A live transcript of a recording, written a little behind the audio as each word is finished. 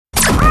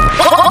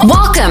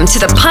Welcome to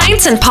the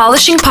Pints and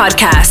Polishing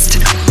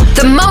Podcast,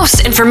 the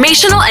most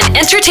informational and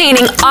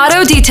entertaining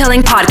auto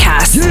detailing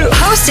podcast,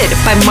 hosted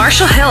by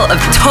Marshall Hill of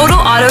Total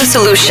Auto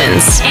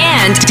Solutions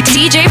and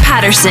DJ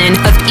Patterson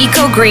of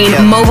Eco Green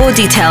Mobile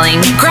Detailing.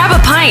 Grab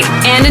a pint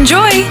and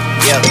enjoy.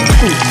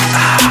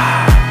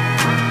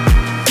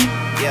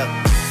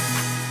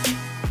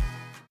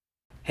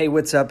 Hey,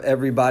 what's up,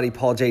 everybody?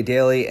 Paul J.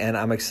 Daly, and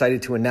I'm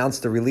excited to announce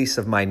the release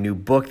of my new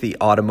book, The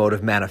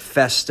Automotive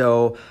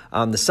Manifesto.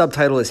 The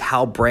subtitle is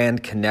How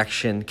Brand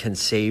Connection Can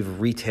Save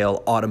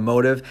Retail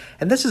Automotive.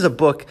 And this is a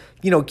book,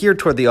 geared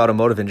toward the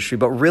automotive industry,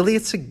 but really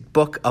it's a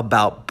book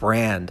about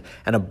brand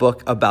and a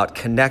book about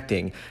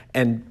connecting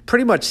and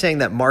pretty much saying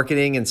that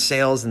marketing and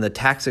sales and the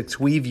tactics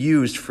we've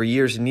used for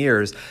years and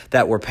years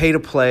that were pay to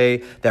play,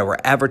 that were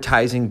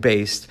advertising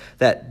based,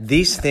 that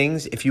these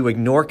things, if you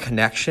ignore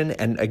connection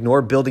and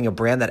ignore building a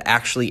brand that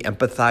actually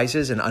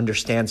empathizes and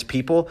understands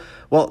people,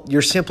 well,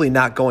 you're simply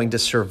not going to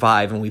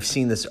survive. And we've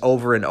seen this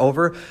over and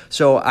over.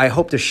 So I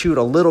hope to shoot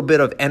a little bit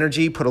of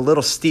energy, put a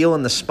little steel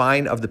in the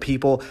spine of the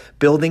people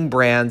building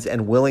brands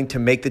and willing to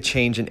make the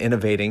change and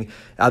innovating.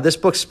 This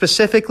book's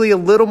specifically a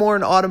little more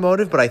in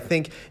automotive, but I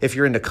think if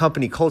you're into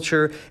company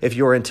culture, if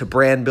you're into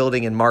brand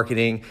building and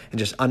marketing and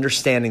just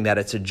understanding that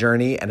it's a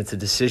journey and it's a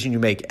decision you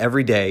make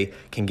every day,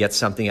 can get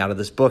something out of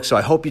this book. So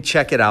I hope you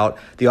check it out,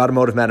 The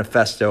Automotive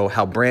Manifesto,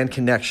 How Brand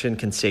Connection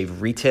Can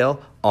Save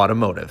Retail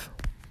Automotive.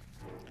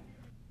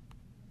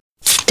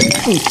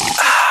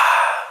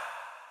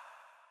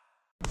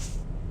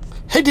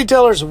 Hey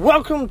detailers,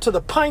 welcome to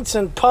the Pints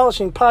and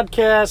Polishing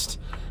Podcast.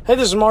 Hey,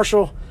 this is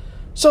Marshall.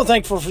 So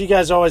thankful for you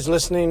guys always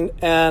listening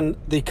and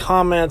the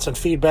comments and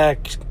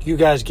feedback you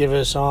guys give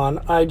us on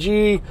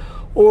IG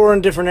or in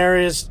different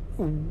areas.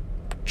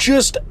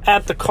 Just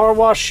at the car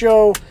wash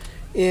show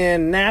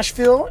in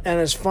Nashville, and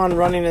it's fun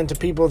running into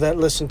people that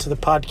listen to the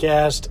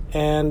podcast.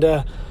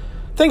 And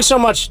thanks so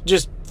much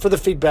just for the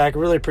feedback.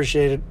 Really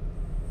appreciate it.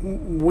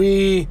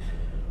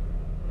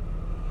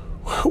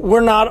 We're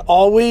not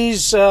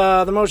always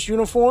the most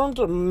uniformed,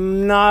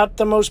 not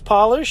the most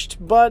polished,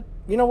 but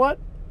you know what?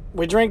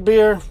 We drink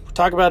beer,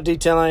 talk about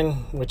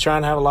detailing, we try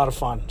and have a lot of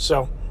fun.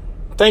 So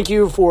thank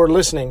you for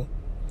listening.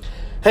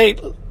 Hey,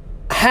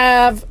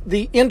 have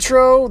the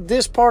intro.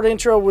 This part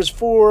intro was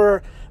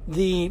for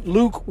the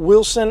Luke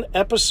Wilson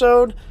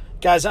episode.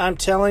 Guys, I'm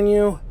telling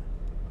you,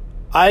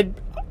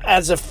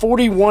 as a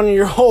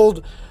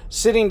 41-year-old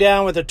sitting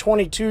down with a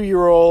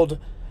 22-year-old,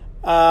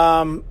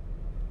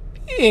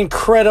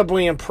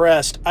 incredibly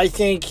impressed. I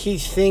think he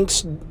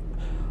thinks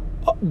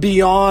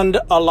beyond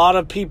a lot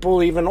of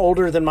people even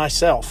older than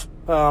myself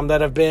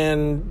that have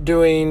been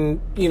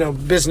doing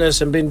business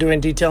and been doing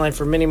detailing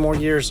for many more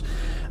years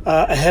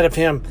ahead of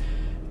him.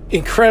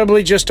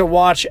 Incredibly, just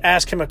to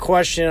ask him a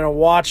question and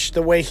watch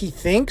the way he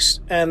thinks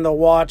and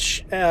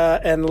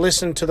and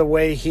listen to the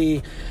way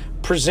he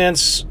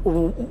presents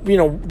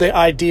the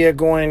idea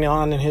going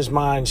on in his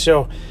mind.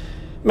 So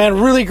man,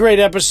 really great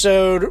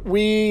episode.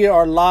 We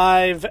are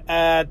live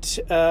at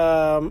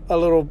a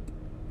little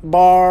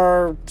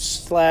bar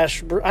 /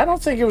 I don't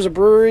think it was a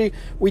brewery.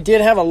 We did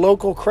have a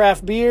local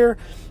craft beer.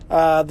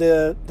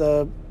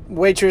 The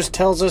waitress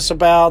tells us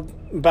about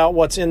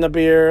what's in the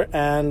beer,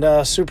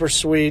 and super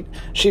sweet.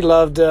 She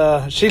loved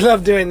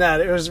doing that.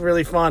 It was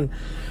really fun.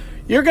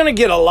 You're going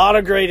to get a lot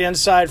of great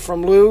insight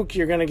from Luke.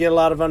 You're going to get a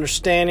lot of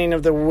understanding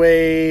of the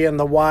way and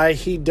the why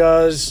he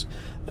does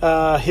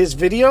his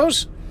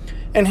videos.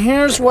 And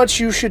here's what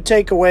you should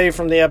take away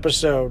from the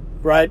episode,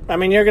 right? I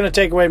mean, you're going to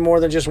take away more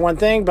than just one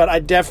thing, but I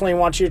definitely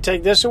want you to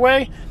take this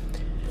away.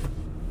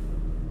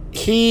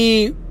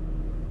 He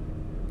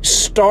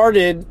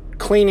started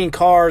cleaning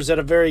cars at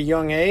a very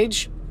young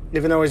age,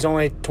 even though he's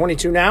only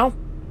 22 now.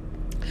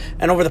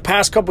 And over the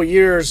past couple of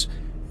years,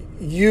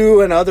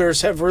 you and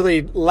others have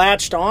really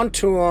latched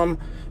onto him.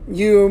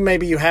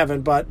 Maybe you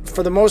haven't, but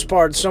for the most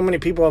part, so many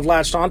people have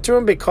latched onto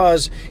him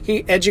because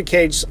he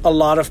educates a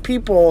lot of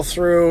people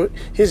through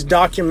his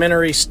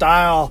documentary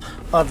style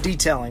of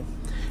detailing.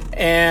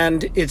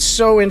 And it's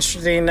so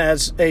interesting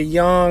as a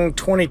young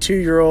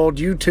 22-year-old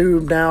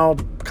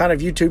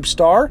YouTube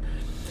star,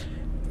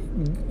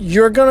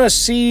 you're going to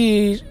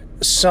see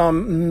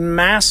some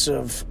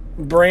massive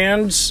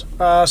brands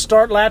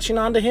start latching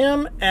onto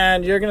him,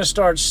 and you're going to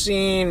start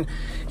seeing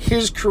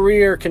his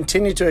career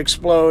continue to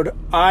explode.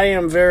 I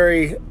am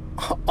very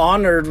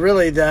honored,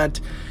 really, that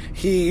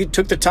he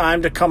took the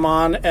time to come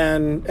on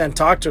and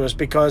talk to us,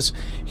 because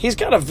he's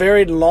got a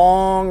very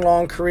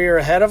long career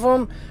ahead of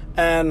him,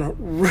 and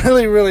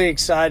really, really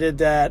excited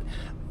that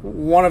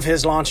one of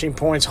his launching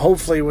points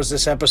hopefully was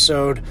this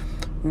episode.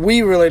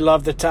 We really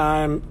loved the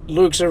time.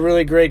 Luke's a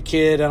really great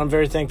kid, and I'm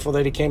very thankful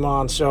that he came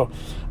on. So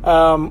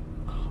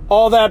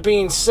all that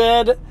being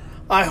said,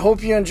 I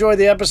hope you enjoy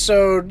the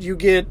episode. You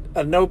get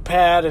a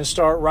notepad and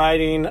start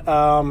writing,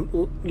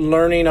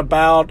 learning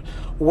about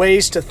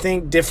ways to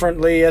think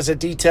differently as a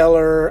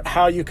detailer,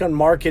 how you can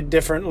market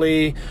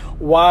differently,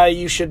 why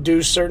you should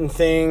do certain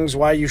things,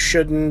 why you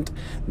shouldn't,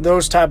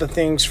 those type of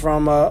things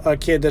from a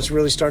kid that's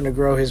really starting to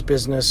grow his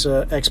business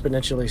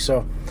exponentially.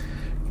 So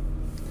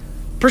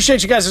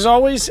Appreciate you guys as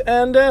always,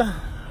 and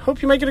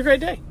hope you make it a great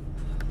day.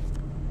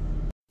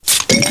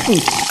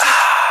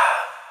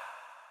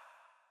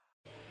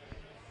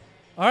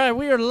 All right,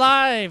 we are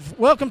live.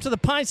 Welcome to the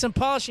Pints and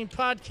Polishing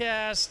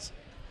Podcast.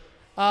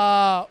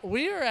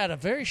 We are at a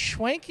very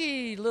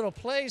schwanky little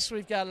place.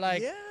 We've got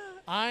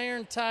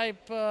iron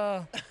type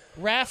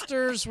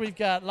rafters. We've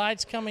got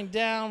lights coming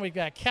down. We've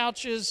got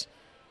couches.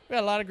 We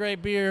got a lot of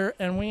great beer,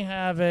 and we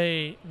have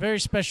a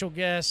very special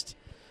guest,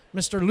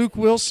 Mr. Luke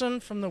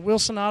Wilson from the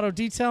Wilson Auto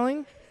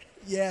Detailing.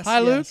 Yes. Hi,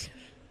 Luke.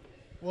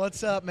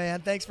 What's up,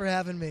 man? Thanks for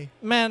having me.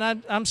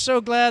 Man, I'm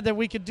so glad that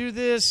we could do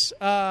this.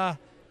 No,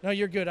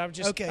 you're good. I was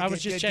just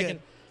checking.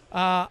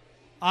 Good.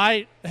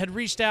 I had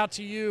reached out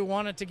to you,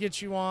 wanted to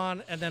get you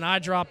on, and then I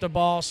dropped the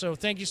ball. So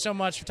thank you so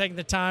much for taking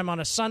the time on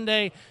a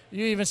Sunday.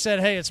 You even said,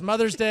 hey, it's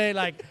Mother's Day.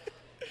 Like,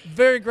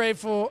 very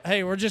grateful.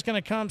 Hey, we're just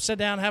going to come sit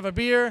down, have a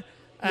beer,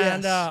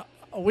 and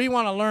we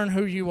want to learn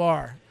who you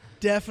are.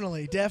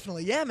 Definitely.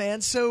 Yeah,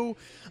 man. So,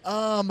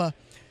 all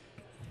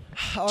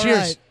Cheers.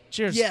 right.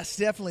 Cheers. Yes,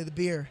 definitely the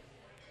beer.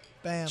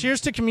 Bam.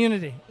 Cheers to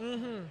community.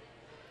 Mm-hmm.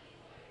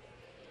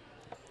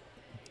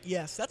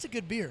 Yes, that's a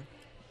good beer.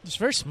 It's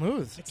very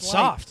smooth. It's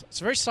soft. It's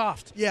very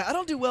soft. Yeah, I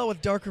don't do well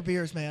with darker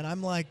beers, man.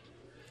 And I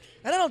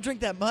don't drink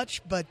that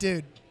much, but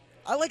dude,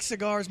 I like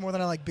cigars more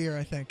than I like beer,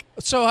 I think.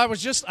 So I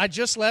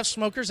just left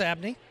Smokers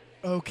Abney.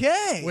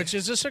 Okay. Which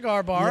is a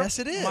cigar bar. Yes,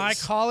 it is.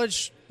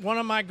 One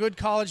of my good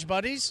college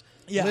buddies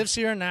lives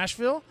here in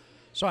Nashville.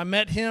 So I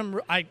met him.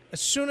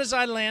 As soon as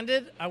I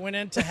landed, I went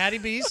into Hattie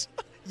B's.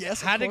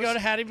 Yes, had to go to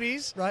Hattie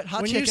B's. Right,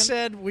 hot when chicken. You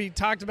said we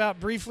talked about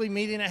briefly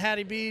meeting at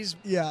Hattie B's,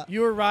 yeah, you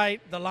were right.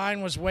 The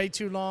line was way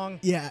too long.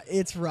 Yeah,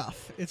 it's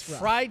rough.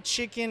 Fried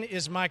chicken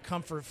is my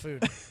comfort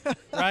food,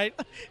 right?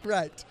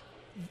 Right.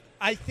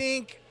 I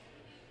think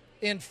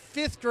in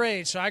 5th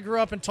grade, so I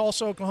grew up in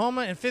Tulsa,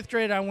 Oklahoma. In 5th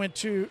grade, I went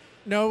to,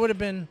 it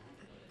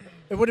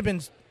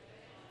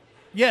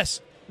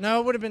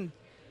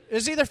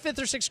was either 5th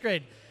or 6th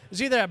grade. It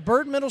was either at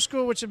Byrd Middle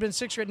School, which had been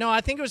 6th grade. No, I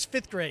think it was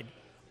 5th grade.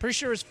 Pretty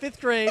sure it was 5th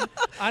grade.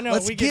 I know.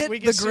 Let's get the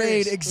grade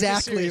serious.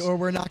 exactly, or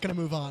we're not going to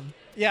move on.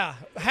 Yeah,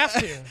 have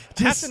to.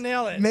 Have to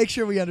nail it. Make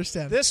sure we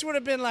understand. This would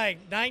have been like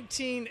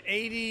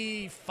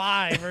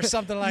 1985 or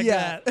something like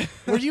that.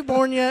 Were you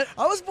born yet?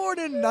 I was born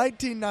in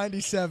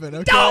 1997,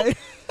 okay? No!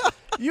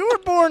 You were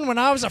born when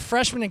I was a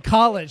freshman in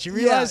college. You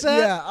realize that?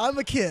 Yeah, I'm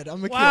a kid.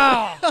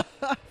 Wow.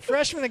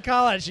 Freshman in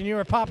college, and you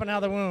were popping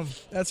out of the womb.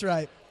 That's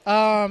right.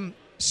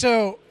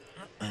 So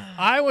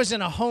I was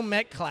in a home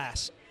ec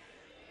class.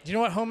 Do you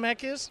know what home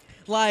ec is?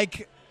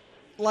 Like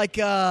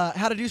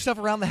how to do stuff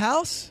around the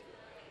house?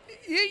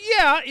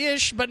 Yeah,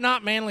 ish, but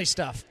not manly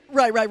stuff.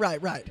 Right. They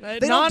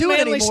don't do it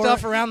non-manly anymore.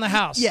 stuff around the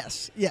house.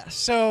 Yes.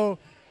 So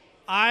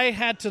I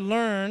had to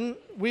learn.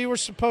 We were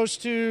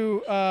supposed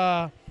to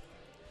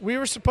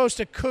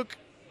cook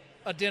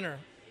a dinner,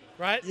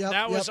 right? Yep,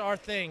 that was our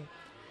thing.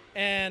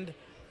 And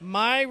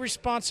my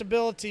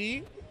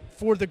responsibility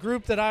for the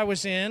group that I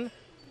was in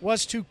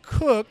was to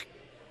cook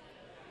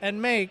and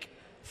make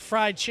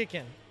fried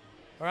chicken.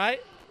 All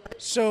right?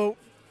 So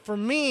for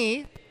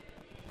me,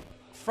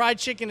 fried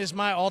chicken is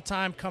my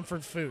all-time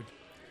comfort food.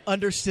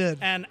 Understood.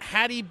 And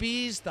Hattie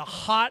B's, the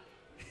hot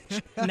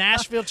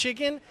Nashville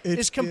chicken,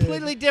 is good.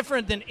 completely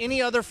different than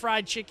any other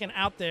fried chicken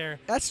out there.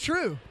 That's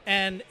true.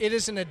 And it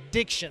is an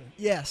addiction.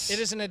 Yes. It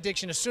is an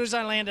addiction. As soon as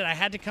I landed, I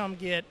had to come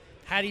get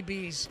Hattie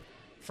B's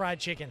fried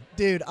chicken.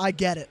 Dude, I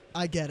get it.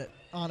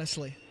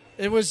 Honestly.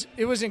 It was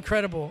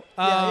incredible.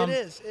 Yeah, it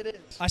is.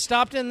 I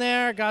stopped in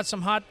there, got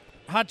some hot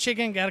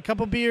chicken, got a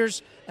couple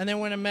beers, and then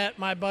went and met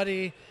my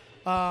buddy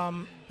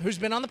who's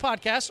been on the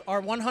podcast.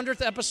 Our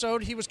 100th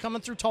episode, he was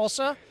coming through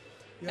Tulsa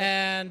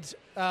and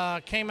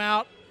came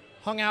out,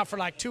 hung out for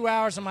like 2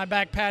 hours on my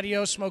back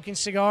patio smoking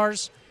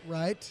cigars.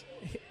 Right.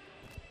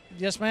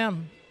 Yes,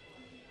 ma'am.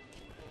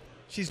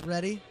 She's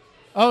ready.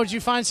 Oh, did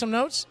you find some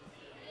notes?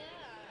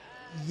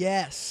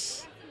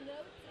 Yes.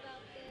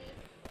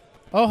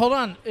 Oh, hold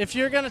on. If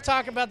you're going to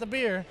talk about the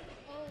beer,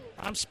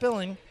 I'm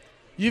spilling,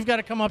 you've got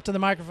to come up to the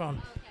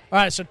microphone. All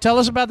right, so tell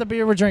us about the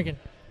beer we're drinking.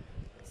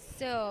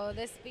 So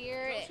this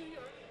beer,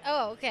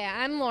 okay,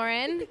 I'm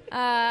Lauren.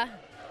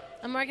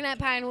 I'm working at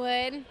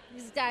Pinewood.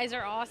 These guys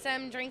are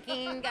awesome.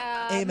 Drinking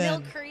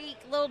Mill Creek,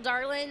 Little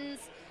Darlings,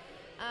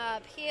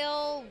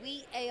 pale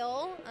wheat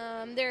ale.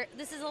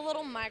 This is a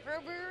little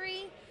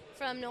microbrewery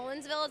from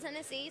Nolensville,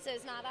 Tennessee, so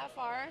it's not that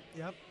far.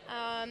 Yep.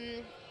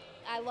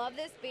 I love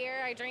this beer.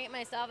 I drink it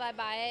myself. I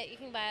buy it. You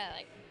can buy it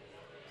like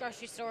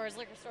grocery stores,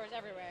 liquor stores,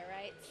 everywhere,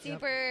 right?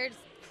 Super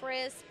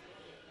crisp,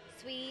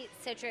 sweet,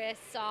 citrus,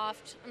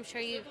 soft. I'm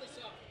sure you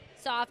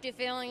soft, you're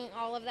feeling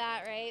all of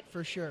that, right?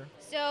 For sure.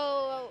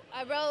 So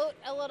I wrote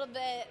a little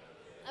bit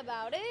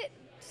about it,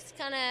 just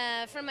kind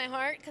of from my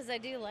heart, because I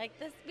do like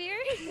this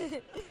beer.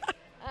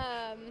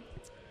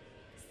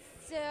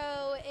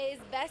 So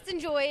it's best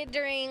enjoyed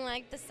during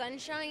like the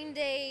sunshine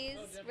days,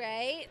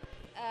 right?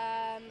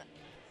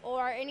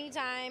 Or any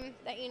time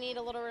that you need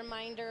a little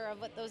reminder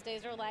of what those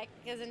days are like,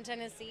 because in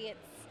Tennessee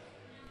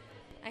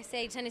I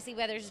say Tennessee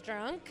weather's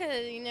drunk,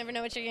 because you never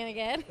know what you're going to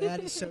get. That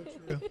is so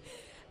true.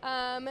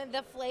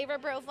 The flavor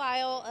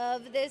profile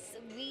of this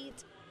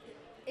wheat,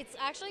 it's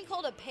actually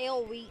called a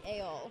pale wheat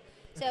ale.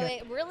 So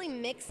it really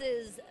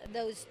mixes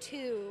those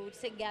two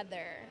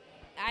together.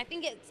 I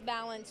think it's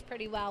balanced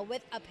pretty well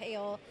with a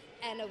pale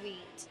and a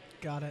wheat.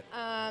 Got it.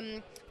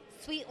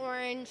 Sweet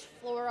orange,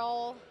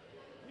 floral.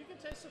 You can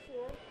taste the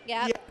floral.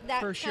 Yep, Yeah,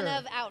 that's for sure.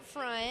 kind of out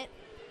front.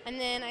 And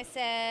then I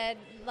said,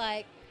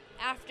 like,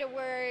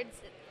 afterwards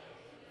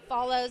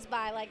follows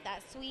by, like,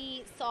 that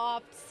sweet,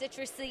 soft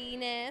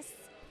citrusiness.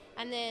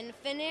 And then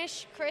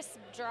finish, crisp,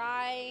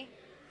 dry,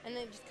 and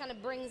then just kind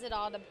of brings it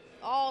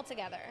all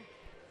together.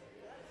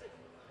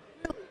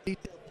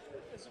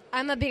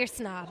 I'm a beer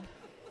snob.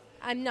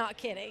 I'm not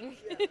kidding.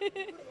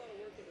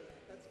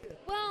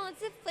 Well, it's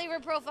the flavor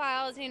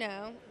profiles,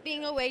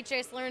 being a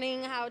waitress,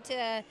 learning how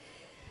to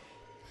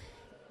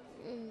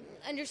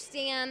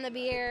understand the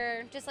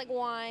beer, just like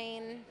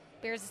wine.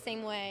 Beer's the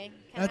same way.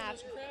 As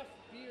craft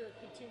beer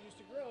continues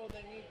to grow,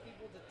 they need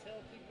people to tell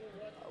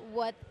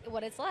people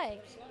what it's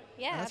like.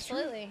 Yeah, That's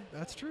absolutely. True.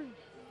 That's true.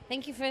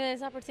 Thank you for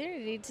this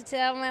opportunity to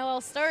tell my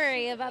little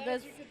story about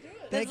this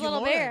Thank you, little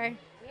Lauren. bear.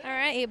 All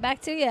right,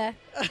 back to you.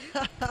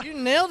 You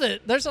nailed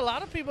it. There's a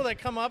lot of people that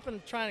come up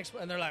and try and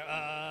explain, and they're like,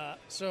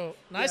 so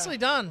nicely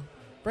done.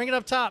 Bring it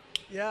up top.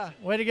 Yeah.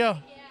 Way to go.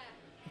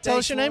 Tell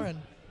us your name.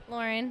 Lauren.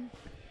 Lauren.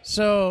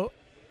 So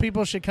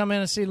people should come in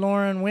and see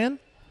Lauren win.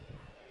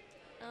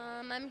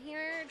 I'm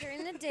here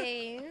during the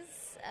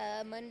days,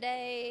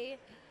 Monday,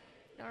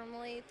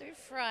 normally through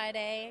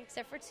Friday,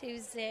 except for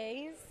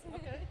Tuesdays.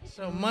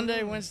 So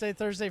Monday, Wednesday,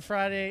 Thursday,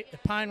 Friday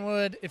at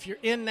Pinewood. If you're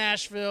in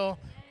Nashville,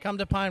 come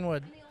to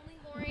Pinewood. I'm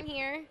the only Lauren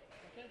here,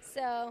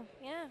 so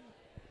yeah.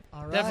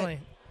 All right.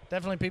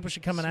 Definitely people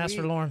should come and ask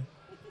for Sweet. Lauren.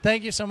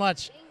 Thank you so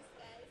much. Thanks,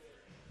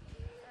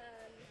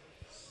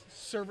 guys.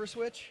 Server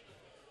switch?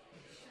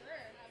 Sure,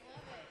 I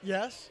love it.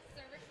 Yes.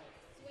 Service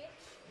switch.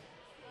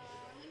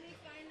 Let me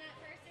find that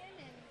person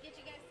and get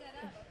you guys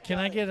set up. Can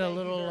I get a Thank you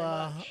little very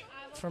much.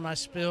 for my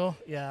spill?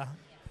 Yeah.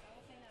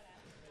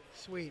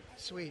 Sweet.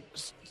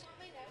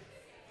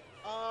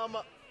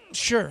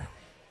 Sure.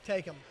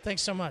 Take them.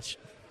 Thanks so much.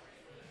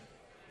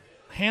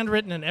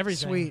 Handwritten and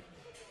everything. Sweet.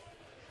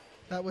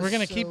 That was We're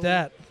gonna keep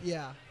that.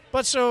 Yeah.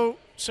 But so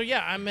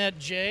yeah, I met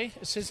Jay,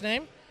 is his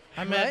name.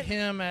 I met Right.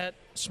 him at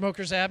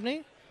Smokers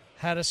Avenue,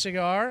 had a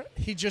cigar.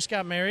 He just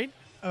got married,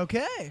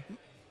 Okay.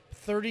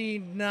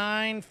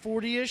 39,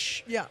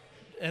 40-ish, Yeah.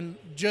 and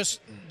just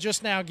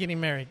now getting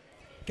married.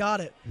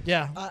 Got it.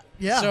 Yeah.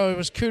 Yeah. So it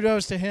was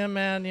kudos to him,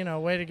 man.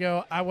 Way to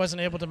go. I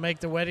wasn't able to make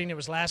the wedding. It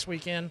was last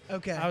weekend.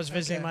 Okay, I was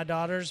visiting okay. my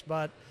daughters,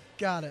 but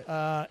Got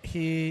it.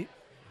 he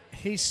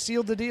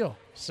sealed the deal.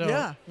 So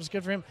Yeah. it was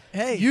good for him.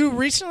 Hey. You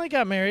recently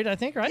got married, I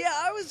think, right? Yeah,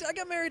 I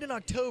got married in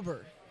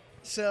October.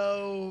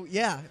 So,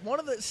 yeah, one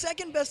of the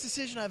second best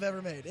decision I've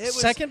ever made. It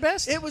was Second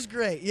best? It was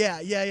great. Yeah,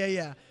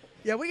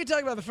 we can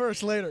talk about the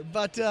first later,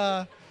 but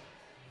no,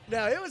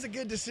 it was a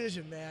good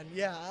decision, man.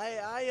 Yeah,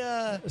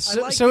 I like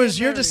So being is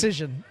your married.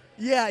 decision.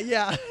 Yeah.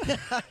 Yeah.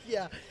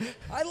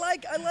 I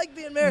like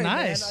being married,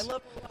 Nice. man. I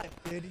love my life,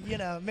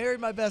 dude. Married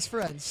my best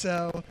friend.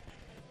 So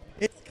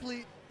it's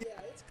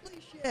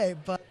cliche,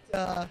 but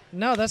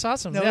No, that's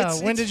awesome. No, yeah. it's-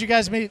 When it's- did you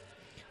guys meet?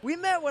 we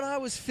met when I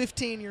was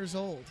 15 years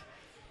old.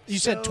 You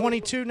said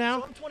 22 now?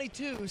 So I'm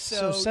 22,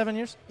 So 7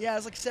 years? Yeah, it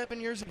was like 7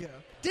 years ago.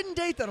 Didn't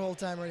date that whole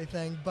time or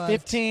anything, but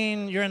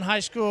 15, you're in high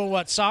school,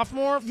 what,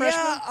 sophomore,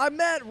 freshman? yeah, I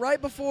met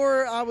right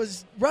before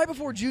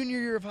junior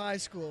year of high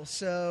school.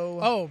 So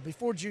Oh,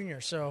 before junior,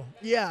 so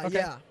yeah, okay.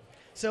 yeah.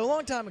 So a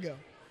long time ago.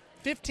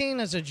 15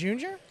 as a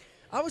junior?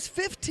 I was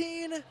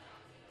 15.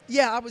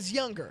 Yeah, I was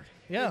younger.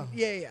 Yeah.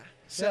 Yeah.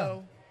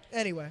 So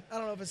anyway, I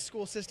don't know if it's a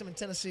school system in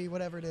Tennessee,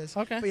 whatever it is.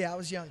 Okay. But yeah, I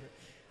was younger.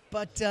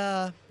 But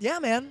yeah,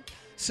 man.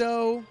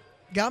 So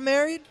got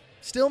married,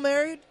 still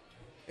married,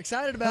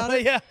 excited about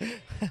it. Yeah.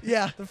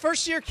 Yeah. The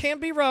first year can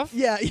be rough.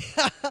 Yeah.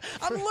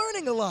 I'm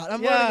learning a lot.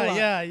 I'm Yeah, learning a lot.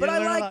 yeah, you But I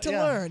learn a like lot, to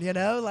yeah.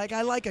 learn, Like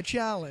I like a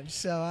challenge.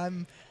 So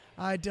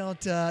I don't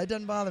it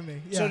doesn't bother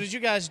me. Yeah. So did you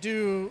guys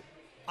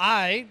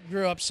I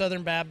grew up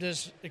Southern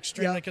Baptist,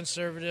 extremely Yeah.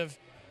 conservative.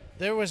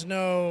 There was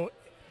no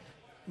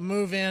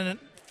move in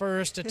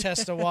first to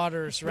test the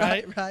waters,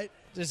 right? Right.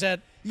 Is that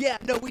Yeah,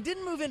 no, we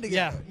didn't move in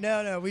together.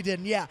 Yeah. No, we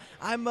didn't. Yeah.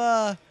 I'm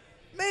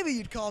maybe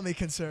you'd call me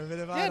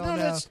conservative. I don't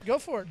know. let's go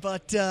for it.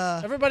 But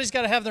Everybody's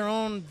got to have their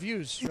own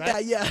views,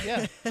 right?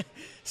 Yeah.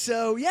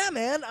 So, yeah,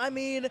 man. I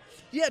mean,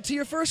 yeah, to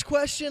your first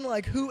question,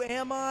 like, who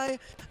am I?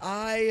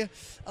 I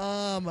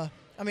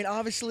mean,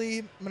 obviously,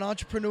 I'm an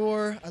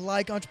entrepreneur. I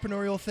like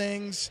entrepreneurial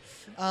things.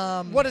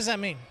 What does that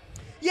mean?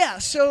 Yeah,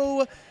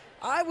 so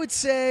I would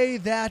say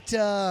that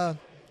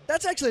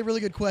that's actually a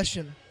really good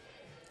question.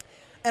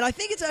 And I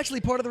think it's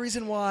actually part of the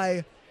reason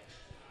why,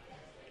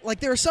 like,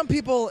 there are some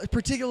people,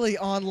 particularly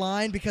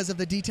online, because of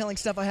the detailing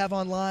stuff I have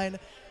online,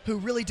 who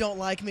really don't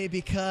like me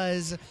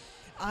because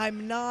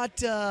I'm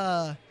not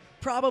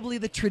probably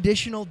the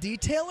traditional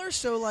detailer.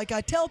 So, like,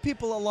 I tell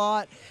people a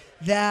lot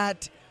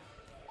that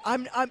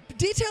I'm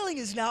detailing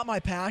is not my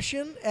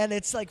passion, and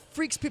it's like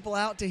freaks people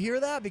out to hear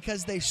that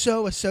because they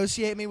so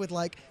associate me with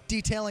like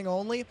detailing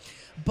only.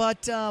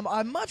 But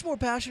I'm much more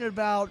passionate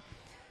about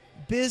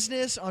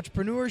business,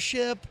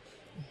 entrepreneurship,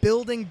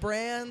 building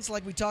brands,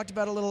 like we talked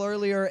about a little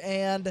earlier,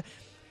 and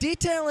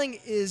detailing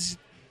is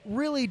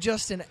really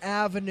just an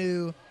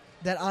avenue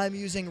that I'm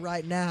using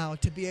right now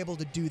to be able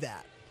to do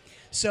that.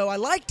 So I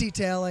like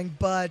detailing,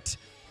 but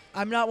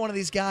I'm not one of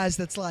these guys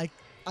that's like,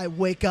 I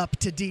wake up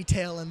to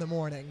detail in the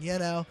morning, you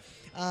know?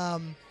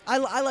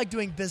 I like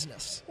doing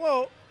business.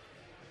 Well,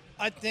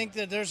 I think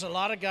that there's a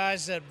lot of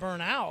guys that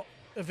burn out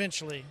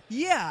eventually.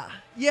 Yeah.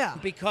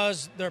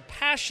 Because their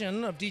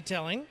passion of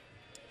detailing,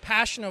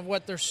 passion of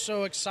what they're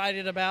so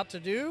excited about to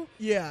do,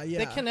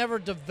 they can never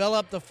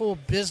develop the full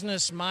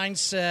business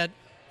mindset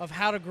of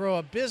how to grow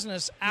a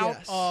business out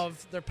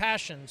of their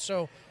passion.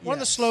 So one of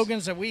the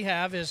slogans that we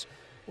have is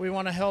we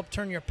want to help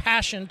turn your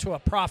passion to a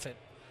profit.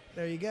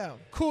 There you go.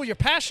 Cool, you're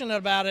passionate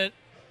about it,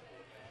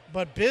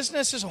 but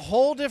business is a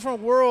whole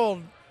different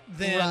world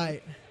than...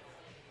 Right.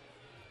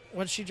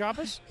 What did she drop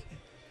us?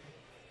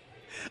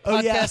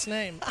 Podcast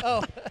name.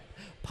 Oh,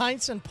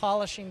 Pints and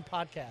Polishing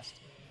Podcast.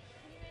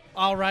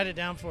 I'll write it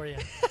down for you.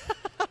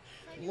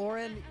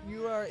 Lauren,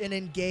 you are an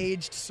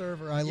engaged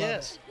server. I love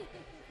it.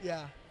 Yeah.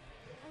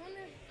 I want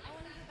to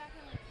get back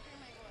and hear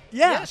my voice.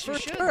 Yeah, Yes, for you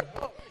should. sure.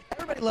 Oh,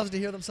 everybody loves to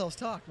hear themselves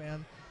talk,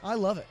 man. I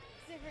love it.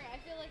 I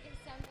feel like it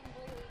sounds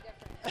completely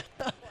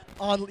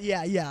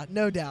different. Yeah,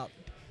 no doubt.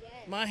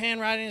 My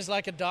handwriting is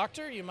like a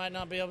doctor. You might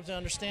not be able to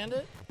understand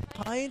it.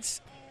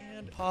 Pints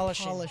and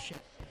Polishing.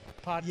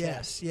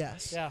 Yes.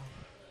 Podcast.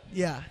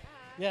 Yeah.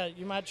 Yeah,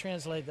 you might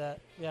translate that.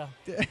 Yeah.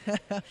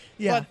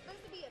 Yeah. But,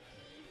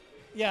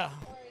 yeah.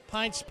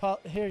 Pints.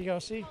 Here you go.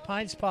 See?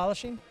 Pints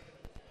Polishing.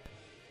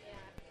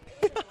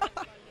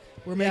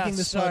 We're making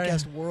this sorry.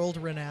 podcast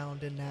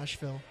world-renowned in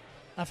Nashville.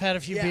 I've had a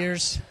few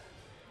beers.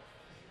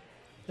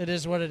 It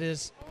is what it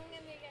is. How long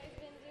have you guys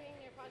been doing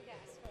your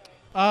podcast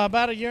for?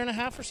 About a year and a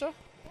half or so.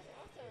 That's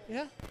awesome.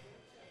 Yeah.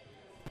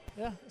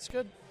 Yeah, it's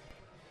good.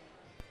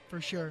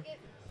 For sure. The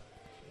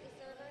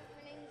server,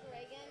 her name's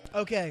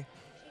Reagan. Okay,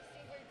 She's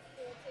super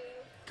cool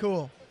too.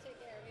 cool. She'll take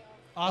care of y'all.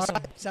 Awesome.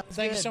 All right, sounds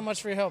Thank you good. so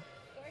much for your help.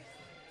 Of course.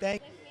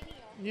 Thank Nice meeting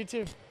y'all. You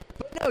too.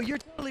 But no, you're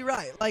totally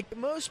right. Like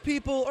most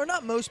people, or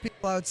not most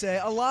people, I would say,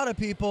 a lot of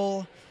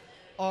people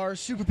are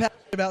super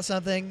passionate about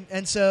something,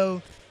 and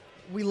so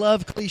we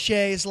love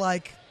cliches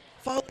like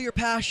follow your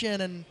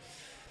passion and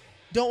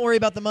don't worry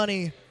about the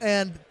money,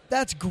 and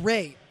that's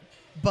great,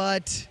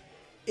 but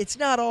it's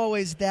not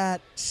always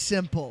that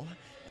simple.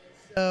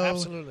 So,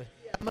 Absolutely.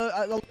 a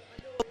lot of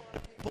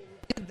people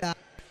did that.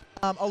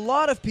 A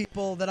lot of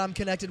people that I'm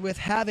connected with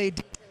have a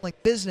detailing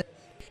business,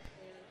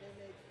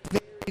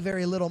 very,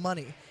 very little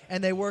money,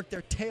 and they work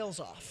their tails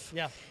off.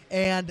 Yeah.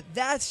 And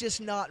that's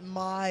just not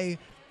my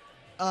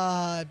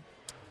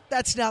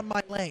that's not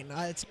my lane.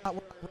 It's not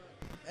where I run,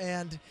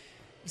 and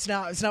it's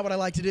not what I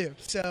like to do.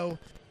 So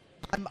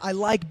I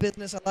like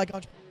business. I like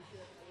entrepreneurship.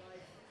 I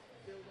like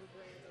building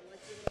brands. I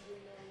like doing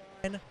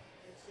online. And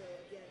so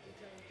again,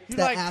 You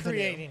that like avenue.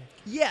 creating.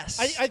 Yes.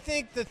 I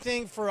think the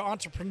thing for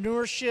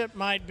entrepreneurship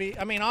might be,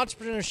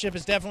 entrepreneurship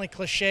is definitely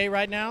cliche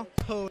right now.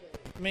 Totally.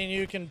 I mean,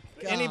 you can,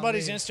 Golly.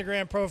 anybody's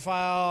Instagram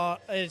profile,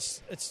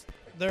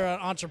 they're an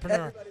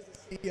entrepreneur. Everybody's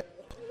a CEO.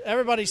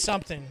 Everybody's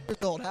something. Years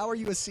old. How are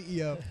you a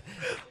CEO?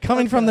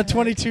 Coming from the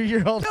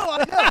 22-year-old. No, I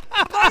know.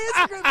 My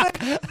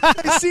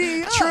Instagram is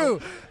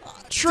CEO.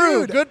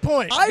 True. Dude, Good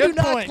point. I Good do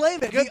not point.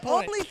 claim it. Good The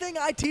point. only thing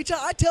I teach on,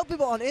 I tell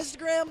people on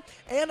Instagram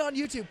and on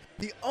YouTube,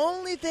 the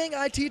only thing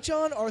I teach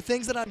on are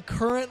things that I'm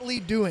currently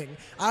doing.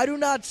 I do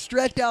not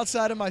stretch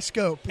outside of my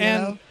scope. You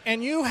know?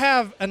 And you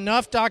have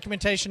enough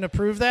documentation to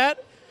prove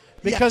that,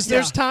 because Yeah,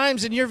 there's yeah.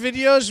 times in your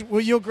videos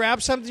where you'll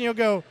grab something, you'll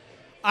go,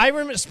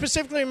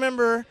 specifically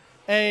remember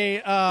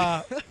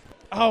a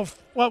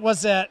what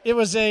was that? It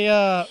was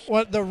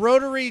the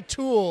rotary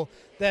tool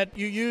that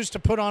you use to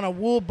put on a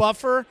wool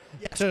buffer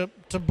to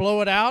blow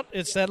it out.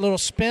 It's that little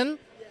spin.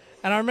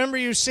 And I remember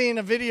you seeing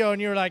a video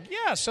and you were like,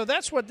 yeah, so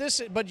that's what this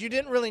is, but you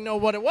didn't really know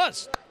what it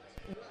was.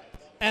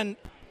 And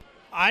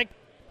I'm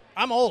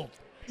old,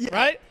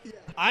 right? Yeah.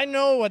 I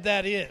know what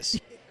that is.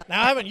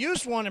 Now, I haven't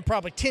used one in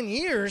probably 10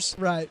 years.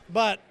 Right.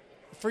 But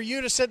for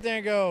you to sit there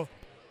and go,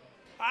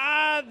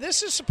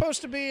 this is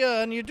supposed to be,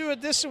 and you do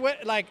it this way,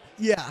 like,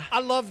 Yeah. I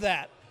love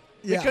that.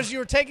 Yeah. Because you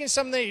were taking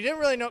something that you didn't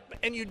really know,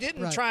 and you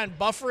didn't Right. try and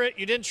buffer it.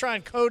 You didn't try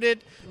and code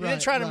it. You Right,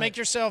 didn't try to right. make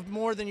yourself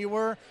more than you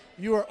were.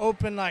 You were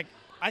open, like,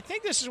 I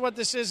think this is what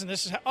this is, and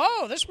this is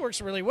how, this works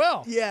really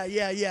well. Yeah.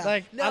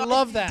 Like, No, I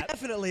love that.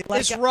 Definitely.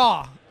 It's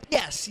raw.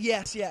 Yes.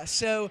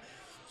 So,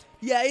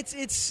 yeah,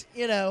 it's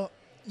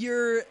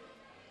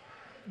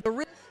the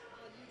risk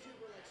on YouTube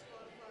or like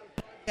Spotify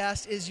or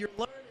podcast is you're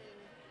learning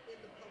in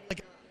the public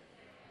eye,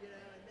 and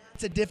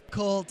that's a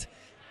difficult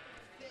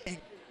thing.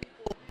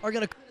 People are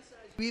going to criticize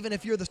you even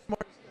if you're the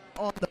smartest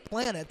guy on the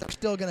planet. They're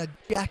still going to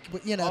jack,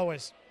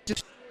 Always.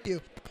 just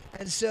you.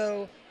 And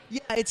so,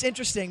 yeah, it's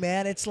interesting,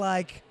 man. It's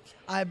like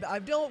I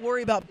don't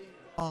worry about being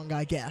wrong,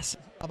 I guess,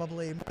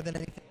 probably more than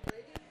anything.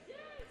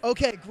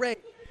 Okay, great.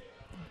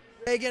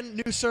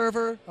 Reagan, new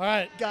server. All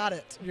right. Got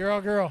it. You're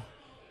our girl.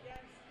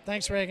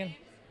 Thanks, Reagan.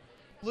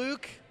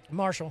 Luke.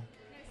 Marshall.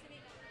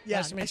 Yeah,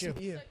 nice to meet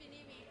you.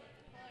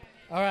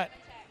 All right.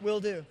 Will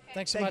do.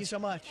 Thanks so Thank much. you so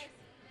much.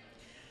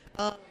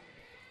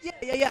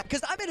 Yeah.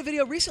 Because I made a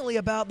video recently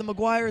about the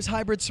Meguiar's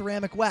hybrid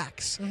ceramic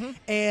wax,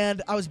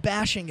 and I was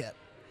bashing it,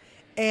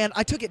 and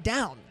I took it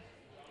down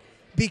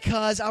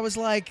because I was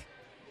like,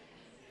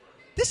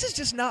 "This is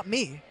just not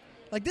me.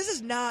 Like, this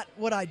is not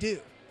what I do."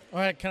 All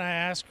right. Can I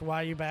ask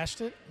why you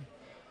bashed it?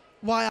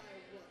 Why?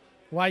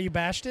 Why you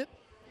bashed it?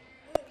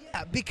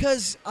 Yeah,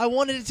 because I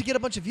wanted it to get a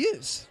bunch of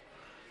views,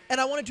 and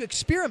I wanted to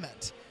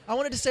experiment. I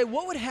wanted to say,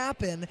 what would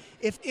happen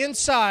if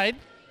inside?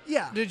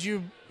 Yeah. Did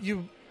you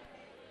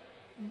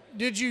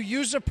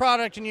use the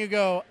product and you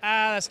go,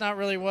 that's not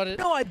really what it...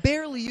 No, I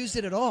barely used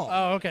it at all.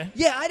 Oh, okay.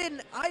 Yeah,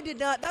 I did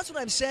not. That's what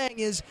I'm saying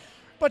is...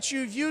 But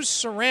you've used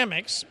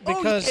ceramics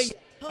because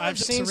I've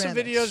seen some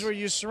videos where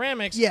you use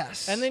ceramics.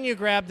 Yes. And then you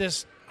grab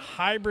this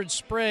hybrid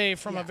spray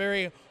from a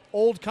very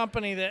old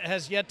company that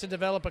has yet to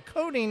develop a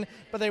coating,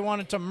 but they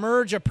wanted to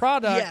merge a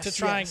product to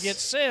try and get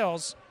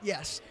sales.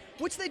 Yes.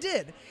 Which they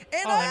did.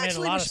 And I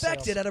actually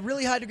respect it at a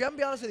really high degree. I'm going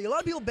to be honest with you. A lot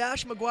of people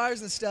bash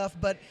Meguiar's and stuff,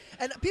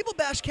 and people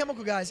bash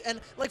Chemical Guys. And,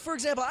 like, for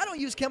example, I don't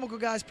use Chemical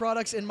Guys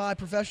products in my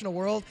professional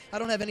world. I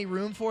don't have any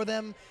room for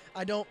them.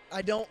 I don't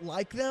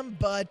like them,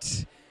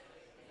 but,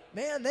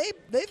 man,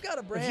 they've got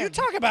a brand. If you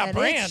talk about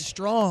brand. It's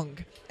strong.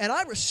 And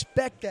I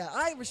respect that.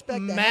 I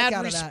respect that. Mad heck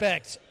out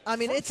respect. Of that. I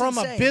mean, it's from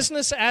insane. A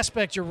business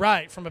aspect, you're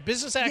right. From a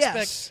business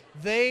aspect,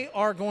 they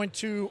are going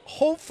to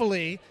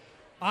hopefully...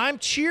 I'm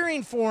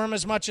cheering for them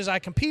as much as I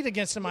compete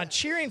against them. I'm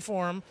cheering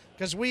for them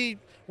because we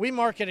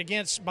market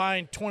against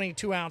buying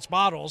 22-ounce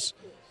bottles.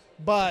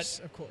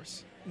 But of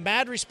course,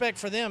 mad respect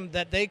for them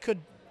that they could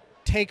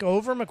take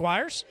over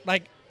Meguiar's.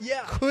 Like,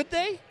 could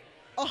they?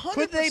 100%.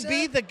 Could they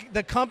be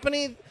the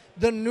company,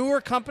 the newer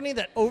company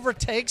that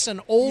overtakes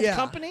an old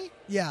company?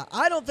 Yeah,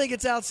 I don't think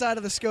it's outside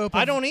of the scope.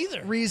 I don't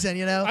either. Reason,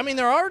 you know. I mean,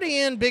 they're already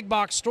in big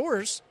box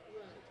stores,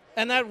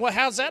 and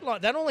how's that?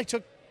 That only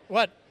took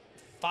what?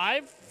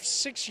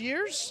 5-6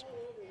 years.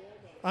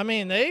 I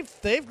mean,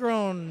 they've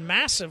grown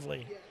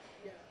massively.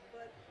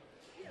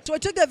 So I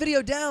took that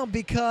video down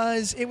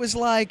because it was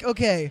like,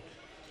 okay,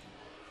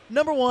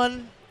 number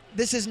one,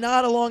 this is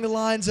not along the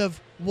lines of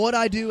what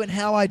I do and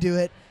how I do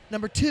it.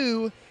 Number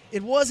two,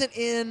 it wasn't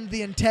in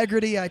the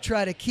integrity I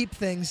try to keep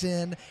things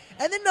in.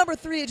 And then number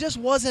three, it just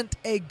wasn't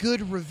a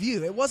good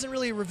review. It wasn't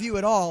really a review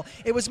at all.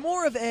 It was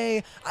more of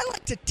I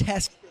like to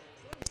test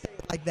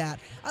like that.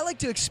 I like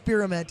to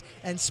experiment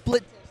and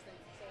split.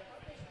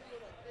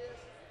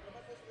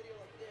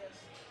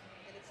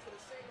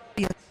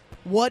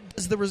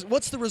 What's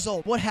the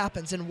result? What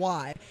happens and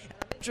why?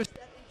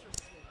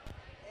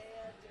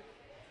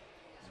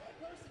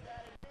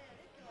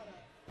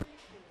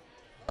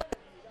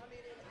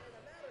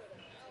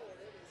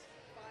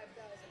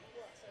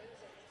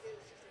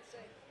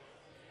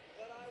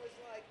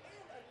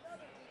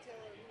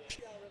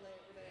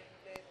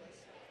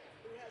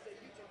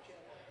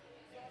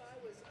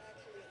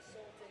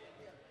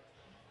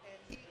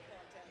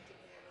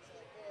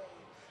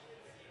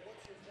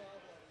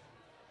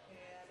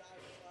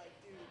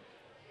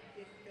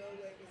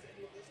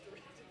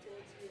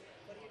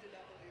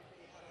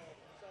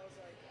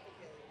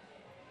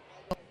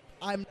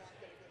 I'm not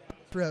going to go down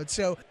this road.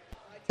 So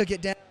I took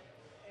it down,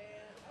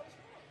 and I was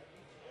wrong.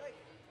 Like,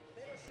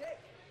 they were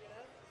sick, you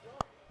know? It's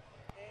wrong.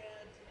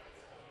 And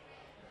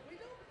we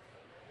don't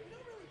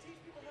really teach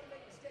people how to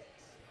make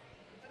mistakes.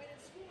 I mean, in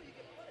school, you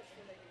get punished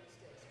for making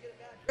mistakes. You get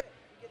a bad grade.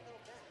 You get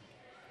held back.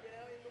 You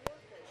know, in the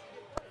workplace,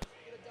 you get punished.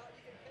 You get paid that.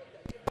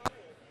 You get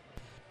fired.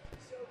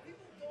 So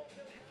people don't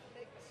know how to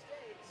make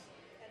mistakes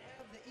and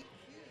have the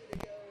EQ to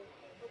go,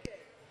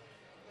 okay,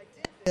 I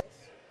did this.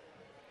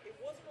 It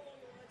wasn't along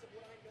the lines of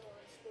what I know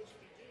I'm supposed to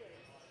be doing.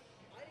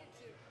 I need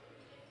to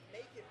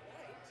make it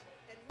right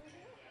and move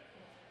on.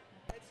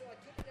 And so I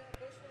took it down,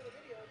 posted another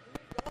video,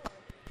 moved on.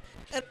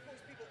 And of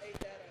course, people ate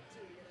that up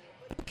too, you know.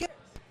 But who cares?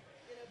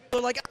 You know, people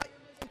are like, you're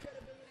losing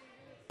credibility.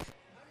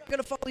 I'm not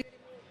going to follow you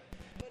anymore.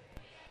 But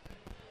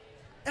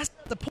that's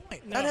not the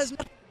point. No. That has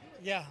nothing.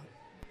 Yeah.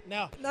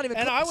 No. Not even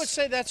and close. I would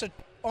say that's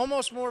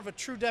almost more of a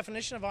true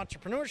definition of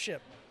entrepreneurship,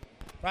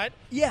 right?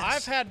 Yes.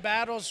 I've had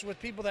battles with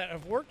people that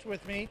have worked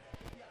with me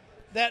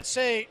that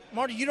say,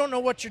 Marty, you don't know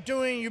what you're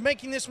doing. You're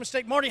making this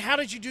mistake. Marty, how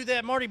did you do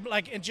that? Marty,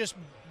 and just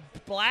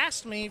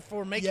blast me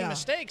for making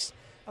mistakes.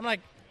 I'm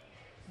like,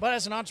 but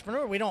as an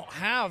entrepreneur, we don't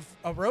have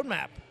a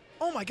roadmap.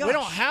 Oh, my gosh. We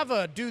don't have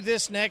a do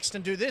this next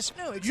and do this.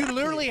 No, exactly. You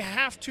literally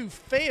have to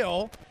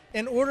fail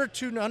in order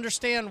to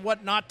understand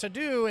what not to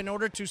do in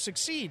order to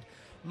succeed.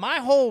 My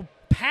whole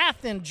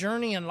path and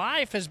journey in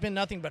life has been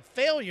nothing but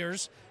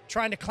failures,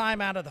 trying to climb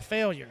out of the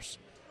failures.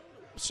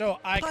 So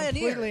I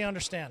completely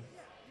understand.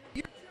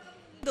 You're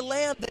in the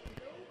land that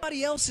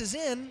nobody else is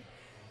in,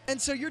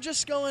 and so you're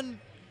just throwing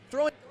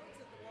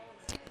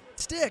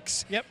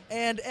sticks. Yep.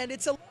 And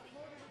it's a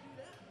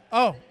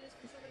Oh.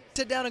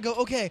 sit down and go,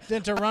 okay.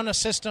 Then to run a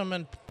system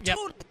and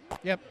Totally.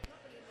 Yep.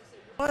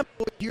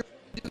 You're,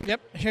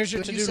 Yep. Here's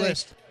your to-do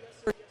list.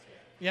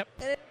 Yep.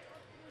 And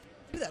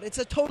do that. It's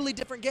a totally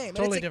different game.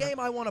 Totally and it's a different.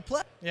 game I want to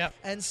play. Yep.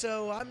 And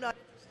so I'm not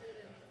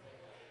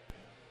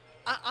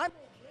I'm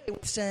okay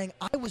with saying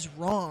I was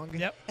wrong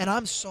Yep. and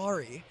I'm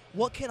sorry.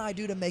 What can I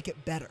do to make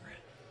it better?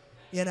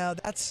 You know,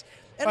 that's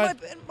and All right,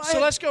 so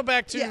let's go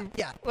back to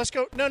Yeah. Let's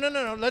go no.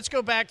 Let's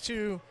go back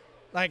to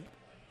like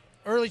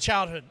early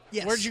childhood.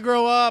 Yes. Where'd you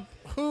grow up?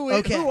 Who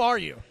are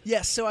you?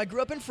 Yes, so I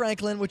grew up in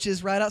Franklin, which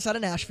is right outside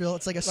of Nashville.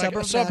 It's like a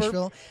suburb of suburb?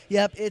 Nashville.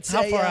 Yep, it's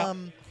How far out?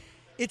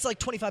 It's like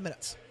 25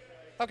 minutes.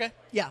 Okay.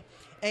 Yeah.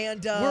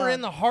 And We're in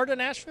the heart of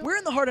Nashville? We're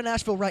in the heart of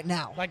Nashville right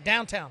now. Like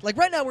downtown? Like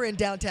right now we're in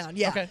downtown,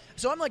 yeah. Okay.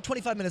 So I'm like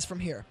 25 minutes from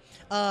here.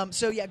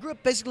 So yeah, grew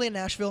up basically in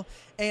Nashville,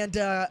 and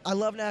I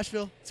love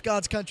Nashville. It's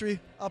God's country.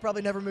 I'll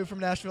probably never move from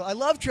Nashville. I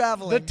love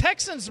traveling. The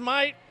Texans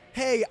might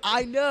Hey,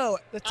 I know.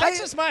 The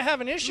Texans might have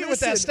an issue with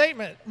that Listen,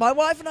 statement. My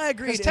wife and I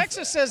agreed. Because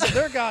Texas says that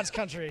they're God's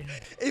country.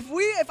 If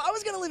I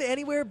was going to live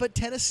anywhere but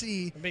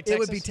Tennessee, it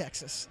would be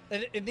Texas.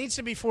 It needs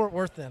to be Fort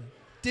Worth then.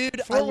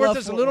 Dude, Fort I Worth love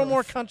is Fort a little Worth.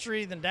 more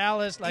country than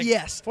Dallas. Like,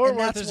 yes, Fort and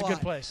Worth that's is a why.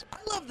 good place.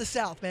 I love the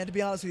South, man, to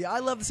be honest with you. I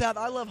love the South.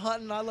 I love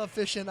hunting. I love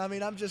fishing. I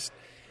mean, I'm just,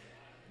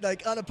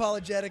 like,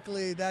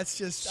 unapologetically, that's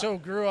just... So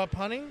grew up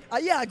hunting?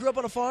 Yeah, I grew up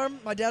on a farm.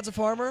 My dad's a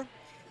farmer.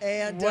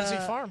 And What does he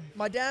farm?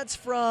 My dad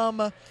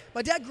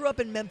grew up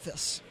in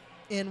Memphis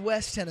in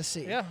West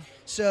Tennessee. Yeah.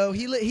 So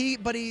he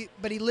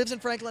lives in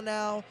Franklin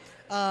now.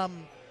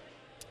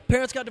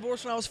 Parents got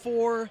divorced when I was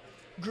 4.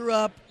 Grew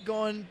up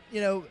going,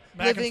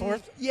 Back living, and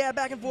forth? Yeah,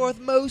 back and forth,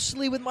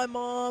 mostly with my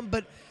mom,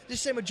 but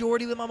just say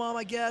majority with my mom,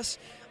 I guess.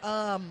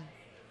 And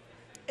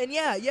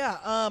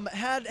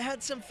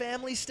had some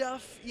family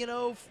stuff,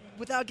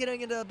 without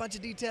getting into a bunch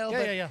of detail.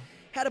 Yeah.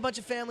 Had a bunch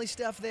of family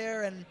stuff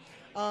there, and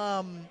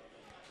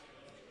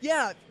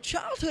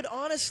childhood.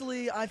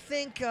 Honestly, I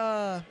think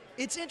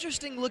it's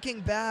interesting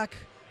looking back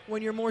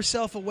when you're more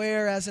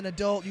self-aware as an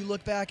adult. You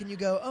look back and you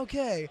go,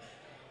 okay,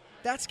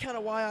 that's kind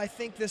of why I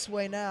think this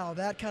way now.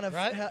 That kind of,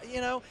 right?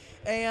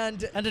 And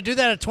to do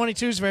that at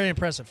 22 is very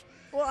impressive.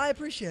 Well, I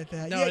appreciate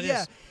that. No, it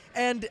is.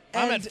 And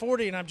I'm at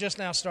 40 and I'm just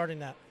now starting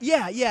that.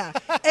 Yeah.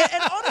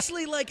 and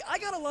honestly, like, I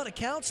got a lot of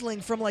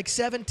counseling from like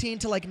 17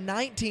 to like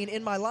 19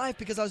 in my life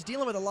because I was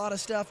dealing with a lot of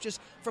stuff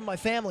just from my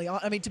family.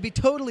 I mean, to be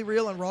totally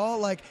real and raw,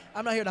 like,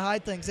 I'm not here to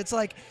hide things. It's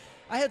like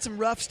I had some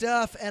rough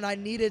stuff and I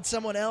needed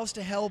someone else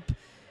to help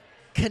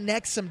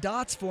connect some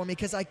dots for me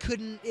because I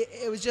couldn't.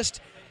 It was just,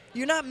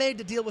 you're not made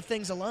to deal with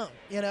things alone.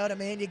 You know what I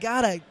mean? You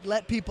got to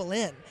let people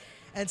in.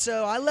 And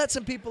so I let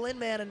some people in,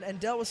 man, and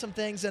dealt with some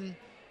things. And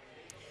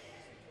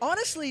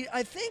honestly,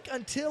 I think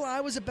until I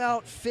was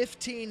about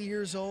 15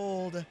 years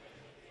old,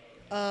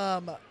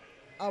 I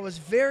was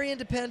very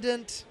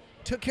independent,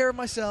 took care of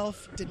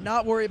myself, did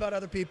not worry about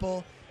other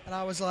people, and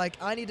I was like,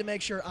 I need to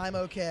make sure I'm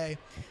okay.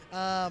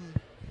 I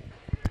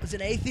was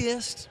an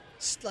atheist,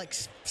 like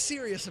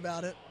serious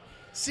about it,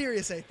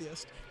 serious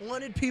atheist.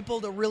 Wanted people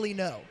to really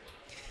know.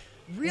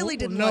 Really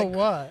didn't know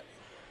like...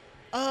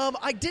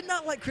 what? I did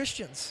not like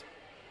Christians.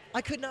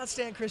 I could not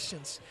stand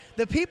Christians.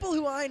 The people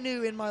who I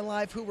knew in my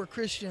life who were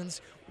Christians,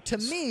 to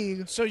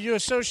me... So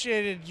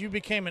you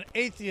became an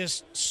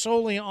atheist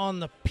solely on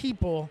the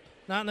people,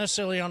 not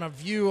necessarily on a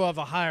view of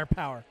a higher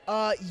power.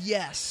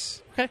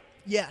 Yes. Okay.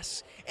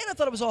 Yes. And I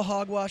thought it was all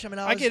hogwash. I mean,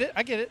 I get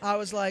it. I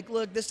was like,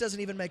 look, this doesn't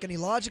even make any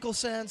logical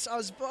sense.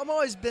 I've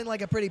always been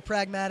like a pretty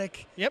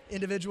pragmatic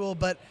individual,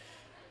 but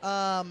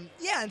and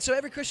so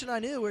every Christian I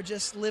knew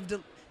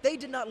they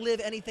did not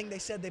live anything they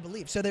said they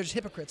believed. So they're just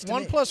hypocrites to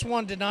me. 1 +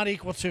 1 did not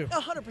equal 2.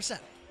 100%.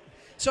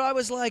 So I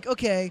was like,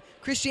 okay,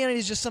 Christianity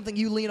is just something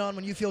you lean on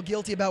when you feel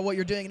guilty about what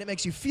you're doing, and it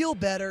makes you feel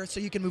better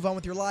so you can move on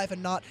with your life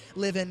and not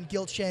live in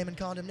guilt, shame, and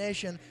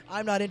condemnation.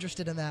 I'm not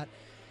interested in that.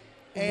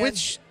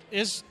 Which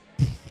is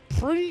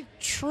pretty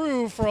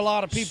true for a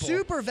lot of people.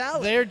 Super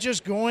valid. They're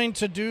just going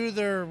to do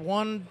their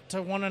 1 to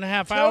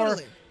 1.5 hour.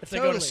 If they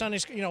go to Sunday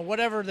school,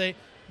 whatever,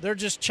 they're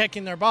just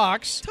checking their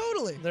box.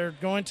 Totally. They're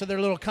going to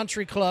their little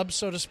country club,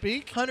 so to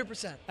speak.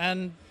 100%.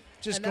 And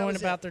going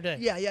about their day.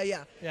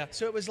 Yeah.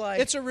 So it was like...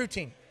 It's a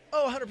routine.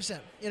 Oh, 100%,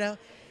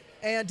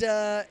 And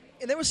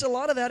there was a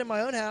lot of that in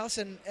my own house,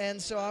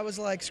 and so I was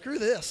like, screw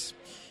this.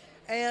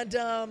 And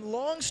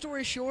long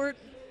story short,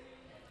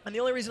 and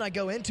the only reason I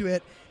go into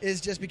it is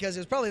just because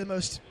it was probably the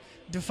most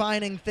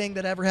defining thing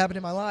that ever happened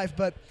in my life.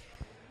 But,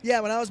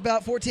 yeah, when I was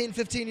about 14,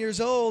 15 years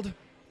old,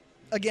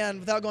 again,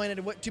 without going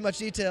into too much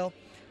detail,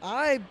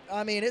 I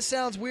mean, it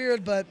sounds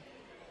weird, but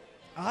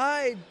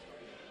I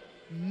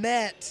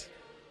met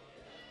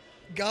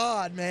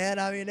God, man.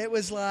 I mean, it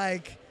was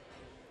like...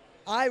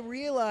 I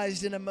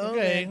realized in a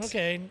moment...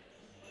 Okay.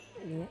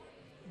 You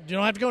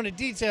don't have to go into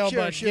detail,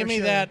 but give me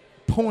sure. that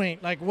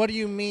point. Like, what do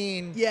you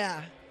mean?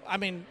 Yeah. I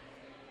mean,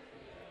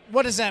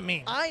 what does that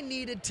mean? I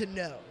needed to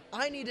know.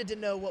 I needed to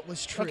know what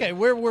was true. Okay,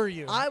 where were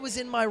you? I was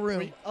in my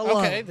room,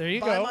 alone. Okay, there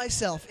you by go. By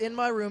myself, in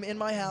my room, in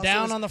my house.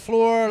 Down on the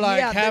floor,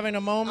 having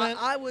a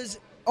moment? I was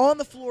on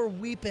the floor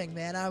weeping,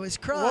 man. I was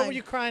crying. What were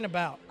you crying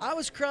about? I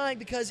was crying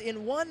because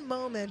in one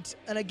moment,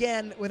 and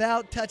again,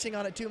 without touching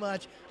on it too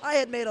much, I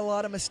had made a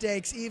lot of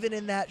mistakes, even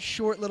in that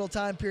short little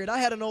time period. I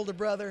had an older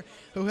brother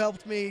who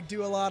helped me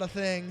do a lot of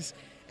things.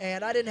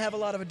 And I didn't have a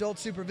lot of adult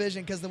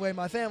supervision because the way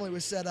my family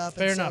was set up.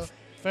 Fair and enough. So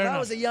Fair enough. when I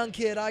was a young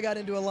kid, I got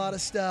into a lot of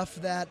stuff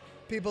that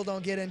people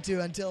don't get into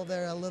until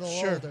they're a little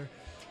older.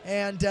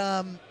 And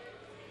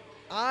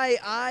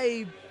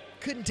I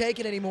couldn't take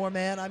it anymore,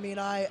 man. I mean,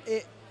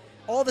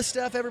 all the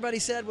stuff everybody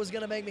said was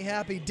going to make me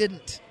happy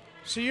didn't.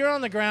 So you're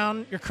on the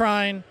ground, you're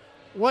crying.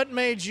 What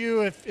made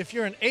you, if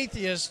you're an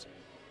atheist?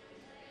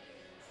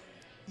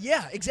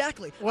 Yeah,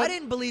 exactly. What? I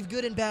didn't believe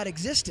good and bad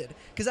existed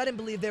because I didn't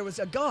believe there was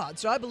a God.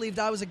 So I believed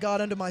I was a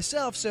God unto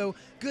myself. So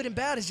good and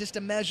bad is just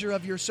a measure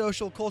of your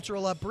social,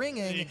 cultural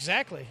upbringing.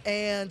 Exactly.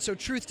 And so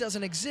truth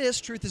doesn't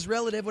exist. Truth is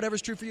relative.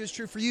 Whatever's true for you is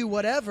true for you,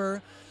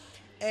 whatever.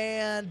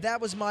 And that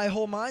was my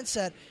whole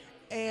mindset.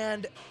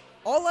 And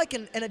all I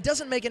can, and it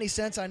doesn't make any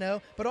sense, I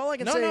know, but all I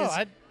can say is...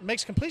 it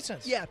makes complete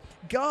sense. Yeah,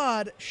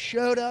 God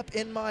showed up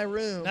in my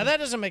room. Now that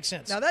doesn't make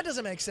sense. Now that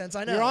doesn't make sense,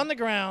 I know. You're on the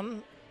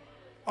ground.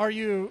 Are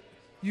you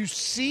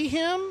see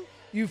him?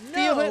 You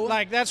feel it?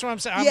 Like, that's what I'm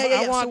saying.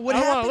 Yeah. I want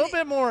a little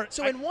bit more.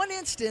 So in one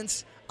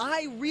instance,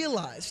 I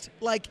realized,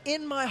 like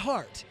in my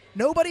heart,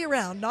 nobody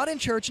around, not in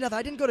church, nothing.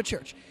 I didn't go to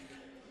church.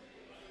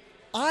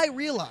 I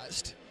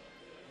realized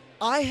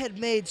I had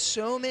made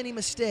so many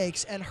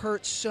mistakes and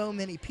hurt so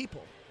many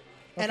people.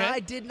 And Okay.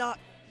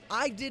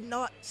 I did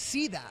not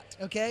see that,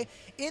 okay?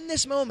 In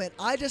this moment,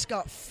 I just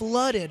got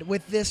flooded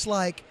with this,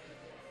 like,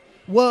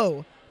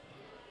 whoa,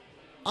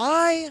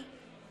 I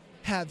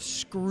have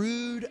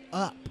screwed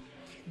up.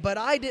 But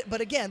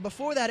again,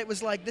 before that, it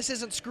was like, this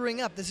isn't screwing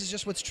up. This is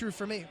just what's true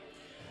for me.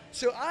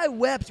 So I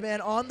wept,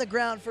 man, on the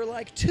ground for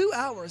like 2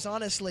 hours,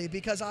 honestly,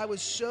 because I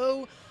was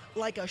so,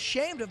 like,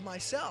 ashamed of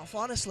myself,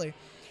 honestly.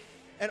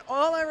 And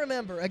all I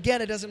remember,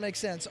 again, it doesn't make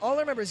sense. All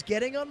I remember is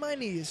getting on my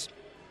knees,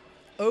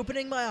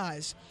 opening my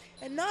eyes,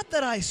 and not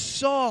that I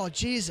saw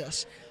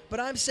Jesus, but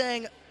I'm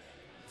saying,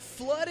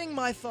 flooding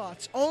my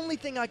thoughts, only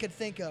thing I could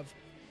think of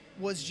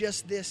was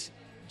just this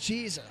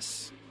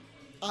Jesus.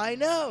 I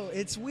know,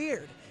 it's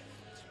weird.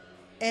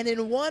 And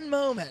in one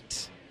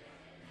moment,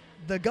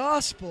 the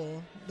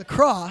gospel, the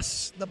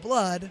cross, the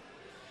blood,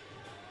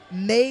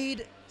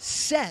 made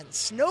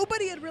sense.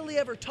 Nobody had really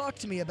ever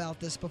talked to me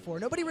about this before.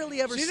 Nobody really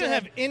ever So you said...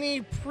 didn't have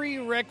any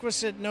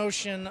prerequisite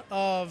notion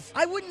of...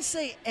 I wouldn't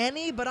say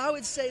any, but I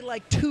would say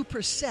like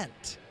 2%.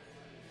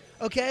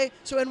 Okay?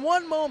 So in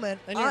one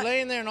moment... And you're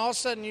laying there and all of a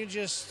sudden you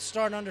just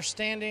start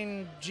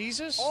understanding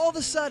Jesus? All of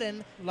a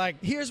sudden,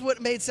 Like... here's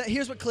what made sense.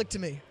 Here's what clicked to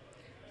me.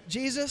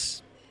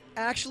 Jesus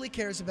actually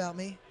cares about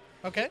me.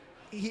 Okay.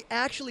 He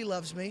actually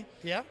loves me.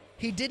 Yeah.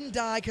 He didn't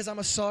die because I'm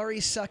a sorry,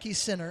 sucky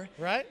sinner.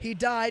 Right. He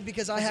died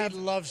because I have... he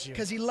loves you.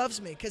 Because he loves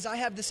me. Because I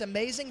have this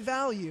amazing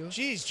value.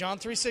 Jeez, John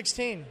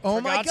 3:16. Oh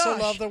For my God gosh. so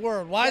loved the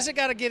world. Why has it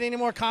got to get any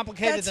more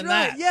complicated That's than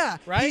right, that? yeah.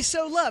 Right? He's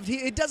so loved.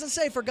 It doesn't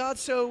say, for God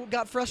so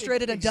got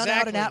frustrated and done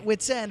out and Exactly. at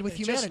wit's end with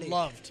Just humanity.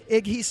 loved.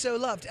 He's so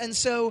loved. And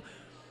so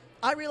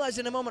I realized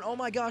in a moment, oh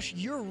my gosh,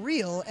 you're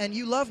real and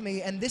you love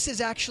me and this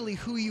is actually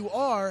who you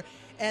are.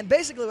 And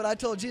basically what I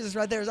told Jesus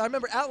right there is, I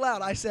remember out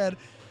loud, I said,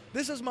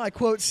 this is my,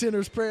 quote,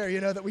 sinner's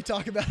prayer, that we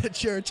talk about at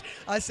church.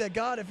 I said,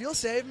 God, if you'll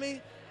save me,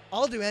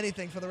 I'll do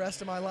anything for the rest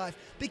of my life.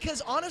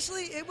 Because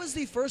honestly, it was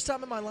the first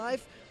time in my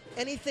life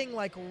anything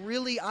like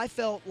really, I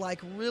felt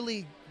like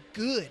really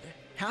good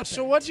happened.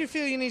 So what do you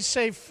feel you need to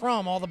save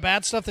from? All the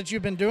bad stuff that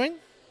you've been doing?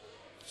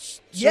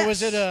 So Yes.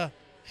 was it a,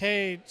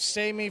 hey,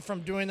 save me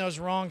from doing those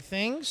wrong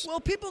things? Well,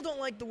 people don't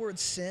like the word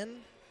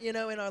sin, in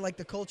our, like,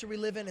 the culture we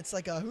live in. It's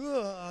like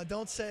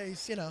don't say,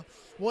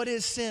 what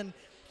is sin?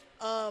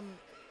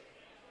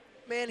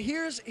 Man,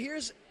 here's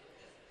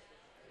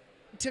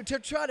to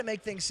try to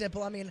make things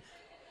simple. I mean,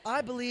 I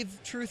believe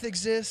truth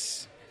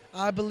exists.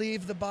 I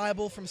believe the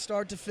Bible from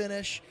start to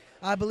finish.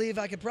 I believe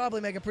I could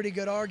probably make a pretty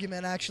good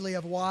argument, actually,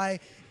 of why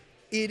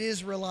it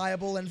is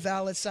reliable and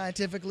valid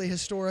scientifically,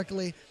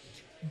 historically.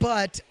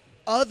 But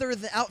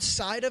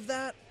outside of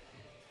that,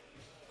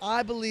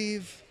 I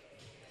believe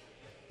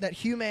that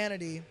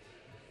humanity,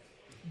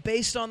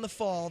 based on the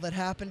fall that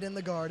happened in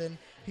the garden,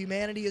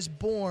 humanity is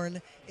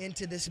born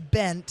into this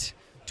bent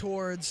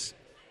towards,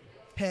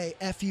 hey,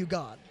 F you,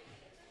 God.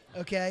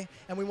 Okay?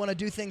 And we want to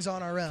do things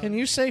on our own. Can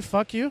you say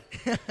fuck you?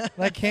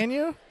 Like, can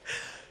you?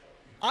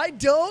 I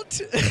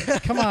don't.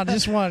 Come on,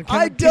 just one.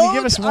 Can you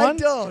give us one?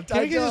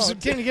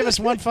 Can you give us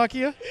one fuck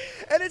you?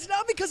 And it's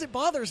not because it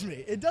bothers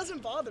me. It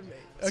doesn't bother me.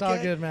 Okay? It's all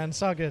good, man.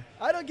 It's all good.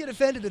 I don't get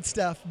offended at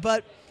stuff,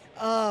 but...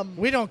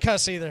 we don't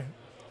cuss either.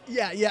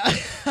 Yeah.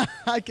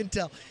 I can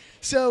tell.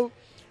 So,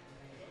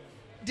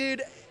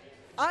 dude...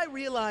 I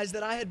realized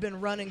that I had been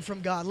running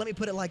from God. Let me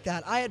put it like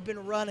that. I had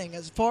been running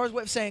as far as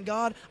what saying,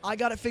 God, I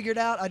got it figured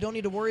out. I don't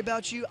need to worry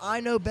about you. I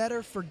know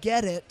better.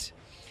 Forget it.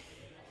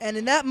 And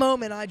in that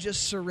moment, I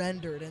just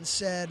surrendered and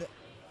said,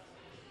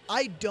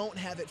 I don't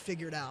have it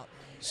figured out.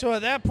 So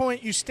at that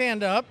point, you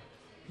stand up.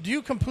 Do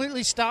you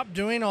completely stop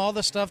doing all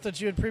the stuff that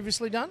you had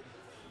previously done?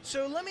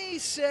 So let me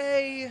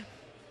say,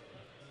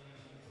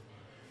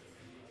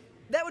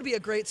 that would be a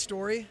great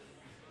story.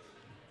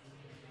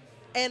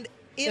 And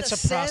It's a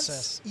sense,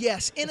 process.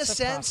 yes. In It's a a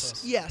sense,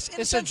 process. yes. In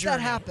a It's a sense, that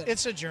journey. happens.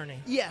 It's a journey.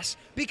 Yes,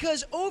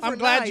 because overnight. I'm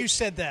glad you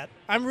said that.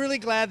 I'm really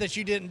glad that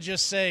you didn't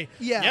just say,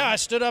 Yeah. I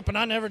stood up and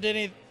I never did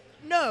anything.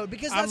 No,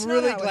 because that's I'm not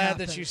really how it glad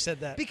happened. that you said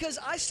that. Because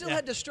I still Yeah.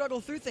 had to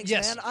struggle through things,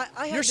 Yes. man.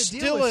 I had You're to deal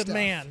still with a stuff.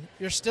 man.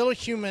 You're still a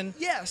human.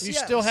 Yes, You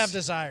yes. still have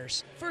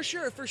desires. For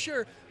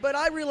sure. But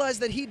I realized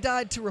that he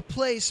died to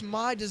replace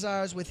my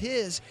desires with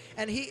his.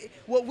 And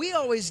what we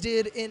always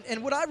did,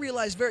 and what I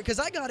realized because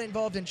I got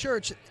involved in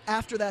church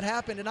after that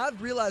happened, and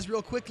I've realized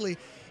real quickly,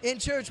 in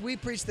church we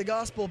preach the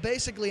gospel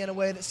basically in a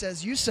way that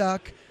says, you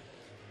suck.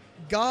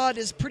 God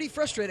is pretty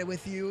frustrated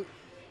with you.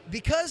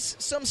 Because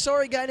some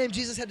sorry guy named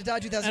Jesus had to die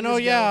 2,000 years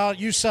ago.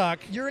 You suck.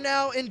 You're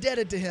now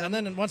indebted to him. And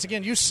then once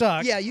again, you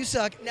suck. Yeah, you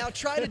suck. Now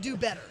try to do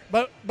better.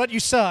 But you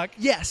suck.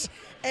 Yes.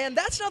 And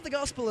that's not the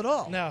gospel at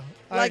all. No,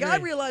 I agree.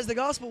 realized the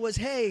gospel was,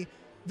 hey,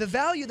 the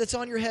value that's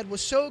on your head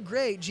was so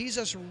great.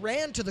 Jesus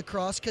ran to the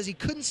cross because he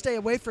couldn't stay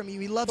away from you.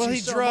 He loves you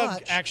so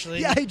much.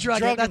 Actually. Yeah, he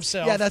drugged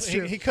himself. Yeah, that's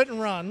true. He couldn't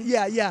run.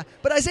 Yeah.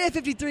 But Isaiah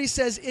 53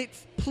 says, it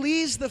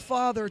pleased the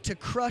Father to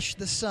crush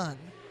the Son.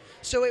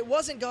 So it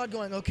wasn't God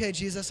going, okay,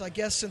 Jesus, I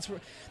guess since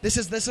this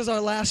is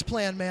our last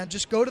plan, man,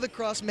 just go to the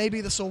cross,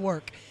 maybe this will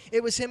work.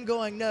 It was him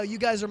going, no, you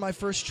guys are my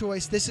first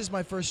choice. This is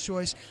my first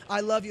choice. I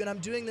love you, and I'm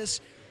doing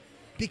this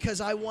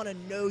because I want to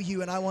know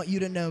you, and I want you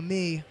to know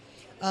me.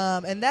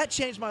 And that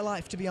changed my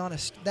life, to be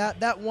honest.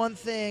 That one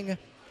thing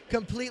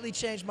completely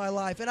changed my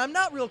life. And I'm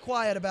not real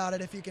quiet about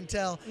it, if you can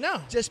tell.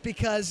 No. Just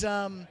because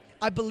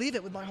I believe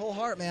it with my whole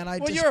heart, man.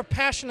 You're a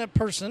passionate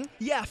person.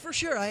 Yeah, for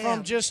sure I am.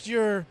 From just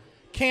your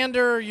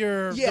candor,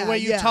 the way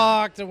you yeah.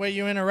 talk, the way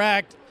you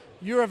interact.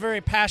 You're a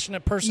very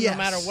passionate person Yes. no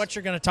matter what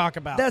you're going to talk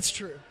about. That's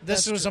true.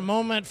 This That's was true. a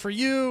moment for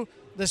you.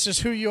 This is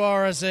who you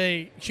are as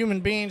a human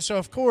being. So,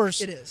 of course,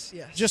 It is,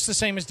 yes. just the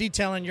same as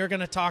detailing, you're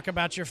going to talk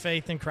about your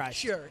faith in Christ.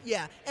 Sure,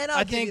 yeah. And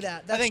I'll give you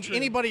that. That's I think true.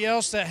 anybody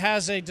else that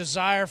has a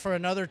desire for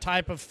another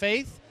type of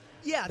faith,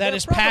 yeah, that they're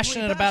is probably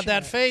passionate about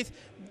that passionate. faith,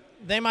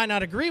 they might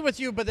not agree with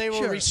you, but they will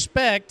Sure.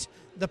 respect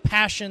the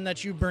passion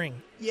that you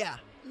bring. Yeah.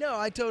 No,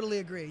 I totally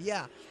agree.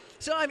 Yeah.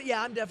 So I'm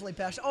definitely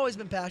passionate. Always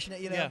been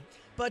passionate, Yeah.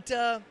 But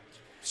So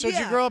did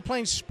yeah. you grow up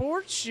playing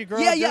sports? You grow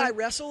yeah, up I doing-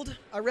 wrestled.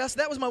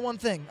 That was my one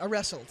thing. I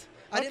wrestled.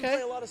 I didn't Okay.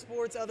 play a lot of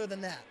sports other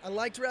than that. I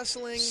liked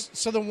wrestling.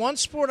 So the one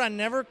sport I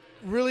never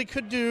really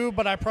could do,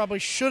 but I probably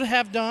should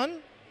have done.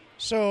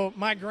 So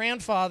my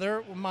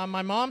grandfather, my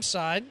mom's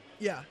side,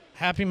 Yeah.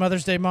 happy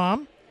Mother's Day,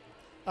 Mom.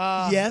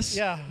 Yes.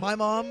 Yeah. My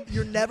mom,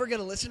 you're never going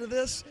to listen to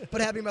this,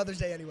 but happy Mother's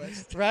Day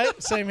anyways. Right?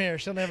 Same here.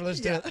 She'll never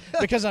listen Yeah. to it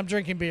because I'm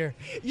drinking beer.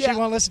 Yeah. She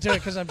won't listen to it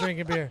because I'm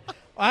drinking beer.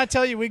 I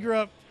tell you, we grew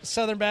up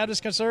Southern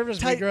Baptist conservatives.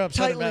 Tight- we grew up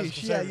tight Southern Baptist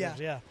leash. Yeah,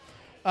 conservatives. Yeah.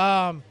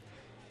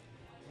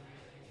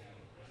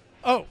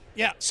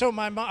 So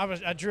my mom,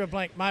 I drew a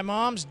blank. My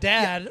mom's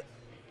dad.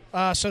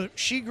 So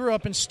she grew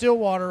up in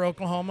Stillwater,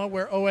 Oklahoma,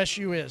 where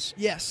OSU is.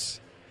 Yes.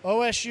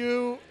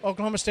 OSU,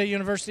 Oklahoma State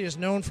University, is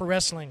known for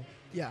wrestling.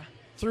 Yeah.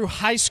 Through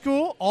high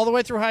school, all the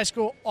way through high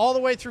school, all the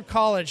way through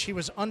college, he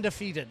was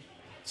undefeated.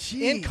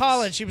 In Jeez.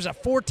 college, he was a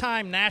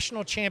 4-time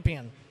national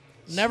champion.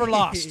 Never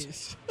lost.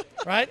 Jeez.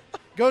 Right?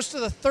 Goes to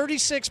the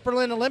 36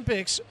 Berlin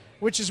Olympics,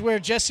 which is where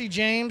Jesse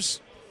James,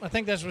 I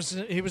think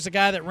he was the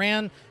guy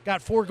that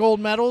got 4 gold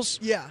medals.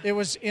 Yeah. It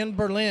was in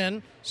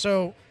Berlin.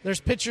 So there's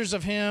pictures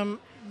of him.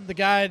 The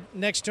guy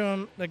next to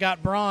him that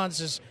got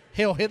bronze is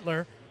Heil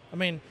Hitler. I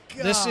mean,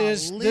 this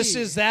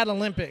is that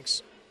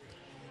Olympics.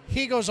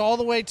 He goes all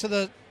the way to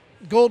the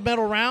gold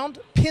medal round,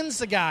 pins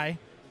the guy,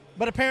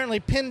 but apparently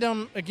pinned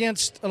him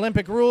against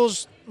Olympic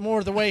rules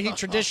more the way he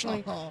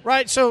traditionally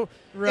right. So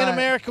Right. in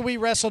America we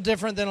wrestle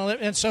different than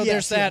and so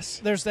Yes,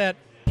 there's that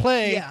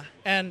play. Yeah.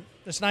 And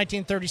it's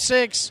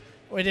 1936.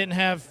 We didn't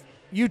have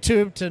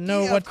YouTube to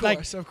know Yeah, what of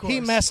course, of he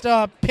course. messed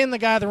up, pinned the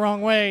guy the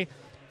wrong way,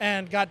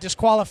 and got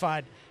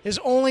disqualified. His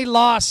only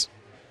loss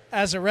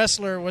as a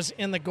wrestler was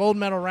in the gold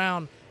medal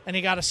round, and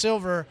he got a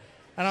silver.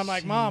 And I'm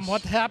like, Mom,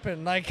 what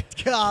happened?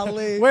 Like,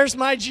 Golly. where's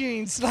my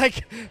jeans?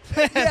 Like,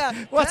 man,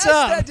 Yeah. what's past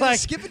up? That, did it Like,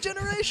 skip a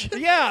generation?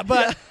 yeah,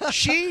 but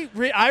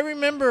I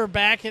remember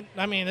back in,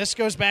 this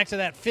goes back to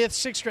that 5th,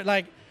 6th grade.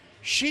 Like,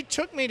 she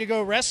took me to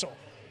go wrestle,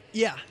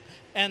 Yeah.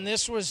 and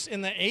this was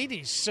in the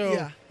 80s. So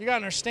Yeah. you got to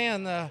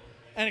understand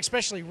and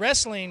especially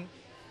wrestling,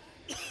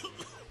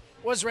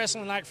 what's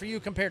wrestling like for you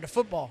compared to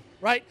football,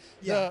 right?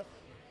 Yeah.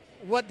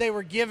 What they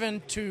were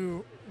given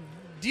to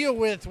deal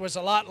with was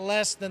a lot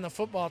less than the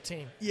football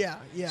team. Yeah.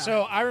 Yeah.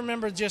 So I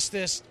remember just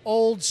this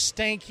old,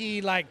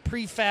 stanky, like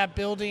prefab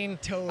building.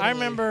 Totally. I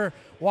remember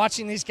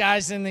watching these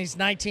guys in these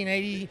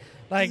 1980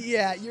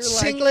 yeah, you're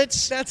like,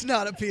 singlets, that's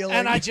not appealing.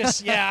 and I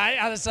just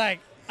I was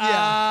like, Yeah.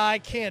 I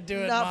can't do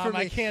it, Not Mom. for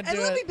me. I can't do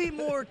and let it. me be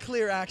more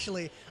clear,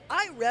 actually.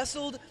 I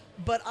wrestled,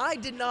 but I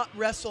did not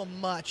wrestle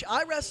much.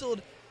 I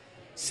wrestled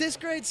 6th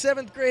grade,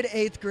 7th grade,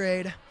 8th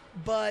grade,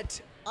 but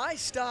I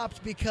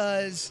stopped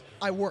because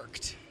I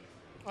worked.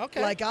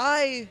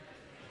 Okay.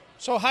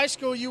 So high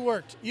school, you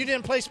worked. You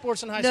didn't play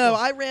sports in high school. No,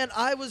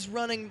 I was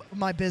running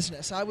my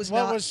business. I was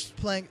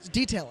playing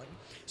detailing.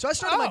 So I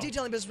started my Oh.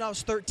 detailing business when I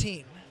was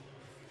 13.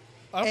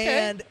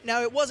 Okay. And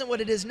now it wasn't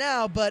what it is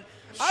now, but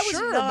I was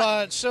sure, not,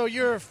 but so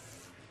you're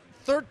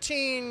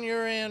 13.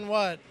 You're in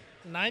what?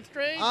 9th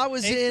grade? I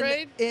was 8th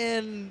grade?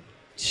 in.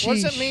 What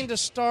does it sheesh. mean to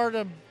start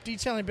a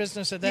detailing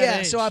business at that Yeah,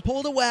 age? so I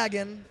pulled a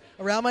wagon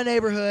around my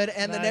neighborhood,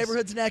 and the Nice.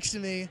 neighborhood's next to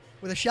me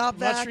with a shop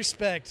Much vac,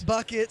 respect.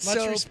 bucket, Much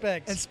soap,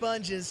 respect. and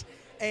sponges.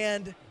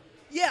 And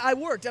yeah, I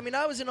worked. I mean,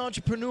 I was an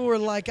entrepreneur.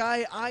 Like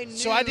I knew.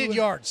 So I did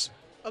yards.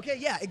 Okay,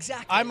 yeah,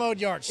 exactly. I mowed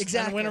yards.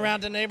 Exactly. And went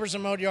around to neighbors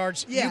and mowed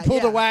yards. Yeah, you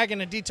pulled yeah. a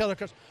wagon and detailed the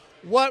cars.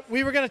 What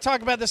we were going to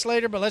talk about this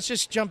later, but let's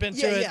just jump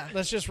into it. Yeah.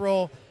 Let's just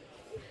roll.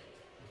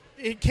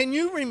 Can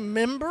you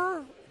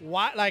remember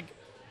why? Like,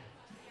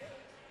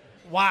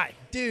 why?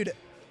 Dude,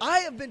 I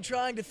have been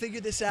trying to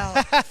figure this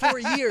out for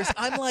years.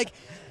 I'm like,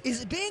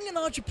 is being an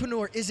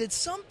entrepreneur, is it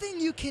something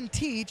you can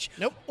teach?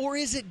 Nope. Or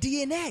is it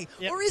DNA?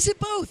 Yep. Or is it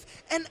both?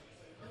 And,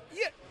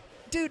 Yeah,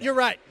 dude, you're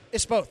right.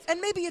 It's both. and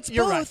maybe it's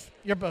You're both. right.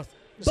 You're both.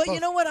 It's But both.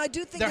 you know what? I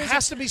do think there there's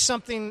has to be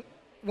something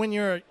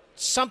when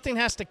something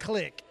has to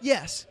click.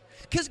 Yes.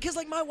 Because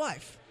like my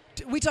wife,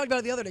 we talked about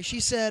it the other day. She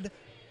said,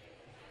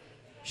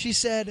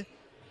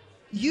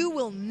 you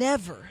will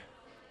never,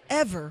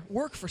 ever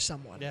work for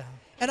someone. Yeah.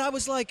 And I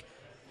was like,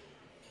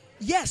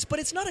 yes, but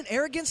it's not an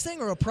arrogance thing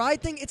or a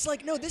pride thing. It's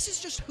like, no, this is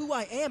just who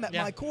I am at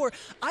Yeah. my core.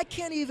 I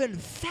can't even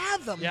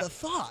fathom Yeah. the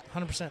thought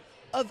 100%.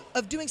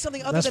 of doing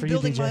something other That's than for you,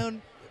 building DJ. my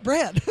own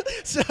brand.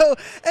 So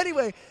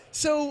anyway,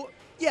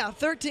 yeah,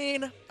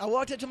 13, I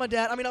walked up to my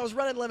dad. I mean, I was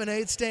running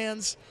lemonade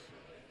stands.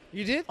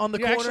 You did? On the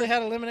you corner. actually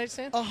had a lemonade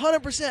stand?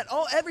 100%.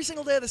 Oh, every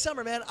single day of the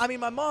summer, man. I mean,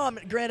 my mom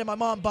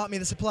bought me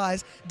the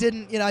supplies.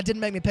 Didn't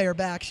make me pay her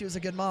back. She was a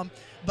good mom.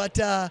 But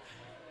Oh,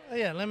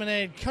 yeah,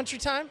 lemonade. Country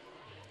time?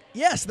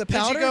 yes, the you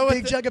powder, go with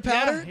big the- jug of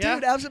powder, yeah.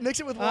 dude. Absolutely, mix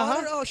it with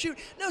water. Uh-huh. Oh shoot,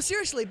 no,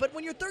 seriously. But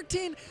when you're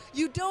 13,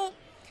 you don't.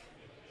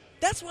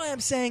 That's why I'm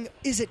saying,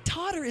 is it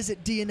taught or is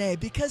it DNA?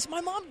 Because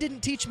my mom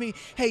didn't teach me,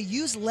 hey,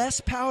 use less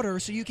powder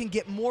so you can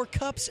get more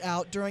cups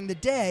out during the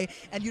day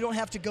and you don't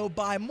have to go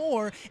buy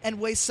more and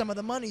waste some of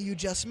the money you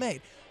just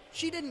made.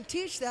 She didn't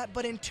teach that,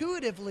 but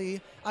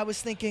intuitively, I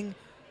was thinking,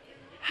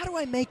 how do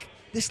I make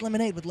this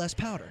lemonade with less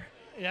powder?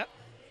 Yeah.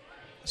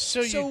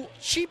 So you So-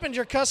 cheapened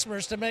your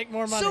customers to make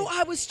more money. So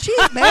I was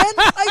cheap, man.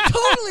 I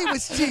totally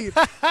was cheap.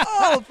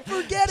 Oh,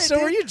 forget it. So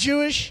dude. were you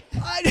Jewish?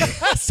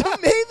 So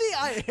maybe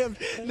I am.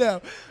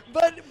 No,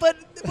 but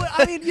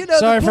I mean, you know,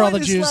 Sorry the for all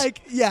point the is Jews.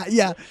 like,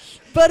 yeah.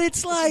 But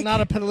it's like Not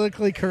a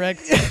politically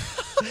correct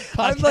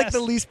I'm like podcast. the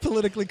least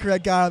politically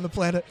correct guy on the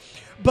planet.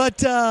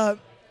 But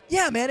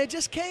yeah, man, it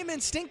just came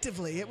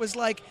instinctively. It was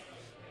like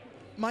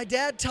my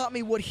dad taught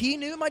me what he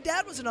knew. My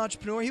dad was an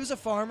entrepreneur. He was a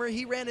farmer.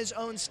 He ran his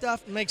own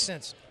stuff. Makes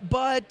sense.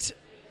 But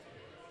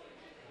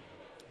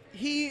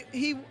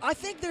I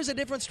think there's a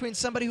difference between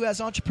somebody who has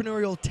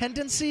entrepreneurial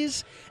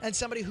tendencies and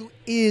somebody who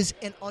is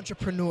an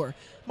entrepreneur.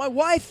 My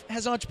wife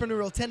has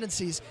entrepreneurial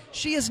tendencies.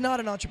 She is not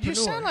an entrepreneur.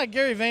 You sound like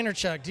Gary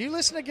Vaynerchuk. Do you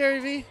listen to Gary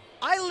Vee?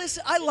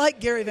 I like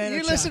Gary Vaynerchuk.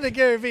 You listen to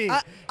Gary Vee.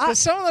 I- But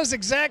some of those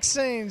exact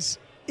sayings.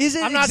 Is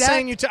it I'm not exact?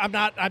 saying you. I'm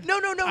not. No,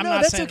 I'm no, not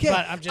that's saying, okay.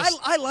 But I'm just.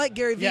 I like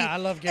Gary Vee. Yeah, I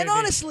love Gary And Vee.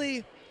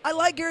 honestly, I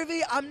like Gary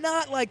Vee. I'm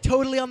not like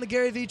totally on the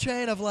Gary Vee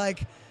train of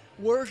like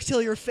work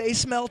till your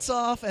face melts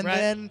off and Right.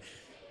 then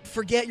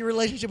forget your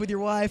relationship with your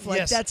wife. Like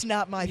Yes. that's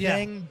not my Yeah.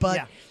 thing.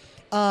 But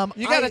Yeah.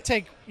 You got I- to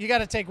take. You got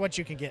to take what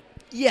you can get.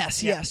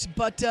 Yes, Yeah. yes.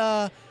 But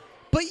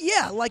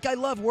yeah, like I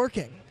love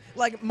working.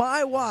 Like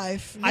my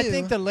wife knew, I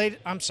think the late.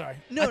 I'm sorry.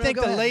 No, I no, think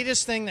go the ahead.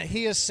 latest thing that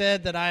he has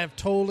said that I have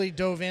totally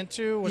dove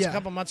into was Yeah. a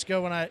couple months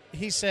ago when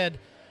he said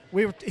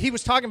he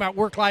was talking about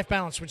work-life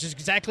balance, which is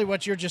exactly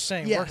what you're just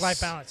saying, Yes. work-life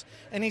balance.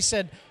 And he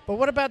said, but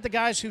what about the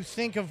guys who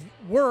think of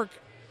work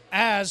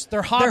as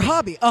their hobby? their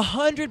hobby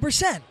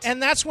 100%.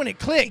 And that's when it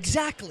clicked.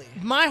 Exactly.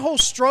 My whole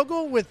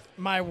struggle with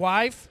my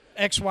wife,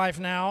 ex-wife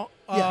now,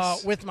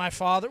 Yes. with my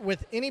father,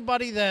 with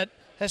anybody that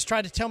has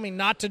tried to tell me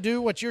not to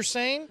do what you're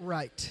saying,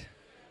 Right.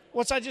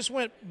 I just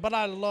went, but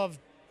I love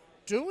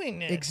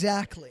doing it.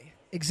 Exactly.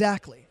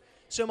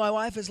 So my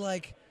wife is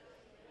like,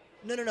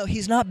 no,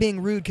 he's not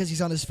being rude because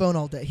he's on his phone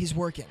all day. He's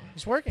working.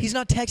 He's working. He's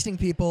not texting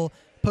people,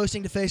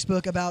 posting to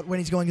Facebook about when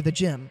he's going to the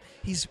gym.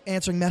 He's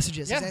answering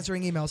messages. Yeah. He's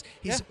answering emails.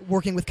 He's Yeah.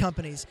 working with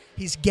companies.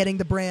 He's getting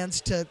the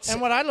brands to...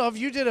 And what I love,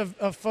 you did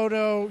a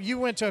photo. You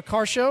went to a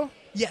car show,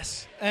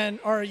 Yes.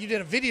 or you did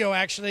a video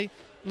actually,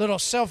 little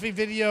selfie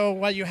video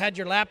while you had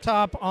your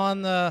laptop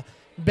on the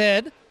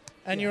bed,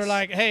 and you were Yes.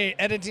 like, "Hey,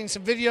 editing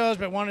some videos,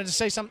 but wanted to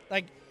say something."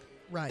 Like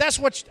Right. that's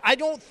what I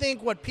don't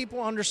think what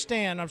people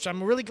understand.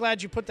 I'm really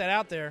glad you put that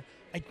out there.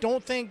 I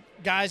don't think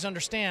guys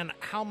understand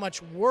how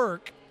much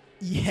work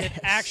yes. it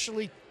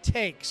actually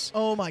takes.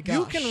 Oh, my gosh.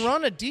 You can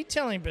run a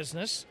detailing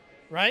business,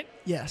 right?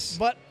 Yes.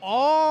 But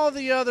all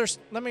the others.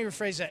 Let me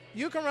rephrase that.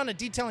 You can run a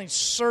detailing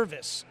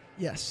service.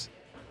 Yes.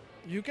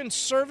 You can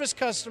service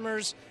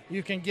customers.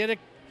 You can get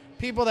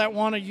people that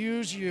want to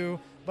use you,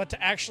 but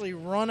to actually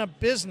run a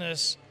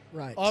business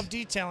Right. of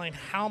detailing,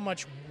 how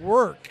much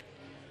work,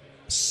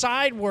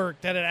 side work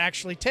that it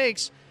actually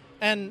takes.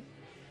 And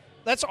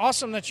that's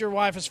awesome that your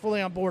wife is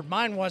fully on board.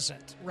 Mine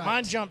wasn't. Right.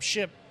 Mine jumped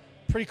ship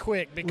pretty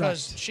quick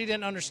because Right. she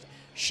didn't understand.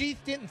 She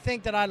didn't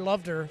think that I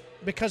loved her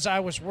because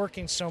I was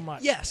working so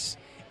much. Yes.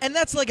 And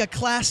that's like a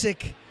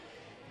classic,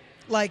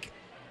 like,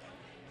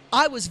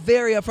 I was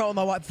very upfront with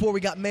my wife before we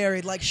got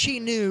married. Like, she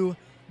knew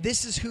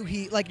this is who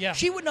he, like,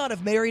 she would not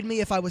have married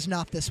me if I was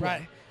not this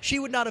way. She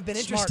would not have been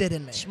interested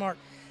in me. Smart.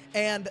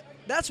 And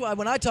that's why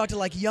when I talk to,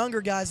 like,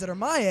 younger guys that are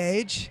my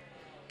age,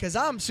 because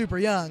I'm super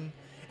young,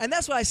 and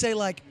that's why I say,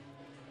 like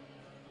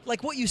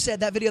what you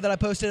said, that video that I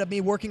posted of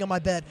me working on my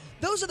bed,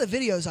 those are the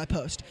videos I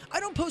post. I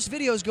don't post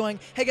videos going,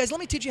 hey, guys, let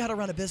me teach you how to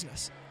run a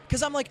business.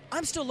 Because I'm like,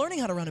 I'm still learning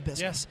how to run a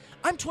business.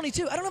 Yeah. I'm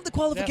 22. I don't have the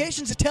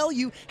qualifications to tell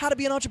you how to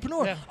be an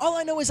entrepreneur. Yeah. All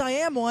I know is I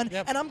am one,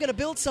 and I'm going to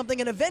build something,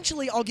 and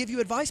eventually I'll give you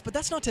advice, but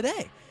that's not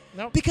today.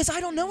 Nope. Because I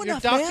don't know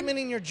enough, You're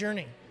documenting your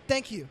journey.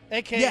 Thank you.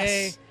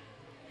 AKA...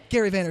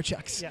 Gary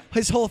Vaynerchuk's.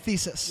 His whole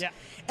thesis. Yeah.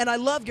 And I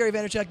love Gary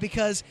Vaynerchuk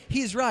because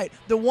he's right.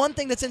 The one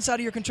thing that's inside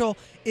of your control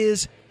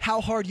is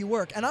how hard you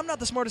work. And I'm not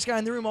the smartest guy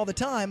in the room all the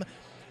time.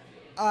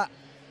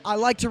 I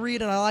like to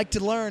read and I like to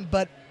learn,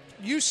 but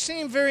you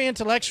seem very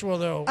intellectual,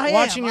 though. I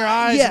Watching am. your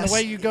eyes Yes. and the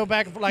way you go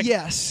back and forth. Like,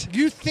 yes.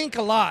 You think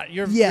a lot.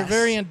 You're Yes.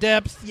 very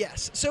in-depth.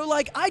 Yes. So,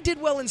 like, I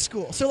did well in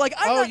school. So, like,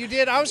 I'm Oh, not, you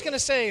did? I was going to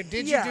say,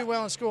 did you do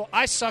well in school?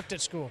 I sucked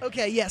at school.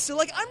 Okay, yeah. So,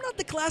 like, I'm not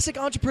the classic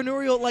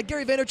entrepreneurial, like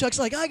Gary Vaynerchuk's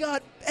like, I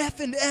got F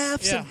and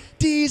Fs and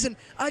Ds, and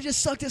I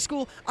just sucked at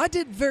school. I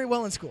did very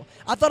well in school.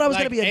 I thought I was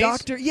Like going to be a A's?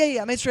 doctor.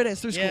 Yeah, I made straight A's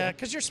through school. Yeah,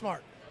 because you're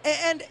smart.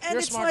 And You're a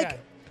it's smart like, guy.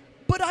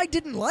 but I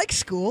didn't like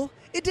school.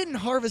 It didn't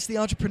harvest the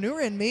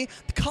entrepreneur in me.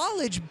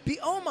 College,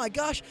 oh my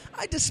gosh,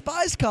 I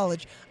despised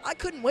college. I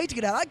couldn't wait to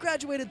get out. I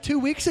graduated 2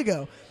 weeks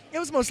ago. It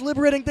was the most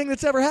liberating thing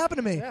that's ever happened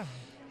to me. Yeah.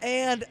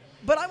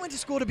 But I went to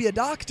school to be a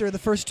doctor the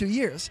first 2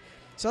 years.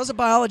 So I was a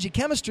biology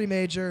chemistry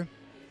major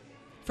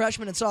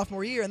freshman and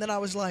sophomore year, and then I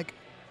was like,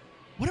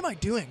 what am I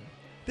doing?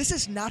 This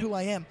is not who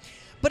I am.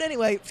 But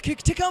anyway,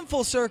 to come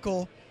full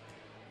circle,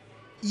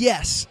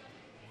 yes.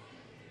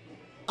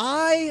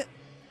 What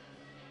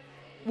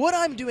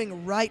I'm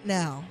doing right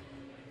now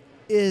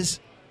is,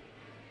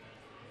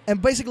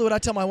 and basically what I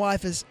tell my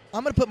wife is,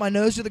 I'm going to put my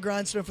nose to the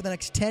grindstone for the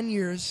next 10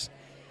 years.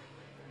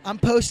 I'm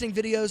posting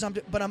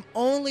videos, but I'm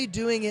only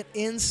doing it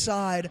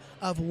inside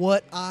of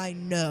what I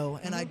know,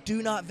 and I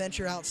do not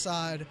venture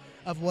outside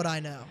of what I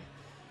know.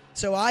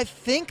 So I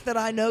think that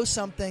I know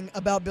something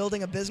about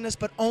building a business,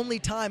 but only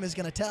time is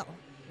going to tell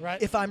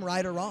if I'm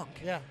right or wrong.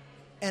 Yeah.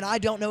 And I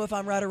don't know if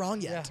I'm right or wrong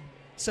yet. Yeah.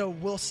 So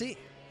we'll see.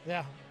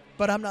 Yeah.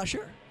 But I'm not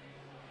sure.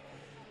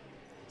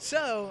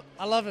 So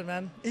I love it,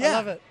 man. yeah, I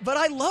love it. But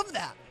I love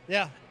that.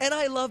 Yeah. And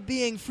I love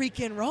being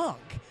freaking wrong.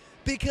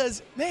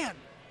 Because, man,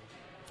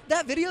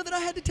 that video that I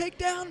had to take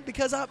down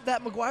because that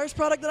Meguiar's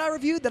product that I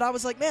reviewed, that I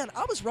was like, man,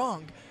 I was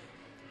wrong.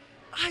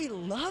 I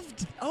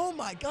loved, oh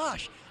my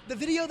gosh, the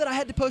video that I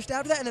had to post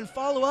after that and then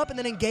follow up and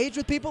then engage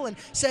with people and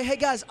say, hey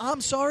guys, I'm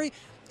sorry.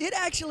 It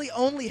actually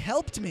only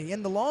helped me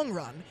in the long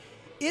run.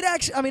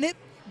 It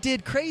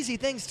did crazy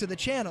things to the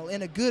channel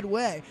in a good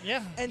way.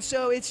 Yeah. And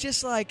so it's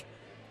just like,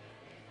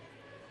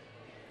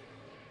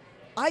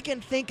 I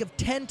can think of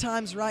 10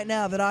 times right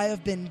now that I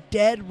have been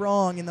dead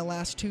wrong in the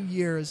last 2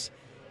 years,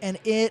 and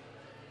it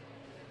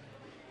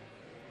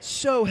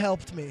so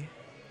helped me.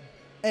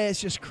 And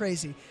it's just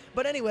crazy.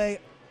 But anyway,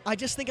 I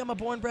just think I'm a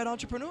born-bred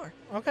entrepreneur.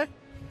 Okay.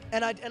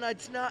 And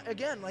it's not,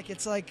 again, like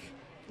it's like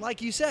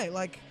you say,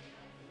 like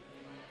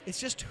it's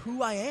just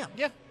who I am.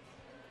 Yeah.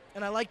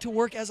 And I like to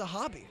work as a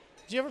hobby.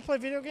 Do you ever play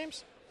video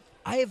games?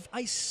 I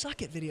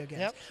suck at video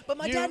games. Yep. But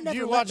my dad never do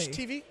you let watch me.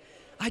 TV?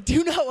 I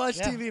do not watch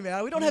TV,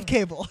 man. We don't have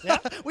cable. Yeah.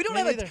 We don't Me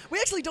have neither. we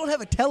actually don't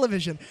have a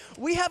television.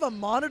 We have a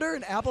monitor,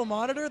 an Apple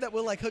monitor that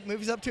we'll like hook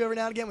movies up to every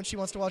now and again when she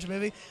wants to watch a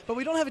movie, but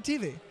we don't have a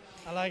TV.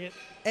 I like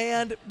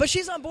it. But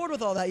she's on board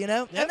with all that, you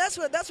know? Yep. And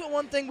that's what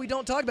one thing we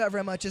don't talk about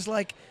very much is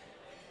like,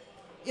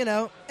 you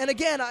know, and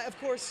again, of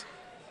course,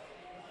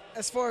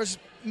 as far as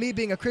me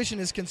being a Christian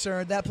is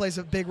concerned, that plays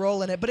a big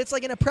role in it. But it's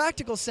like in a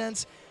practical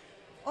sense,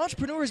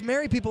 entrepreneurs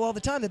marry people all the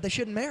time that they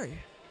shouldn't marry.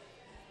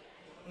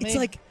 It's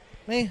like,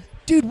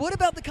 dude, what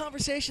about the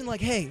conversation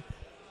like, hey,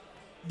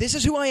 this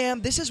is who I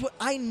am. This is what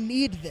I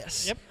need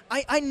this. Yep.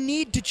 I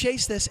need to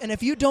chase this. And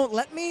if you don't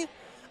let me,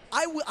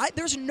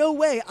 there's no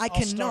way I I'll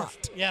cannot.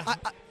 starve. Yeah.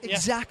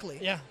 Exactly.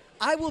 Yeah.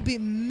 I will be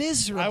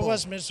miserable. I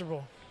was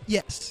miserable.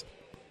 Yes.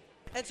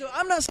 And so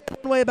I'm not saying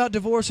one way about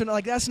divorce or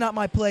like that's not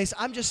my place.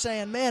 I'm just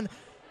saying, man,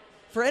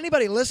 for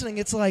anybody listening,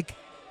 it's like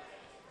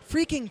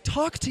freaking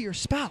talk to your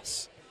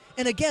spouse.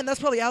 And again, that's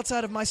probably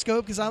outside of my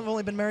scope because I've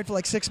only been married for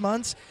like 6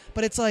 months.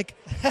 But it's like,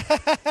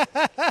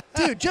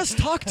 dude, just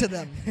talk to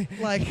them.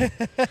 Like,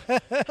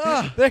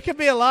 there could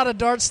be a lot of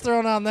darts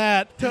thrown on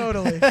that.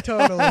 Totally. A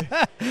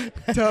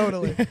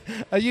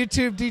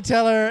YouTube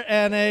detailer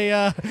and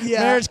a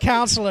marriage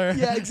counselor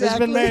exactly. has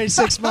been married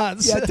 6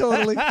 months. Yeah,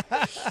 totally.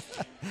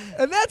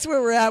 And that's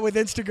where we're at with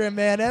Instagram,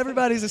 man.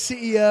 Everybody's a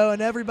CEO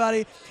and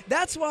everybody.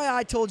 That's why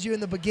I told you in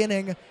the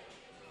beginning,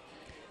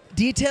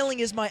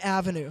 detailing is my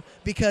avenue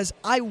because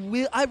I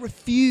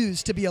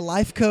refuse to be a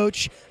life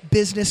coach,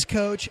 business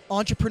coach,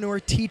 entrepreneur,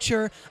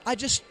 teacher. I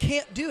just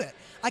can't do it.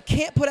 I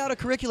can't put out a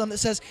curriculum that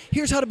says,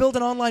 here's how to build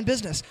an online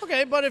business.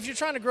 Okay, but if you're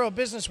trying to grow a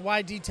business,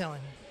 why detailing?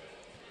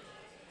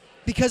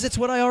 Because it's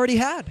what I already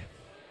had.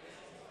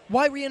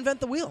 Why reinvent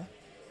the wheel?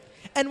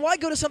 And why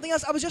go to something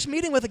else? I was just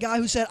meeting with a guy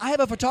who said, I have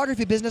a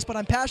photography business, but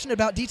I'm passionate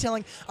about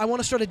detailing. I want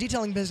to start a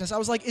detailing business. I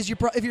was like, is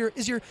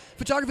your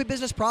photography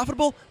business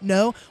profitable?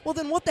 No. Well,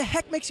 then what the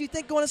heck makes you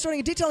think going and starting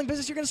a detailing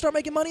business, you're going to start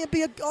making money and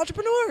be an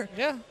entrepreneur?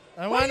 Yeah.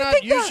 And why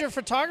not use your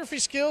photography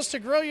skills to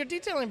grow your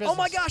detailing business? Oh,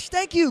 my gosh,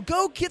 thank you.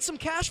 Go get some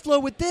cash flow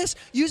with this.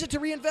 Use it to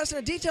reinvest in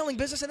a detailing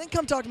business, and then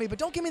come talk to me. But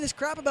don't give me this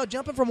crap about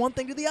jumping from one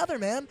thing to the other,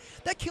 man.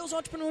 That kills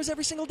entrepreneurs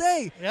every single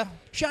day. Yeah.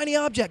 Shiny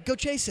object. Go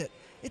chase it.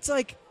 It's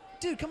like,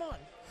 dude, come on.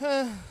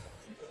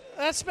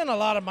 That's been a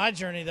lot of my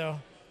journey, though.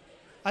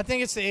 I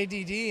think it's the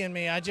ADD in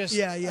me.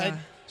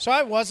 So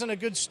I wasn't a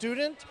good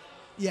student.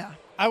 Yeah.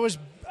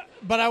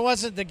 But I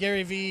wasn't the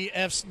Gary V.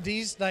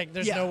 FDs. Like,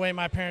 there's no way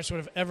my parents would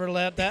have ever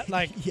let that.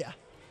 Like, yeah.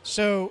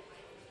 So,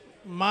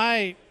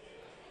 if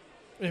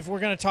we're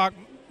gonna talk,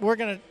 we're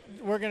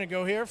gonna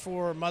go here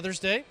for Mother's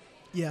Day.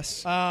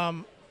 Yes.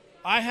 I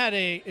had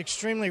a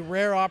extremely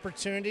rare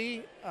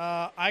opportunity.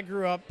 I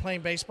grew up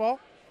playing baseball,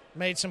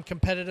 made some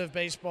competitive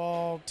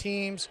baseball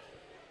teams.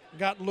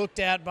 Got looked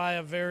at by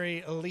a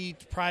very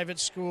elite private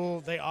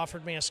school. They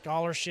offered me a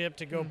scholarship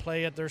to go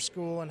play at their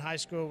school in high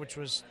school, which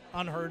was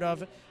unheard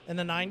of in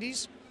the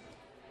 90s.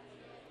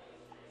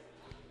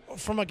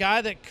 From a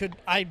guy that could,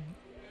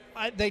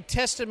 they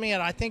tested me at,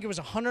 I think it was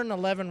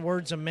 111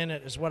 words a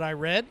minute is what I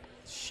read.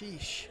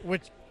 Sheesh.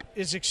 Which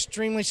is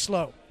extremely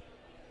slow.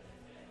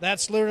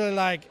 That's literally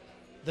like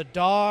the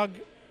dog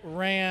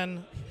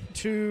ran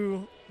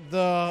to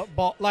the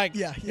ball. Like,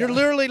 you're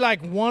literally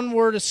like one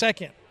word a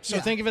second. So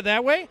think of it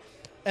that way,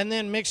 and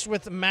then mixed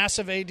with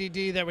massive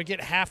ADD that would get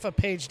half a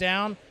page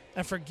down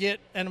and forget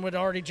and would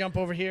already jump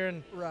over here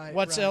and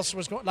what else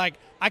was going. Like,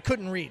 I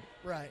couldn't read.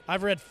 Right.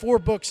 I've read 4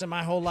 books in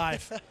my whole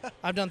life.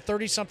 I've done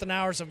 30-something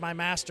hours of my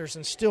master's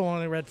and still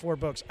only read 4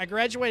 books. I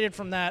graduated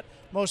from that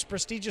most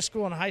prestigious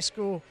school in high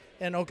school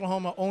in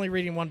Oklahoma only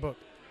reading 1 book.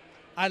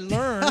 I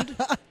learned,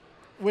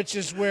 which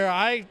is where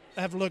I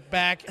have looked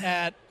back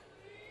at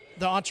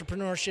the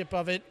entrepreneurship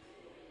of it,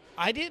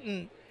 I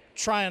didn't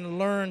try and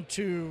learn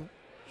to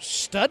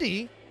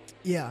study.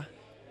 Yeah.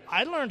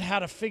 I learned how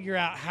to figure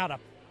out how to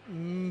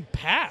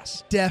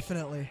pass.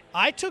 Definitely.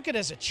 I took it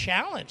as a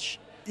challenge.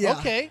 Yeah.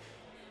 Okay,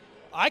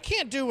 I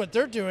can't do what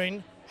they're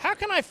doing. How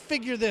can I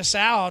figure this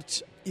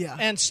out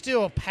and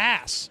still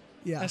pass?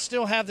 Yeah. And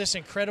still have this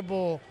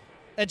incredible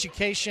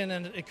education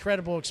and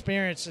incredible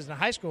experiences in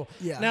high school.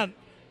 Yeah.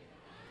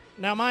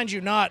 Now, mind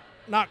you, not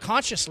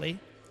consciously.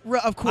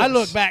 Of course. I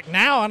look back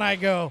now and I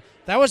go,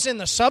 that was in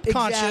the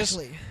subconscious.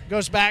 Exactly.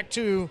 Goes back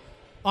to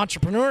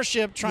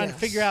entrepreneurship, trying to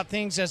figure out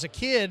things as a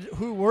kid.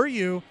 Who were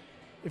you?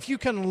 If you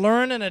can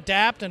learn and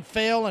adapt and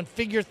fail and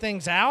figure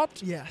things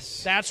out,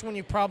 that's when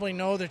you probably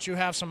know that you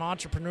have some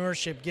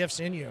entrepreneurship gifts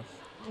in you.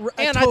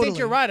 And totally. I think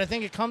you're right. I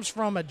think it comes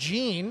from a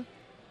gene.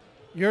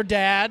 Your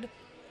dad,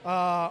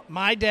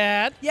 my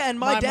dad, and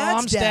my dad's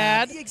mom's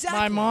dad, exactly.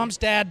 My mom's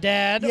dad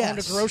owned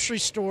a grocery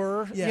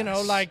store. You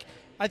know, like,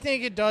 I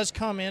think it does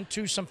come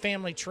into some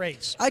family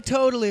traits. I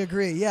totally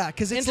agree. Yeah,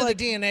 because it's into like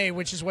the DNA,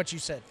 which is what you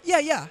said.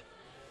 Yeah.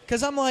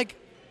 Because I'm like,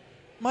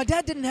 my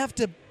dad didn't have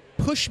to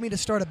push me to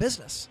start a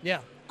business. Yeah.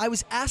 I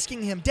was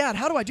asking him, Dad,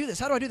 how do I do this?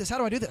 How do I do this? How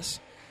do I do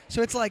this?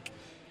 So it's like,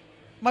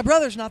 my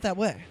brother's not that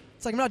way.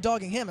 It's like, I'm not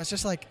dogging him. It's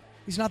just like,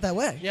 he's not that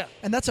way. Yeah.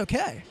 And that's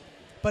okay.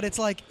 But it's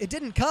like, it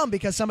didn't come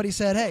because somebody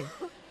said, hey,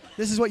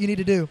 this is what you need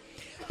to do.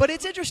 But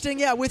it's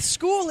interesting, with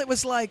school, it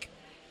was like,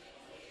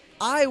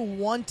 I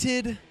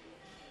wanted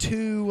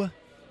to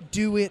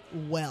do it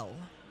well.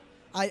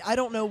 I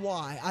don't know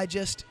why.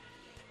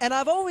 And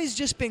I've always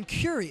just been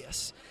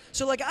curious.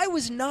 So, like, I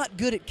was not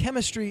good at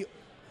chemistry,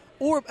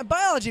 or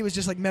biology was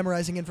just like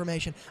memorizing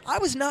information. I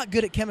was not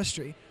good at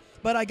chemistry,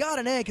 but I got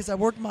an A because I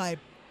worked my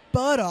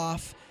butt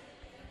off.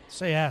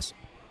 Say ass.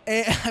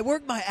 And I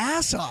worked my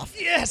ass off.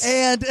 Yes.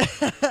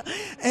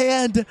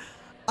 And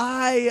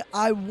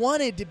I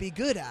wanted to be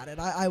good at it.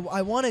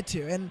 I wanted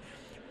to. And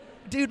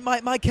dude,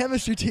 my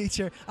chemistry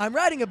teacher, I'm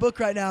writing a book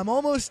right now. I'm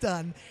almost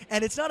done.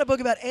 And it's not a book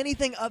about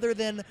anything other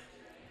than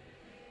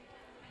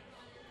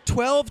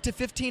 12 to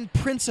 15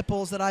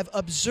 principles that I've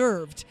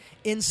observed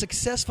in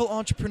successful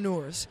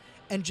entrepreneurs,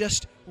 and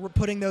just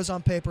putting those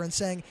on paper and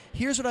saying,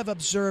 here's what I've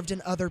observed in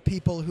other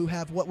people who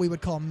have what we would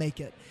call make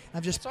it.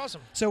 That's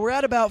awesome. So we're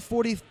at about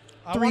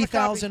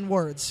 43,000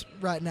 words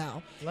right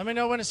now. Let me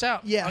know when it's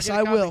out. Yes,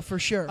 I will, for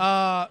sure.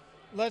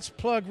 Let's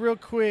plug real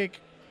quick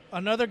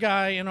another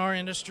guy in our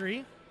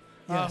industry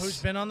who's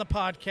been on the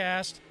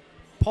podcast.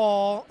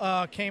 Paul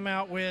came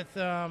out with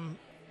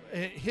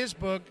his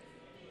book,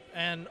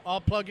 and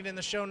I'll plug it in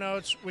the show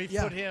notes.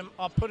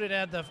 I'll put it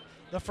at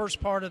the first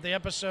part of the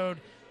episode.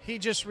 He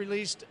just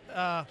released,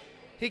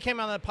 he came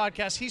out on the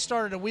podcast. He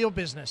started a wheel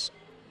business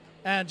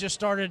and just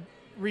started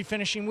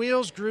refinishing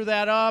wheels, grew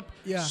that up,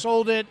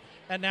 sold it,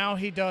 and now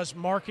he does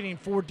marketing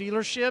for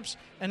dealerships,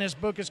 and his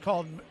book is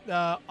called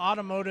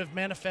Automotive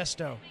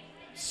Manifesto.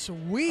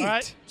 Sweet. All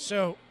right?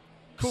 So,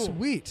 cool.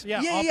 Sweet.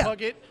 I'll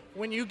plug it.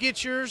 When you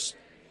get yours,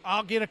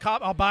 I'll get a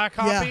copy. I'll buy a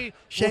copy. Yeah.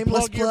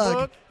 Shameless plug. Your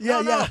book.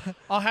 No.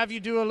 I'll have you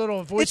do a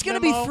little voice memo. It's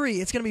going to be free.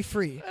 It's going to be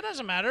free. It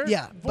doesn't matter.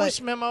 Yeah. Voice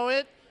memo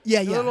it. Yeah,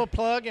 a yeah. little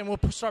plug, and we'll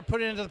start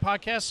putting it into the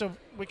podcast so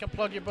we can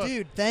plug your book.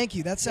 Dude, thank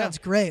you. That sounds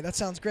great. That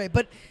sounds great.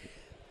 But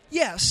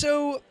yeah,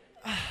 so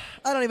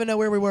I don't even know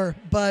where we were,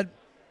 but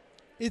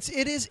it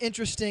is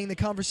interesting, the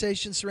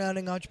conversation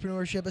surrounding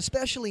entrepreneurship,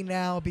 especially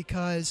now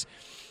because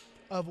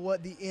of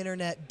what the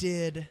internet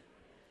did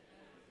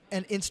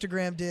and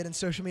Instagram did and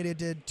social media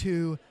did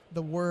to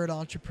the word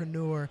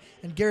entrepreneur.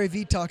 And Gary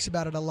Vee talks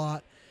about it a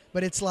lot,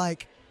 but it's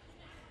like,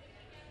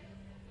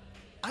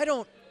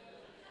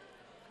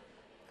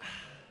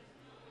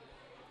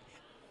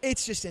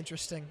 it's just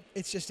interesting.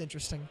 It's just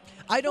interesting.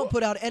 I don't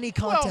put out any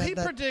content. Well, he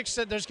predicts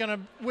that there's going to,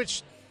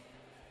 which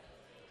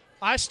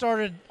I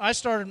started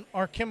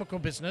our chemical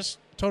business,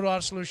 Total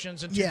Auto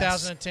Solutions, in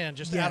 2010,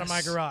 just out of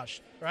my garage,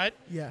 right?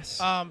 Yes.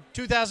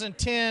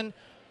 2010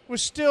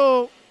 was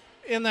still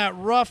in that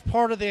rough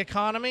part of the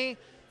economy.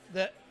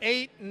 The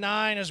 8,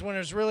 9 is when it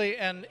was really,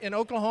 and in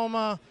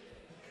Oklahoma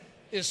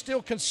is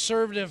still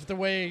conservative the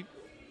way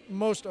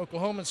most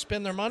Oklahomans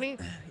spend their money.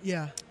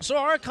 Yeah. So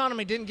our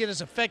economy didn't get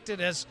as affected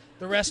as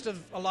the rest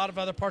of a lot of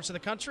other parts of the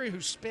country who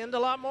spend a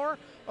lot more.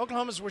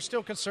 Oklahomans were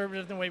still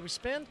conservative in the way we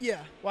spend. Yeah.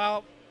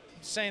 While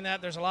saying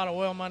that, there's a lot of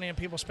oil money and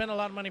people spend a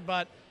lot of money,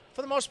 but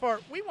for the most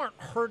part, we weren't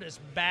hurt as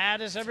bad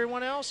as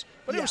everyone else,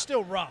 but it was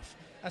still rough.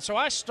 And so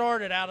I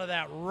started out of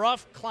that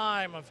rough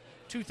climb of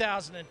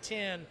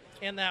 2010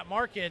 in that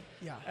market.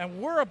 Yeah. And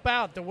we're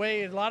about, the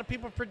way a lot of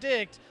people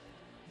predict,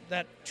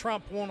 that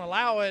Trump won't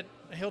allow it.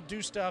 He'll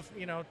do stuff,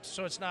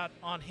 so it's not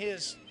on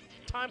his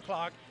time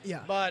clock.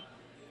 Yeah. But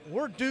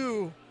we're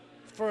due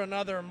for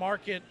another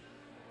market,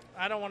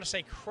 I don't want to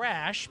say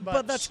crash,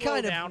 but that's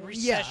slow down,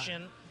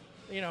 recession.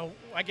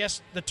 I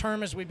guess the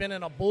term is we've been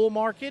in a bull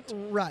market.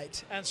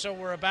 Right. And so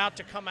we're about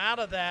to come out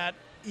of that.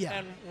 Yeah.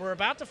 And we're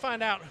about to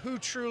find out who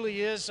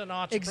truly is an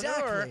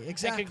entrepreneur.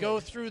 Exactly. And can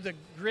go through the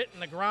grit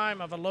and the grime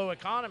of a low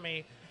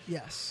economy.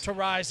 Yes. To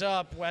rise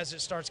up as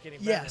it starts getting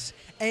better. Yes.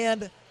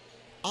 And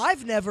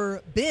I've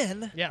never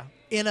been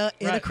in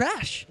a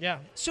crash. Yeah.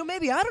 So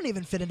maybe I don't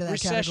even fit into that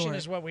Recession category.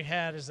 is what we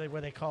had, is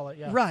what they call it.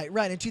 Yeah.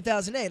 Right. In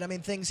 2008, I mean,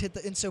 things hit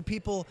and so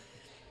people.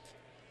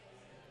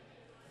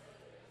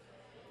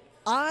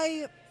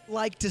 I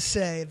like to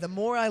say, the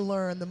more I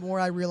learn, the more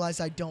I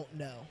realize I don't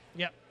know.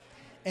 Yep.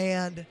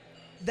 And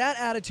that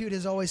attitude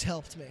has always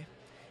helped me.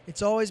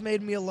 It's always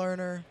made me a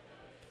learner,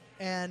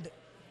 and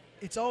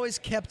it's always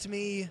kept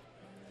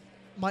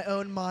my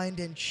own mind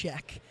in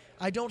check.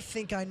 I don't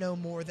think I know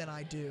more than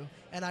I do,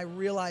 and I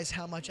realize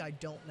how much I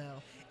don't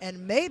know.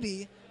 And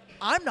maybe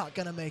I'm not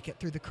going to make it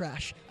through the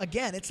crash.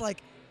 Again, it's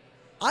like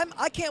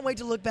I can't wait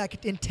to look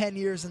back in 10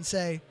 years and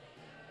say,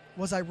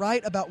 was I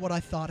right about what I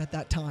thought at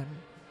that time?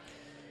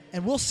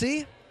 And we'll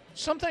see.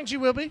 Some things you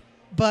will be.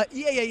 But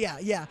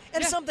yeah.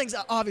 And some things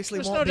obviously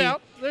There's won't be. no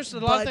doubt. There's a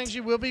lot of things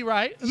you will be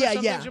right. And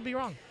some things you'll be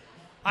wrong.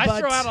 I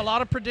throw out a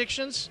lot of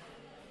predictions.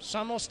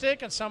 Some will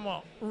stick and some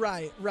won't.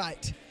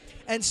 Right.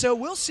 And so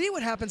we'll see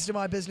what happens to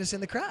my business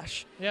in the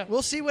crash. Yeah.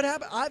 We'll see what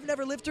happens. I've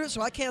never lived through it,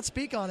 so I can't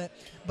speak on it.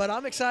 But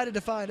I'm excited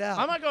to find out.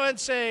 I'm going to go ahead and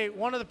say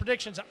one of the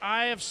predictions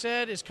I have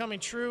said is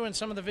coming true in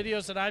some of the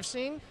videos that I've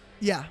seen.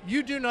 Yeah.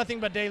 You do nothing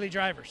but daily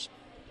drivers.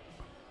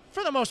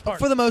 For the most part.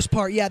 For the most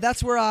part, yeah.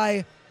 That's where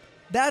I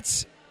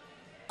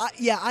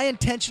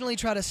intentionally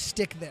try to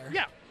stick there.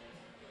 Yeah.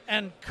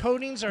 And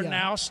coatings are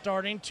now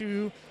starting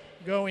to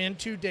go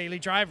into daily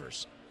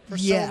drivers. For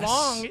so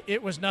long,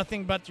 it was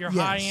nothing but your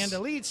high-end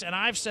elites. And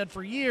I've said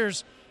for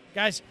years,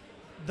 guys,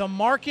 the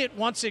market,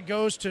 once it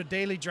goes to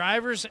daily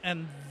drivers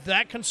and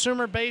that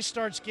consumer base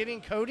starts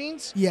getting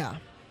coatings,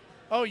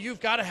 you've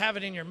got to have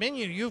it in your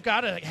menu. You've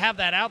got to have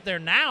that out there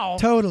now.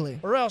 Totally.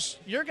 Or else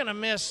you're going to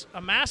miss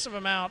a massive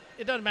amount.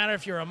 It doesn't matter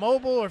if you're a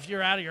mobile or if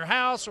you're out of your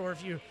house or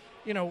if you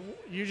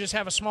just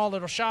have a small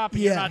little shop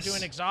and you're not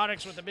doing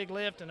exotics with a big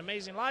lift and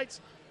amazing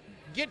lights.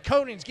 Get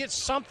coatings, get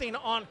something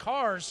on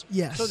cars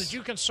so that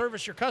you can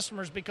service your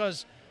customers,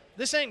 because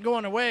this ain't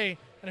going away.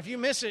 And if you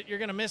miss it, you're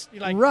going to miss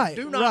it.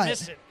 Do not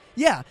miss it.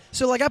 Yeah.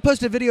 So I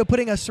posted a video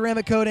putting a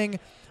ceramic coating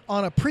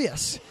on a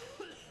Prius,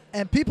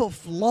 and people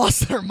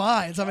lost their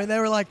minds. I mean, they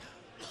were like,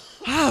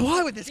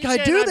 why would this guy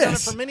do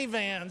this? Done it for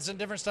minivans and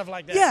different stuff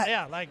like that.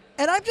 Yeah.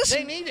 And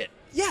they need it.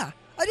 Yeah.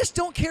 I just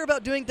don't care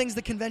about doing things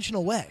the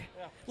conventional way.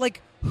 Yeah.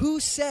 Who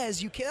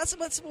says you can't?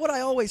 That's what I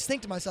always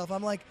think to myself.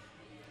 I'm like,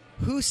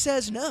 who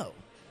says no?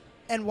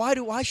 And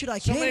why should I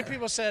care? So many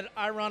people said,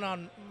 I run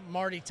on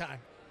Marty time.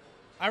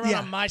 I run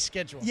on my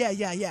schedule.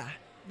 Yeah.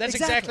 That's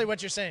exactly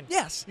what you're saying.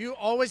 Yes. You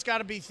always got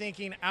to be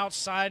thinking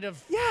outside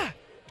of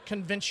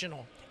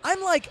conventional.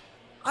 I'm like,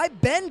 I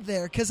bend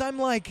there because I'm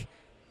like,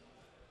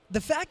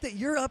 the fact that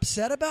you're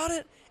upset about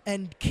it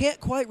and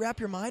can't quite wrap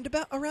your mind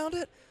around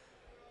it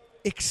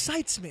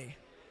excites me.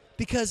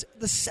 Because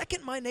the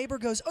second my neighbor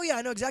goes, oh yeah,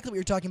 I know exactly what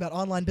you're talking about,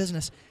 online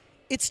business,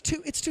 it's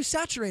too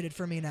saturated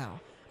for me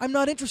now. I'm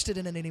not interested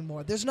in it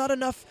anymore. There's not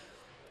enough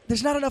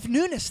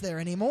newness there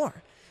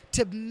anymore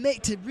to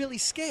really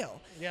scale.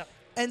 Yeah.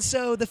 And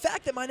so the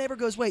fact that my neighbor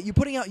goes, wait, you're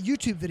putting out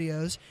YouTube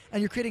videos and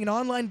you're creating an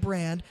online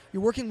brand,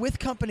 you're working with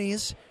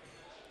companies,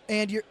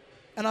 and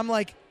I'm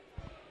like,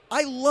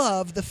 I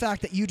love the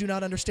fact that you do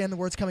not understand the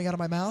words coming out of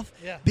my mouth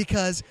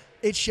because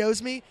it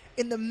shows me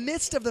in the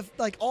midst of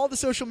all the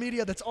social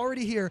media that's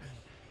already here,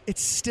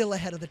 it's still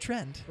ahead of the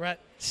trend. Right.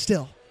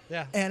 Still.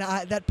 Yeah. And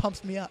that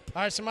pumps me up.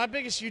 All right, so my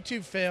biggest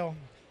YouTube fail,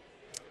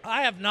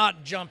 I have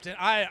not jumped in.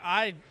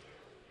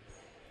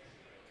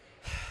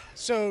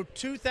 So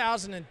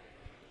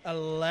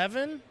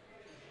 2011,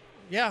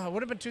 yeah, it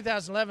would have been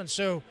 2011.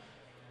 So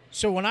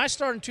when I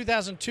started in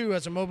 2002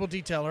 as a mobile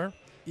detailer,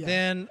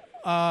 then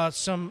a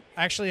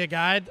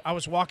guy, I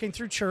was walking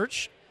through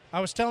church.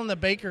 I was telling the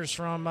bakers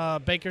from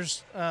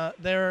Bakers,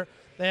 they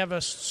have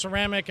a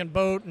ceramic and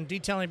boat and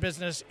detailing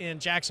business in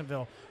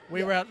Jacksonville.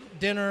 We were at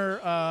dinner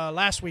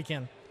last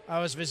weekend. I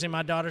was visiting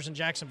my daughters in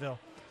Jacksonville.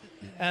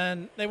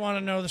 And they want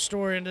to know the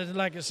story. And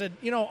like I said,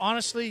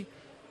 honestly,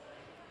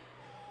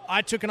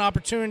 I took an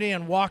opportunity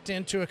and walked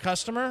into a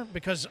customer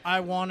because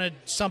I wanted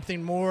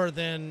something more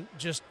than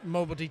just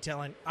mobile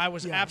detailing. I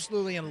was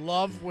absolutely in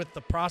love with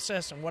the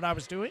process and what I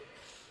was doing.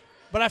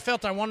 But I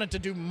felt I wanted to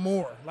do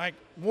more, like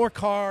more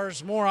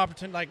cars, more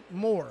opportunity, like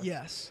more.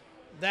 Yes.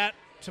 That,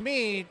 to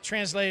me,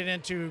 translated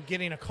into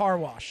getting a car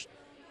wash.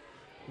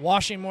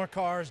 Washing more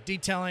cars,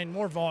 detailing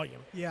more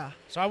volume. Yeah.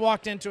 So I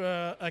walked into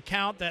an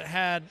account that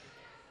had,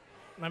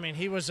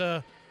 he was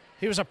a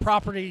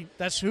property,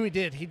 that's who he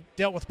did. He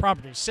dealt with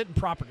properties, sitting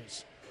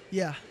properties.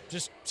 Yeah.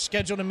 Just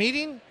scheduled a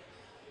meeting.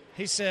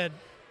 He said,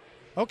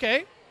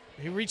 okay.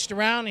 He reached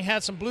around, he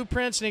had some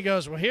blueprints, and he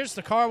goes, well, here's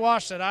the car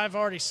wash that I've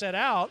already set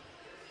out.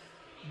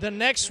 The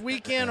next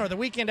weekend or the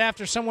weekend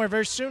after, somewhere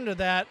very soon to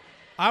that,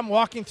 I'm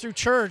walking through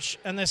church,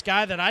 and this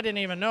guy that I didn't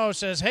even know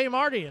says, hey,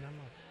 Marty. And I'm like,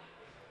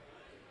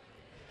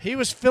 he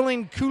was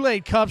filling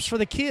Kool-Aid cups for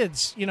the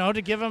kids,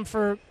 to give them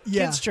for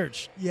kids'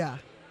 church. Yeah.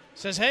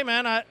 Says, hey,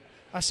 man, I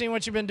seen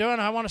what you've been doing.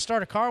 I want to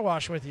start a car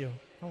wash with you.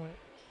 I went,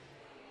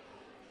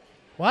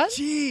 what?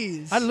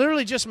 Jeez. I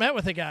literally just met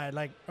with a guy.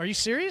 Like, are you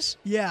serious?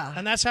 Yeah.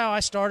 And that's how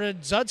I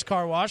started Zud's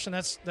Car Wash, and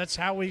that's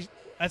how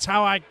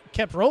I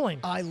kept rolling.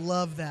 I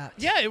love that.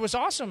 Yeah, it was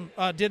awesome.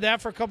 Did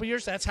that for a couple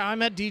years. That's how I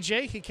met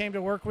DJ. He came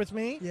to work with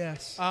me.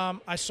 Yes.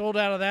 I sold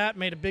out of that,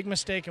 made a big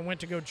mistake, and went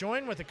to go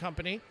join with a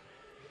company.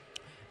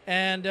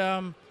 And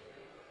I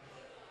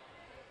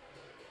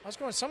was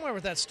going somewhere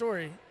with that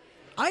story.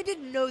 I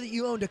didn't know that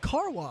you owned a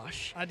car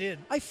wash. I did.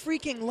 I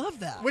freaking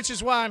love that. Which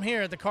is why I'm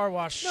here at the car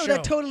wash show. No,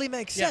 that totally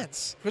makes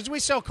sense. Because we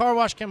sell car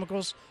wash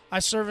chemicals. I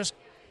service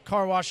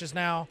car washes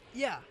now.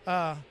 Yeah.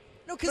 I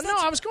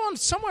was going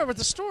somewhere with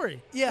the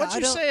story. Yeah. What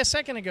did you say a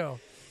second ago?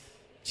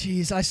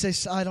 Jeez,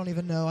 I don't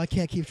even know. I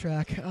can't keep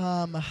track.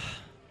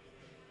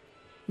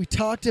 We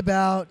talked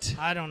about.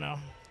 I don't know.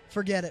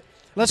 Forget it.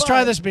 Let's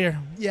try this beer.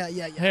 Yeah.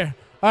 Here.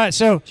 All right,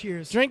 so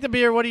cheers. Drink the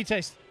beer. What do you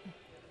taste?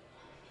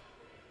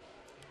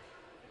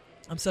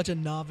 I'm such a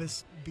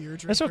novice beer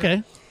drinker. That's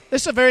okay.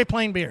 This is a very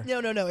plain beer.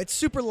 No. It's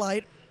super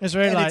light. It's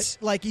very light. It's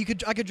like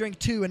I could drink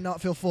 2 and not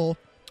feel full.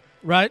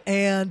 Right.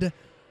 And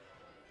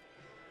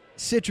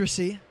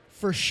citrusy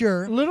for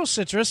sure. A little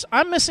citrus.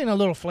 I'm missing a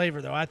little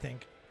flavor though, I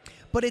think.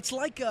 But it's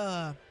like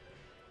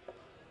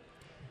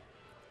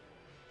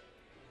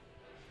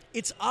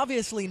it's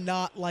obviously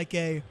not like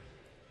a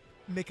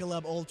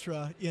Michelob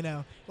Ultra,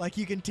 like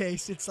you can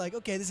taste. It's like,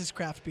 okay, this is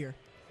craft beer.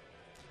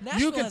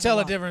 Nashville you can tell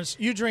a difference.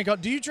 Do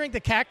you drink the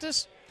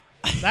Cactus?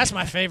 That's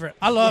my favorite.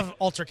 I love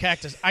Ultra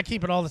Cactus. I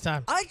keep it all the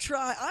time.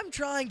 I'm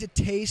trying to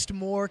taste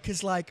more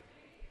because, I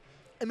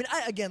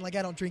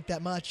don't drink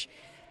that much.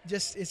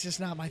 It's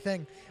just not my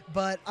thing.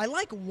 But I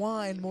like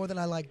wine more than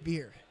I like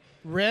beer.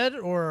 Red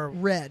or?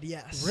 Red,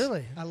 yes.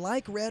 Really? I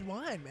like red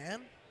wine,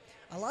 man.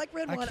 I like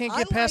red wine. I can't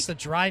get past the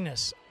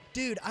dryness.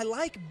 Dude, I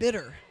like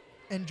bitter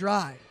and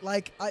dry.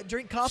 Like, I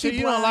drink coffee black. So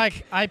you don't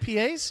like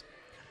IPAs?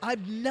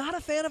 I'm not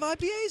a fan of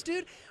IPAs,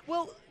 dude.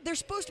 Well, they're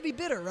supposed to be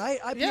bitter, right?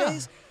 IPAs. Yeah.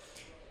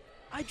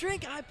 I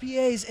drink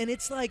IPAs, and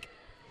it's like,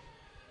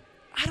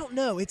 I don't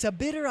know. It's a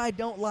bitter I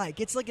don't like.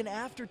 It's like an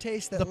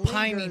aftertaste that lingers.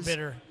 Piney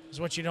bitter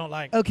is what you don't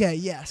like. Okay,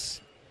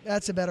 yes.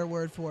 That's a better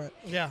word for it.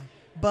 Yeah.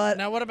 But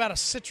now, what about a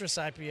citrus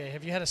IPA?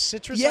 Have you had a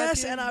citrus IPA?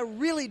 Yes, and I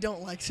really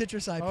don't like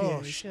citrus IPAs.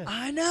 Oh, shit.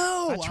 I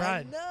know. I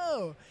tried. I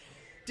know.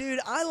 Dude,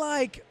 I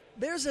like...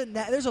 There's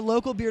a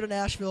local beer to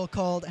Nashville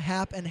called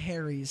Hap and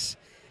Harry's.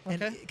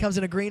 And it comes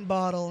in a green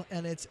bottle,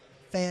 and it's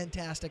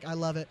fantastic. I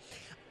love it.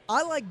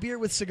 I like beer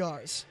with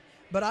cigars,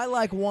 but I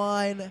like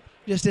wine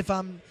just if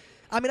I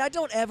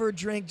don't ever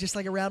drink just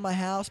like around my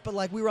house, but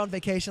like we were on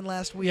vacation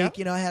last week.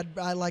 Yeah.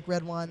 I like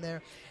red wine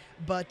there.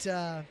 But,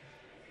 I'll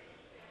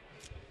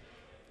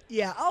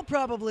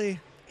probably,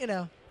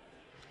 I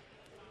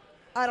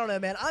don't know,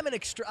 man.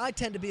 I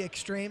tend to be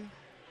extreme,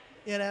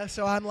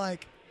 so I'm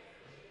like,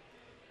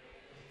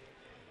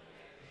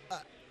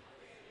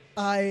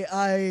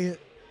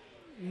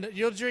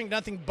 You'll drink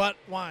nothing but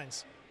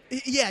wines.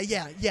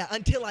 Yeah,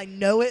 until I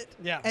know it.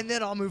 Yeah. And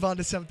then I'll move on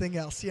to something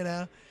else,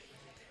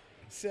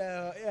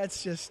 So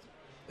it's just,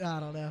 I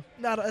don't know.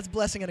 It's a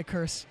blessing and a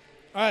curse.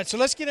 All right, so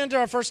let's get into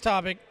our first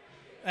topic.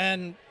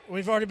 And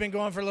we've already been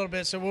going for a little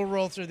bit, so we'll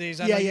roll through these.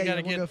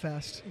 We'll go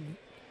fast.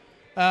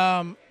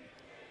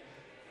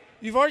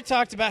 You've already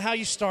talked about how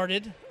you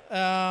started.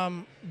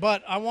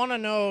 But I want to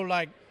know,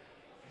 like,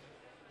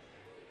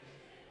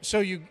 so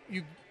you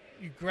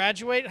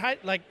graduate high,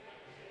 like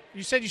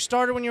you said you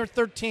started when you were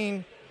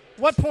 13.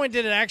 What point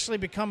did it actually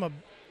become a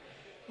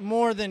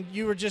more than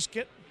you were just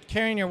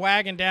carrying your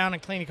wagon down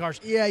and cleaning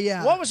cars?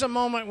 Yeah. What was a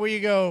moment where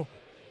you go,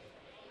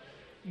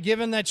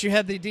 given that you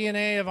had the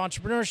DNA of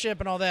entrepreneurship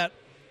and all that,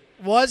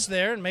 was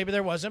there, and maybe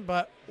there wasn't,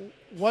 but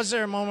was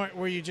there a moment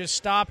where you just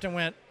stopped and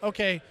went,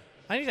 okay,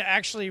 I need to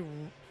actually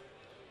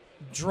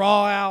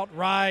draw out,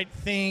 write,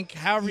 think,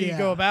 however you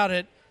go about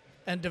it,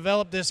 and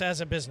develop this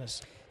as a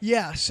business?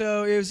 Yeah,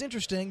 so it was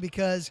interesting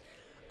because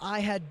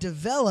I had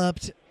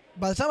developed,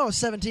 by the time I was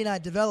 17, I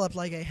had developed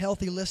like a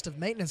healthy list of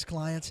maintenance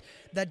clients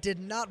that did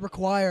not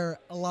require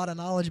a lot of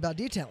knowledge about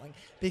detailing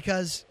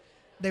because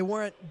they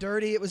weren't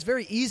dirty. It was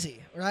very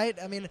easy, right?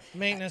 I mean,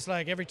 maintenance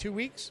like every 2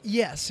 weeks?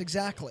 Yes,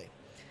 exactly.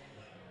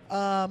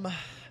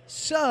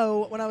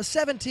 So when I was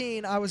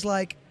 17, I was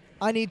like,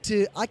 I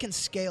can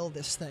scale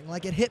this thing.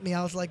 Like, it hit me.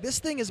 I was like, this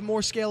thing is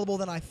more scalable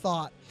than I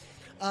thought.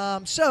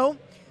 So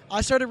I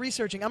started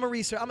researching. I'm a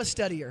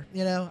studier,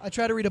 you know. I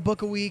try to read a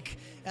book a week,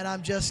 and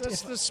I'm just...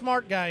 That's the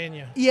smart guy in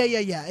you. Yeah.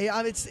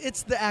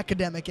 It's the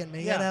academic in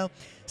me, you know.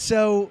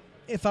 So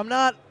if I'm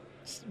not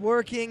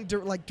working,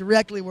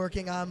 directly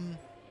working, I'm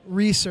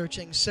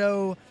researching.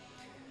 So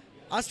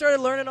I started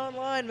learning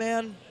online,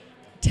 man.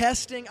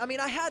 Testing. I mean,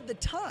 I had the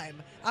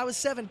time. I was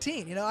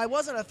 17. You know, I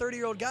wasn't a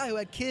 30-year-old guy who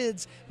had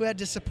kids who had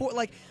to support.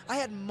 Like, I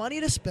had money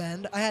to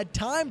spend. I had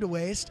time to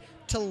waste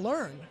to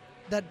learn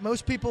that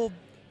most people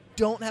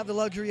don't have the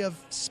luxury of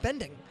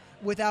spending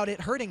without it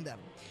hurting them.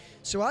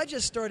 So I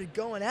just started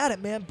going at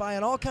it, man,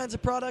 buying all kinds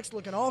of products,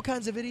 looking at all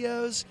kinds of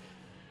videos,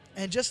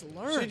 and just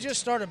learned. So you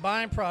just started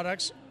buying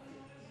products.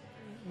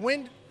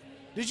 When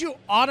did you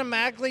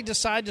automatically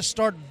decide to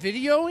start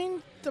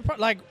videoing the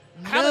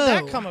how did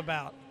that come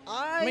about?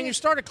 I mean, you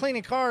started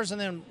cleaning cars,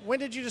 and then when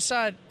did you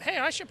decide, hey,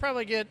 I should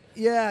probably get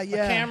a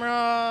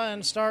camera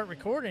and start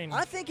recording?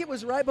 I think it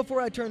was right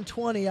before I turned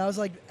 20. I was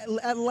like,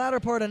 at the latter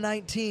part of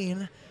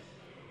 19,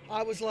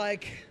 I was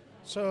like...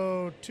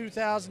 So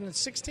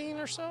 2016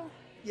 or so?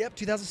 Yep,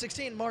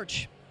 2016,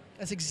 March.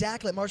 That's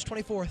exactly March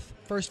 24th,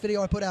 first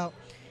video I put out.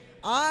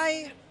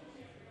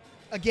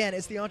 Again,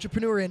 it's the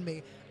entrepreneur in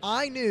me.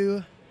 I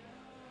knew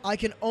I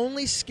can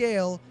only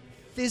scale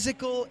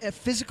a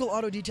physical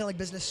auto detailing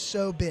business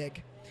so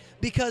big.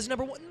 Because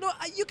number one, no,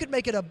 you could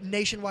make it a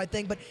nationwide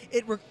thing, but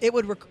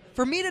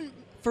for me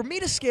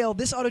to scale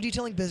this auto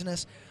detailing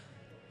business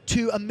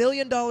to $1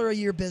 million a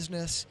year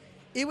business,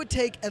 it would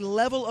take a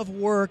level of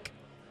work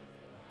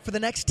for the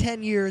next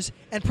 10 years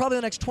and probably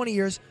the next 20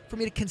 years for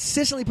me to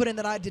consistently put in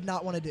that I did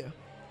not want to do.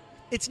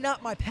 It's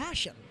not my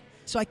passion,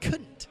 so I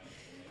couldn't.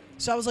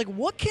 So I was like,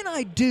 what can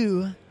I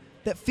do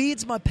that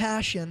feeds my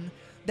passion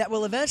that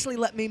will eventually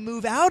let me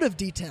move out of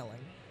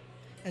detailing?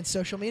 And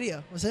social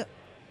media was it.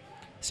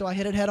 So I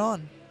hit it head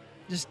on.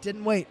 Just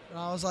didn't wait. And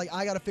I was like,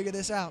 I got to figure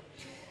this out.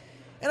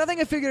 And I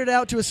think I figured it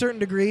out to a certain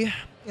degree.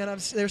 And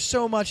there's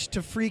so much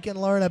to freaking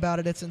learn about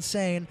it. It's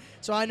insane.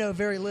 So I know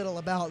very little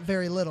about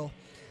very little.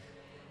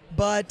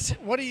 But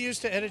what do you use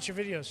to edit your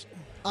videos?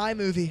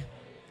 iMovie.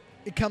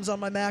 It comes on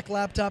my Mac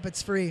laptop.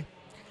 It's free.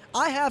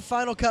 I have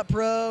Final Cut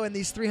Pro and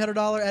these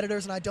 $300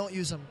 editors, and I don't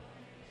use them.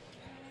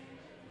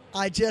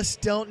 I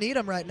just don't need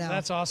them right now.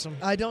 That's awesome.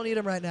 I don't need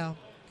them right now.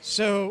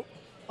 So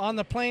on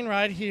the plane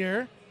ride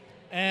here,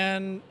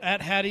 and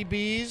at Hattie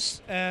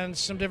B's, and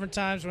some different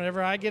times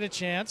whenever I get a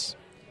chance.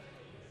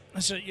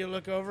 So you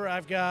look over,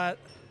 I've got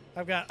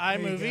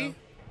iMovie,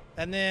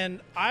 and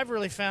then I've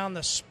really found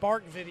the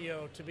Spark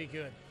Video to be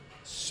good.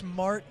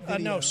 Smart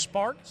Video.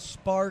 Spark.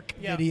 Spark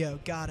Video.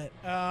 Got it.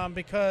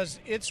 Because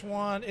it's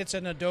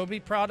an Adobe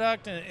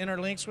product, and it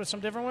interlinks with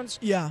some different ones.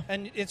 Yeah.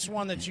 And it's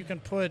one that you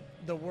can put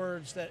the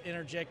words that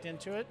interject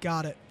into it.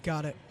 Got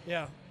it.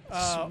 Yeah.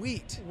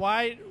 Sweet.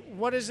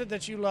 What is it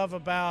that you love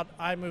about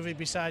iMovie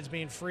besides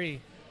being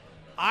free?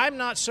 I'm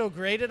not so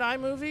great at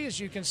iMovie, as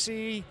you can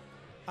see.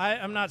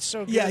 I'm not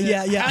so good.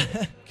 Yeah.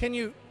 Can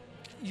you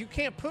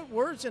can't put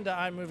words into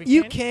iMovie?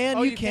 You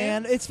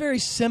can. It's very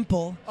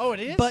simple. Oh, it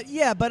is.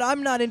 But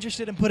I'm not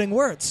interested in putting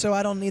words, so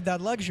I don't need that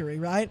luxury,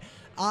 right?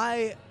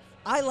 I'm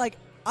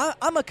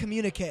a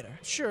communicator.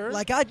 Sure.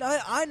 Like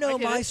I know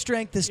my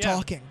strength is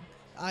talking.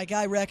 Like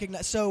I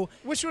recognize. So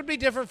which would be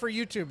different for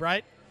YouTube,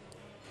 right?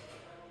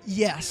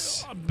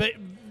 Yes.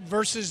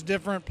 Versus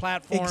different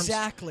platforms.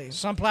 Exactly.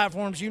 Some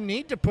platforms you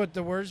need to put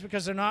the words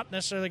because they're not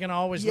necessarily going to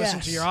always listen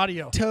to your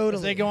audio. Totally.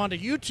 If they go onto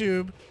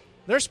YouTube,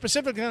 they're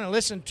specifically going to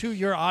listen to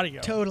your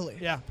audio. Totally.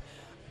 Yeah.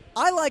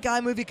 I like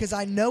iMovie because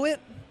I know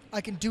it.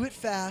 I can do it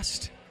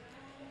fast.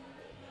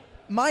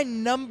 My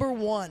number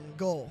one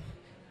goal,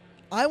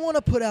 I want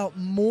to put out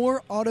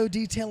more auto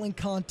detailing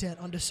content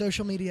onto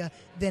social media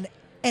than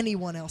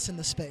anyone else in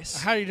the space.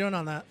 How are you doing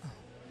on that?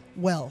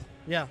 Well.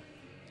 Yeah.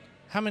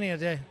 How many a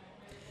day?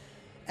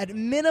 At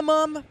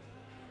minimum,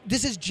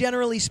 this is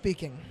generally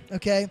speaking,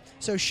 okay?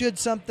 So should,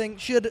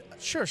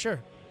 Sure.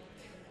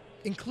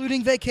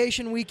 including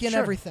vacation weekend,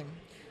 everything.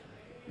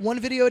 1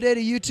 video a day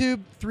to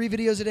YouTube, 3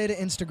 videos a day to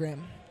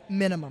Instagram,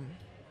 minimum.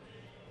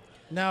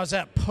 Now, is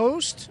that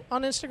post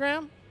on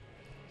Instagram?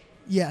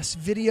 Yes,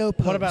 video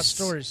posts. What about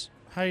stories?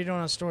 How are you doing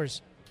on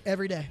stories?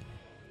 Every day.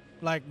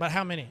 Like, but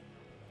how many?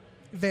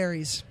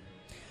 Varies.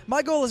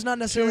 My goal is not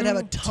necessarily to have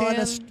a ton 10,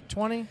 of...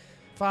 20,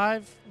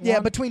 5? Yeah,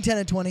 1? between 10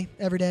 and 20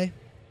 every day.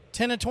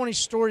 10 to 20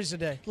 stories a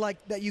day.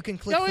 Like that you can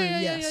click through.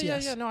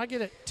 Yes. No, I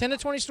get it. 10 to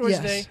 20 stories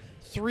a day.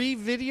 3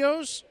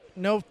 videos,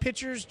 no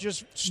pictures,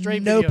 just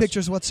straight videos. No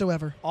pictures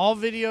whatsoever. All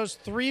videos,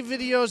 3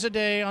 videos a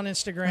day on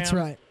Instagram. That's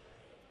right.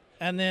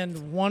 And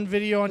then 1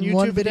 video on YouTube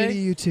One a video day?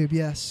 to YouTube,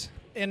 yes.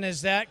 And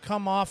does that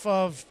come off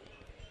of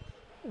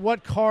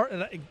what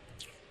car?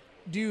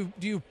 Do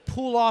you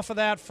pull off of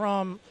that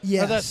from?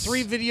 Yes. Are that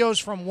 3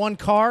 videos from one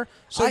car?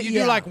 So you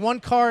yeah. do like 1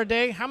 car a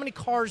day. How many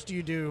cars do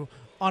you do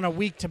on a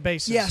week-to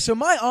basis? Yeah. So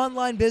my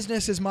online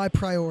business is my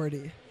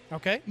priority.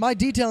 Okay. My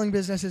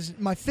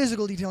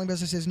physical detailing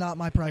business is not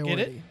my priority. I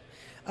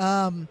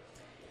get it.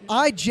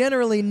 I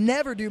generally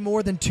never do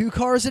more than 2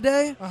 cars a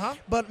day,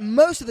 but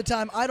most of the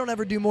time I don't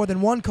ever do more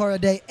than 1 car a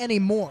day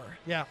anymore.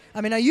 Yeah.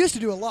 I mean, I used to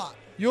do a lot.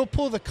 You'll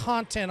pull the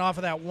content off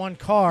of that 1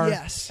 car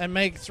Yes. and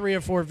make 3 or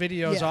 4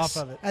 videos Yes. off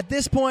of it. At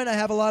this point, I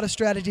have a lot of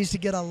strategies to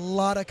get a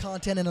lot of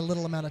content in a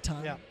little amount of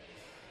time. Yeah.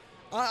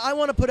 I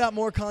want to put out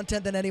more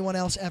content than anyone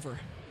else ever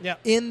Yeah.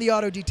 in the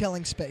auto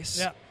detailing space.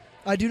 Yeah.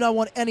 I do not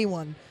want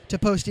anyone to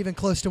post even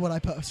close to what I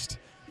post.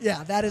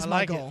 Yeah, that is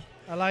my goal.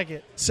 I like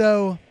it.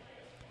 So,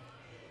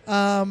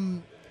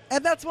 and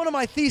that's one of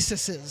my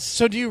theses.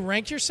 So do you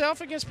rank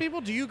yourself against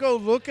people? Do you go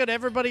look at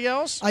everybody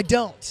else? I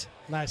don't.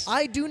 Nice.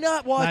 I do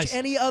not watch Nice.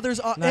 any other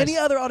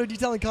auto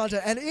detailing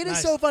content, and it is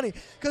Nice. so funny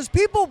because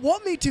people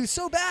want me to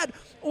so bad,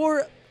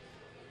 or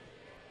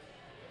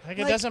Like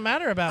it doesn't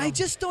matter about I them.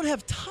 just don't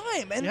have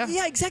time. And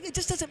Yeah. exactly. It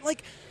just doesn't,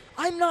 like,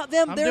 I'm not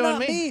them. I'm They're doing not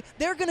me. me.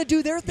 They're going to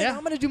do their thing. Yeah.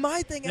 I'm going to do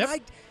my thing. Yep.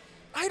 And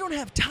I don't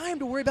have time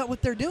to worry about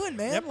what they're doing,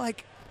 man. Yep.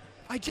 Like,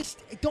 I just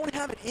don't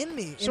have it in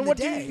me. So in what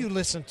the day. do you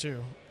listen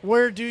to?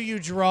 Where do you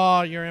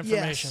draw your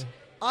information? Yes.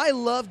 I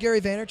love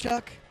Gary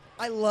Vaynerchuk.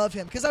 I love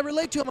him because I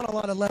relate to him on a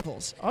lot of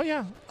levels. Oh,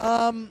 yeah.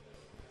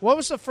 What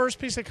was the first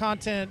piece of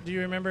content do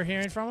you remember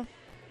hearing from him?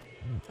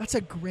 That's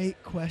a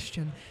great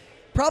question.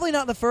 Probably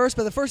not the first,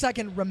 but the first I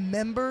can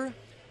remember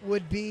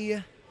would be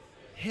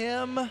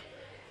him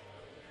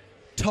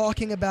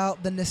talking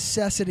about the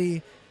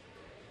necessity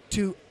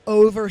to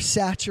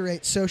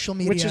oversaturate social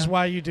media. Which is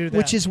why you do that.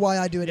 Which is why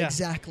I do it Yeah.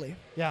 exactly.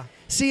 Yeah.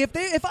 See, if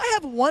I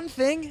have one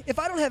thing, if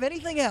I don't have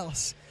anything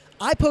else,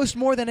 I post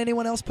more than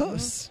anyone else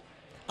posts.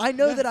 I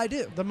know that I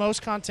do. The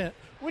most content,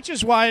 which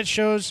is why it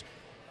shows,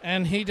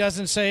 and he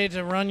doesn't say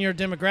to run your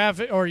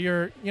demographic or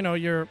your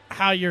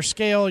how your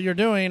scale you're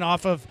doing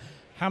off of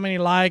how many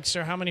likes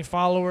or how many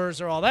followers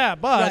or all that,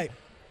 but Right.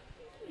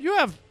 you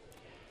have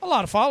a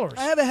lot of followers.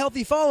 I have a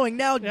healthy following.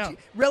 Now, Yeah.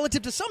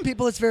 relative to some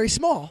people, it's very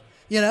small,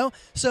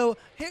 So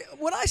here,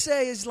 what I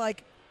say is,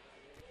 like,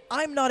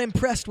 I'm not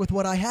impressed with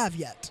what I have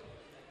yet.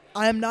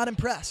 I am not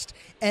impressed,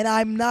 and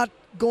I'm not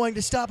going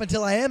to stop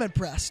until I am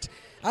impressed.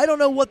 I don't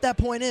know what that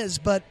point is,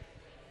 but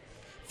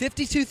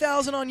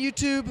 52,000 on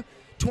YouTube,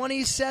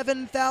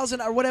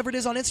 27,000 or whatever it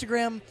is on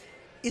Instagram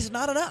is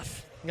not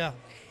enough. Yeah.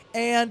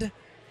 And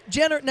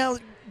now,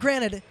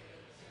 granted,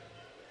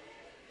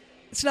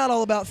 it's not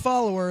all about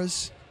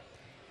followers,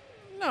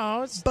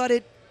 No, it's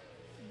but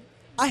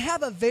I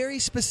have a very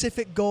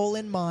specific goal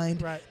in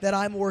mind Right. that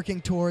I'm working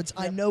towards.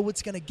 I Yep. know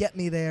what's going to get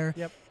me there.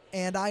 Yep.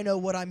 And I know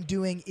what I'm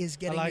doing is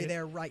getting like me it.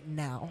 there right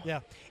now. Yeah.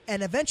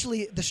 And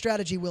eventually the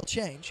strategy will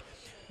change.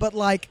 But,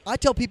 like, I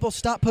tell people,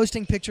 stop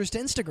posting pictures to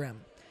Instagram.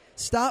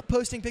 Stop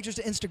posting pictures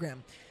to Instagram.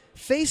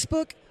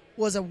 Facebook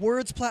was a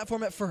words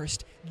platform at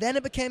first. Then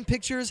it became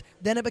pictures.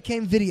 Then it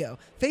became video.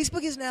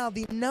 Facebook is now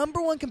the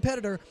 #1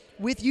 competitor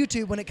with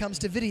YouTube when it comes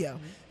to video.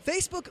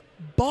 Facebook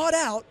bought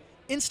out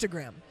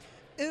Instagram.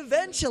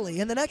 Eventually,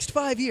 in the next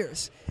 5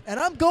 years, and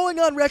I'm going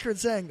on record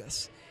saying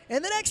this,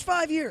 in the next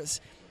 5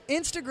 years,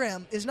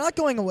 Instagram is not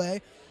going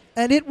away,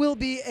 and it will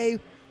be a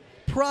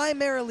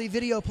primarily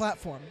video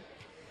platform.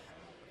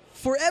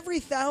 For every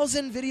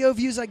 1,000 video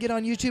views I get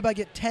on YouTube, I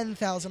get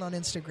 10,000 on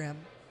Instagram.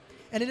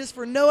 And it is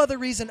for no other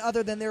reason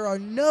other than there are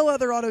no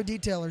other auto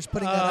detailers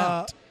putting that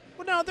out.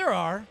 Well, no, there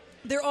are.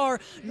 There are,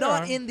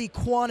 not in the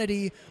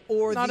quantity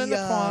or Not in the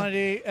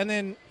quantity. And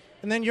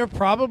then you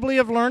probably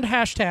have learned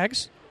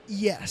hashtags.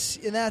 Yes,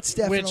 and that's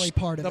definitely which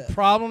part of the it.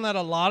 problem that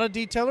a lot of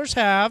detailers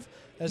have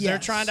is they're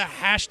Yes. trying to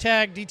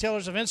hashtag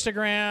detailers of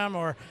Instagram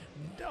or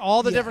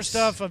all the different Yes.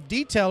 stuff of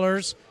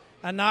detailers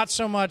and not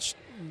so much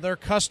their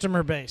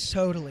customer base.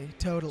 Totally.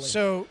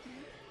 So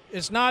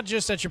it's not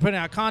just that you're putting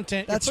out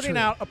content. That's you're putting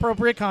true. out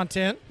appropriate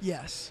content.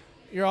 Yes.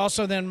 You're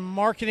also then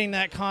marketing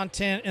that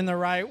content in the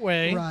right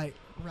way. Right.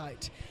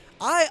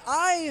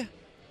 I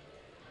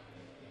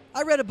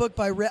read a book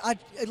by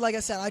like I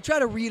said, I try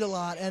to read a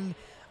lot, and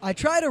I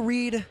try to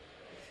read.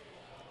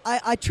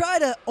 I try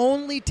to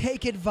only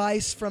take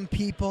advice from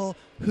people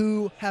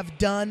who have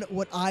done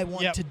what I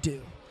want Yep. to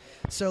do.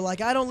 So,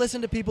 like, I don't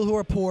listen to people who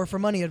are poor for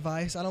money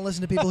advice. I don't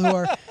listen to people who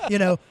are,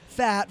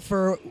 fat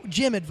for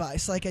gym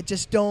advice. Like, it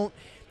just don't.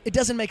 It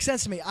doesn't make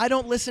sense to me. I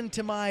don't listen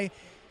to my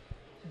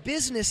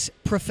business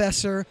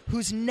professor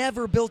who's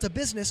never built a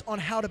business on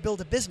how to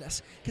build a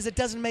business because it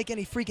doesn't make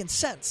any freaking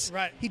sense.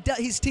 Right.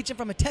 He's teaching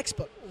from a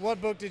textbook.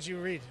 What book did you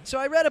read? So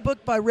I read a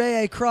book by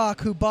Ray A.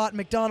 Kroc, who bought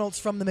McDonald's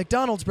from the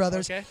McDonald's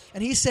brothers. Okay.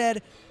 And he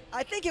said,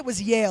 I think it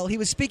was Yale. He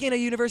was speaking at a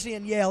university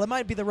in Yale. It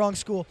might be the wrong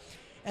school.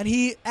 And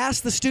he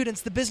asked the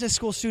students, the business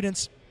school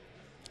students,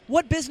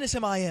 what business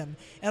am I in?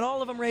 And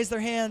all of them raised their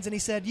hands, and he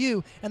said,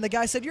 you. And the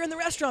guy said, you're in the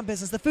restaurant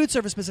business, the food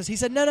service business. He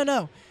said,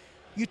 no.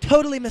 You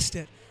totally missed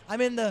it. I'm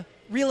in the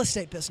real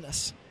estate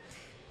business.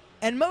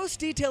 And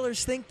most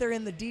detailers think they're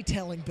in the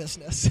detailing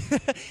business.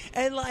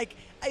 And, like,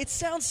 it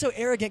sounds so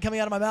arrogant coming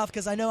out of my mouth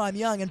because I know I'm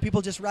young and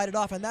people just write it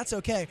off, and that's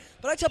okay.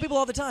 But I tell people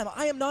all the time,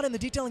 I am not in the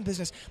detailing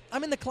business.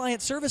 I'm in the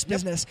client service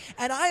business.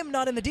 And I am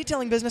not in the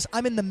detailing business.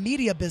 I'm in the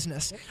media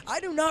business. I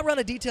do not run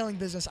a detailing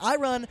business. I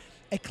run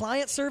a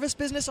client service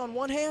business on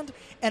one hand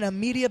and a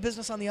media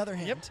business on the other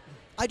hand. Yep.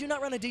 I do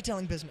not run a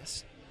detailing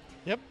business.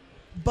 Yep.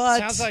 But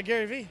Sounds like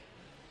Gary Vee.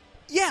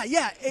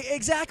 Yeah,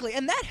 exactly.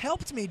 And that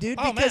helped me, dude.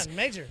 Oh, because man,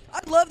 major.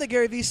 I love that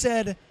Gary Vee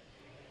said,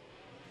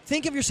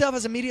 think of yourself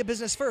as a media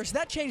business first.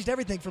 That changed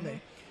everything for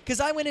me. Because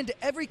I went into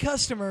every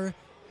customer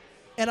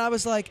and I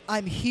was like,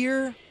 I'm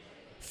here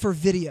for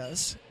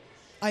videos.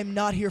 I'm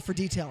not here for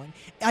detailing.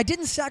 I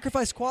didn't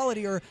sacrifice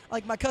quality, or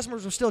like my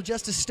customers were still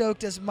just as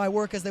stoked as my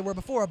work as they were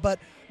before, but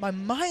my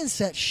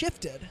mindset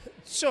shifted.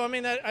 So, I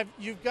mean,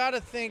 you've got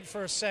to think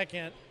for a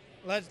second.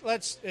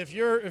 Let's if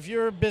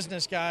you're a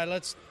business guy,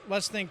 let's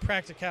think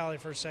practicality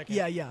for a second.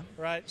 Yeah.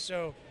 Right.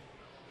 So,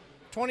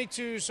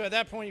 22. So at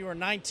that point you were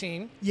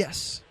 19.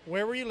 Yes.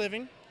 Where were you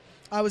living?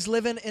 I was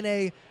living in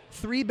a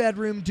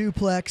 3-bedroom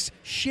duplex,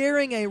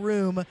 sharing a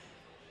room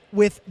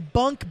with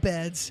bunk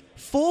beds,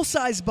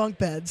 full-size bunk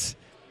beds,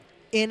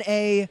 in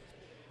a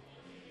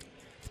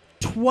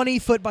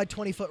 20-foot by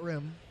 20-foot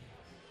room.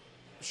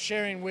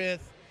 Sharing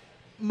with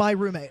my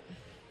roommate.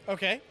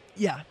 Okay.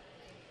 Yeah.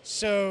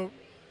 So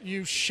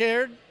you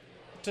shared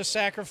to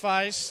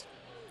sacrifice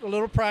a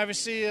little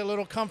privacy, a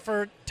little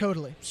comfort.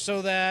 Totally.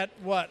 So that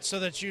what? So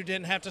that you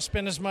didn't have to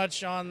spend as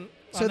much on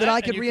so that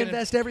I could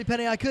reinvest every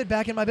penny I could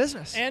back in my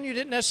business. And you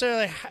didn't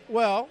necessarily,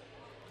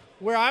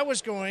 where I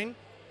was going,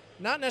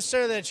 not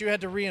necessarily that you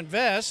had to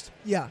reinvest.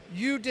 Yeah.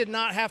 You did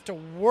not have to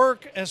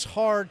work as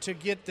hard to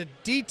get the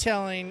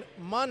detailing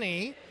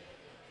money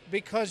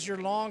because your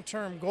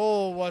long-term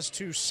goal was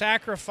to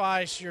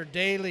sacrifice your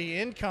daily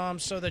income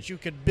so that you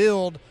could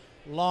build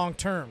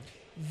long-term.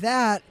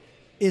 That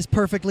is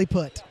perfectly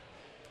put.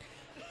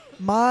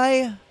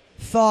 My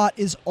thought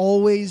is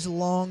always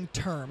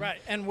long-term.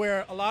 Right, and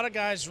where a lot of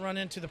guys run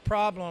into the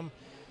problem,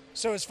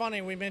 so it's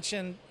funny, we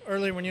mentioned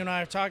earlier when you and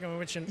I were talking,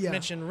 we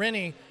mentioned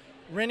Rennie.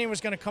 Rennie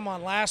was going to come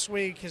on last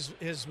week.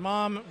 His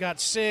mom got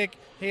sick.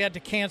 He had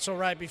to cancel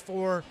right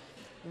before.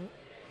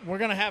 We're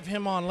going to have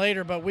him on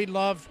later, but we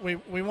want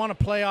to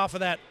play off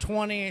of that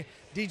 20,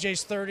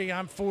 DJ's 30,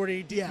 I'm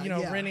 40.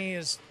 Rennie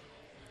is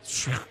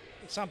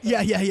something.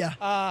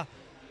 Yeah.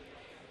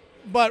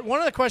 But one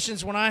of the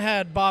questions when I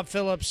had Bob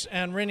Phillips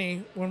and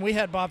Rennie, when we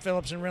had Bob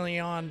Phillips and Rennie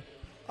on,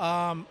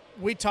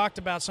 we talked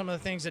about some of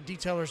the things that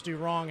detailers do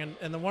wrong.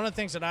 And one of the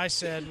things that I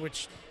said,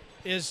 which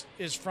is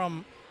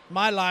from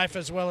my life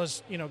as well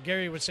as,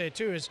 Gary would say it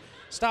too, is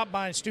stop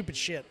buying stupid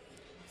shit.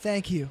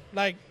 Thank you.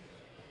 Like,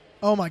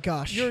 oh my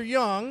gosh. You're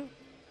young.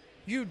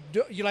 You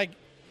like,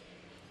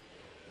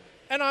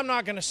 and I'm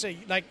not going to say,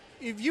 like,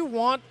 if you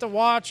want the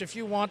watch, if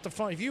you want the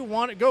phone, if you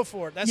want it, go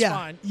for it. That's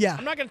fine. Yeah.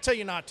 I'm not going to tell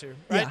you not to,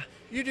 right? Yeah.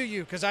 You do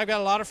you, because I've got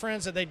a lot of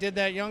friends that they did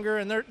that younger,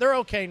 and they're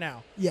okay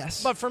now.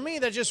 Yes. But for me,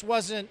 that just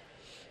wasn't.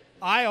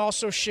 I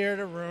also shared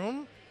a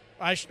room,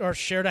 or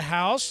shared a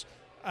house.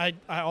 I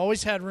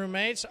always had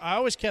roommates. I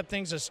always kept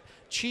things as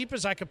cheap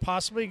as I could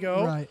possibly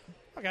go. Right.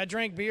 Like I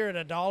drank beer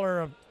at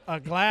 $1 a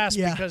glass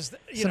because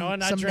and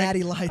some I drank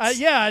Natty Lights.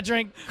 I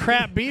drank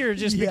crap beer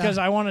just because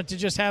I wanted to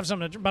just have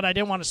something, but I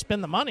didn't want to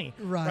spend the money.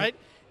 Right.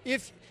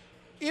 If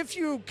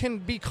you can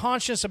be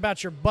conscious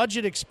about your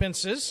budget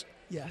expenses,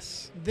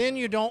 yes, then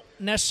you don't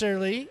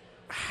necessarily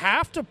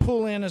have to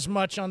pull in as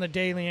much on the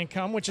daily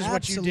income, which is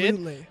what you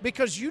did,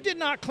 because you did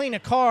not clean a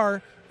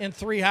car in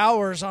 3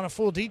 hours on a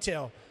full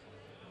detail.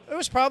 It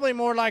was probably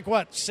more like,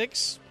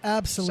 6?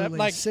 Absolutely.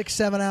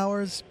 6-7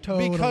 hours,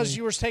 totally. Because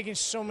you were taking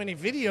so many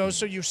videos,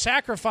 so you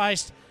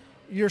sacrificed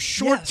your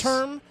short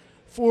term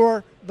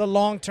for the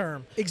long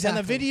term. Exactly.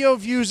 And the video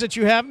views that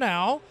you have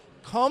now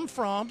come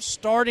from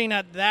starting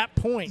at that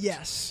point.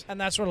 Yes. And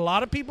that's what a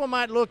lot of people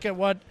might look at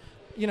what,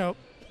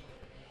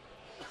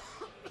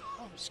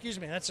 excuse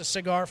me, that's a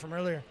cigar from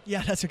earlier.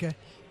 Yeah, that's okay.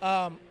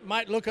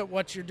 Might look at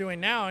what you're doing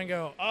now and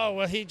go, oh,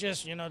 well, he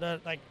just,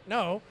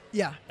 no.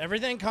 Yeah.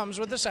 Everything comes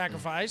with a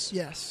sacrifice.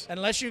 Yes.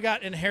 Unless you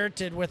got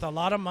inherited with a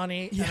lot of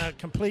money and a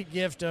complete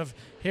gift of,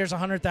 here's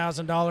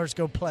 $100,000,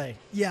 go play.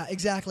 Yeah,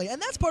 exactly.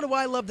 And that's part of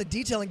why I love the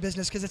detailing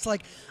business, because it's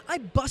like I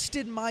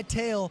busted my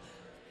tail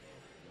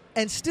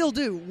and still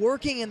do,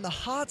 working in the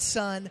hot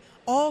sun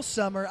all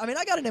summer. I mean,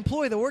 I got an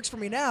employee that works for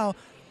me now.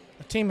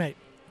 A teammate.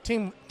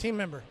 Team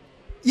member.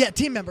 Yeah,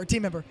 team member.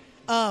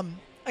 I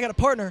got a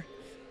partner.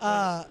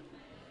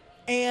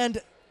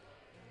 And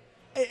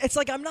it's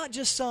like I'm not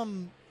just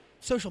some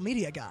social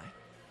media guy.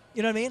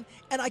 You know what I mean?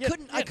 And I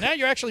couldn't. Now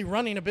you're actually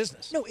running a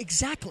business. No,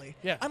 exactly.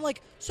 Yeah. I'm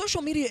like,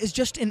 social media is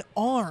just an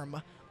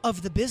arm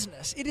of the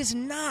business. It is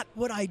not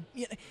what I.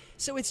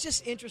 So it's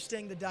just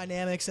interesting, the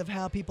dynamics of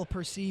how people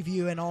perceive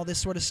you and all this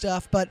sort of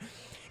stuff. But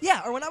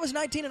yeah, or when I was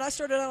 19 and I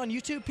started out on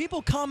YouTube,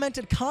 people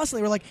commented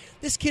constantly. Were like,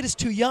 "This kid is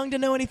too young to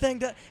know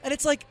anything." And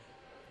it's like,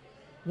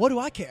 what do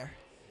I care?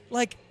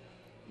 Like,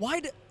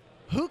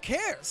 who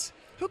cares?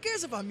 Who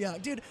cares if I'm young,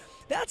 dude?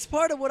 That's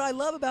part of what I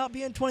love about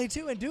being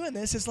 22 and doing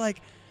this. Is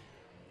like,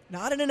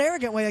 not in an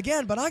arrogant way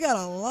again, but I got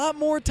a lot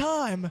more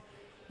time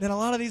than a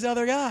lot of these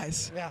other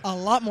guys. Yeah. A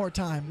lot more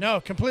time. No,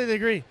 completely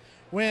agree.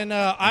 When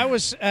I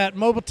was at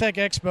Mobile Tech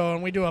Expo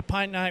and we do a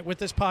pint night with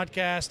this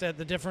podcast at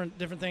the different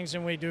things,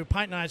 and we do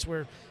pint nights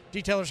where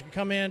detailers can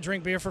come in,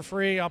 drink beer for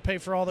free. I'll pay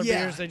for all their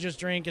beers. They just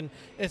drink, and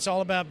it's all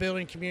about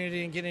building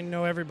community and getting to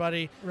know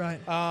everybody. Right.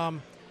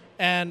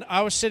 And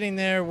I was sitting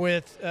there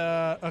with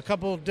a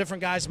couple of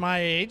different guys my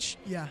age.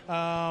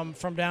 Yeah.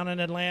 From down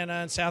in Atlanta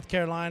and South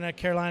Carolina,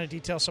 Carolina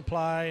Detail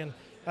Supply.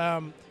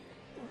 And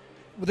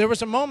there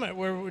was a moment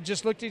where we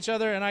just looked at each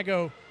other, and I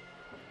go,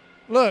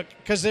 look,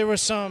 because there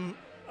was some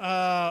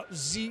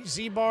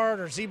Z-Bart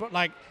or Z-Bart,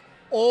 like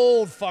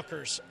old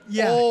fuckers.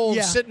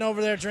 Yeah. Sitting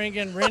over there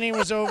drinking. Rennie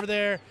was over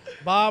there.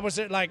 Bob was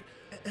there. Like,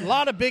 a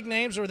lot of big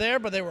names were there,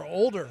 but they were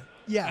older.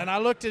 Yeah. And I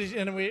looked at it,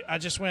 and I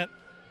just went,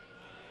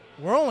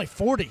 we're only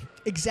 40.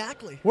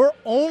 Exactly. We're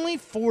only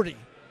 40.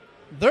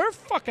 They're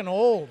fucking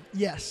old.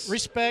 Yes.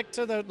 Respect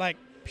to the, like,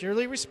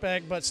 purely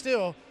respect, but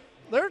still,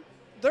 they're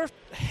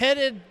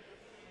headed,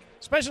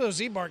 especially those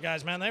Z-Bart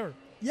guys, man. They're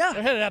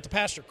headed out to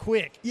pasture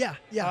quick. Yeah.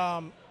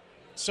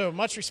 So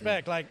much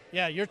respect. Like,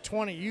 yeah, you're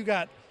 20. You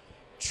got,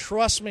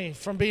 trust me,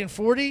 from being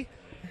 40,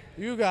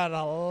 you got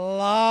a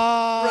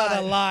lot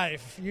of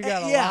life. You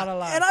got a lot of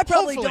life. And I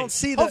probably Hopefully. don't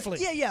see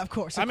that. Yeah, of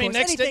course. I mean,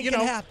 next day, anything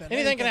can happen.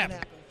 Anything can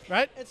happen.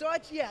 Right? And so,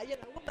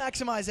 we'll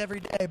maximize every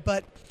day.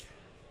 But,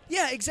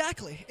 yeah,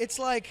 exactly. It's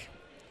like,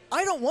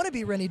 I don't want to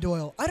be Rennie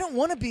Doyle. I don't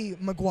want to be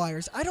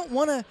McGuire's. I don't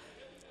want to.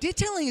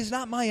 Detailing is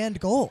not my end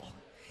goal.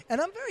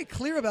 And I'm very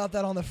clear about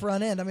that on the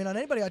front end. I mean, on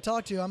anybody I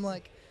talk to, I'm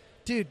like,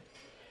 dude,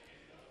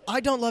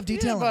 I don't love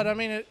detailing. Yeah, but, I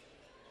mean, it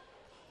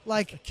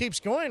keeps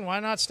going. Why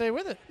not stay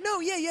with it?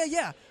 No,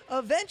 yeah.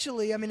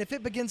 Eventually, I mean, if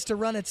it begins to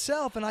run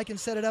itself and I can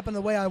set it up in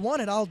the way I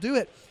want it, I'll do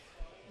it.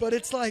 But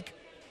it's like,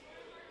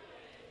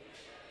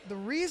 the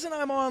reason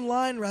I'm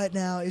online right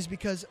now is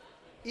because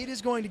it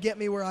is going to get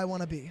me where I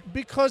want to be.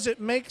 Because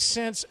it makes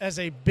sense as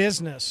a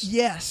business.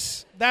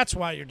 Yes. That's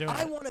why you're doing it.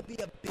 I want to be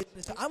a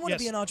business. I want to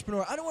be an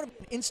entrepreneur. I don't want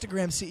to be an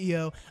Instagram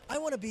CEO. I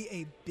want to be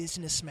a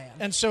businessman.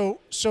 And so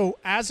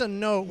as a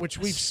note, which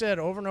we've said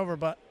over and over,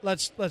 but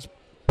let's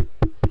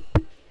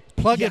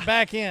plug it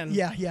back in.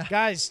 Yeah.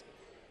 Guys,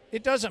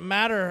 it doesn't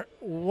matter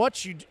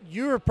what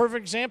you're a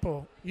perfect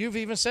example. You've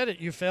even said it.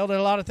 You failed at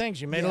a lot of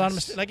things. You made a lot of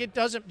mistakes. Like, it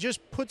doesn't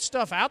just put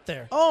stuff out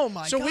there. Oh,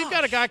 my God. So we've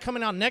got a guy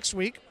coming out next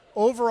week,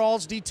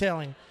 Overalls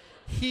Detailing.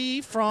 He,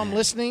 from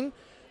listening,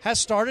 has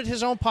started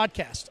his own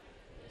podcast.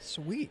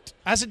 Sweet.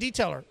 As a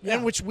detailer. Yeah.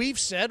 And which we've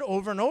said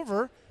over and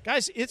over,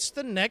 guys, it's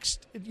the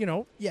next,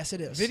 Yes,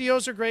 it is.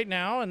 Videos are great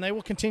now, and they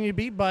will continue to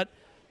be, but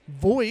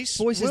voice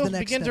will is the next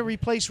begin step. to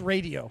replace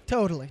radio.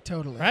 Totally.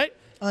 Right?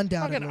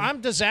 Undoubtedly.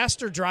 I'm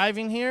disaster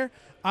driving here.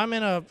 I'm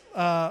in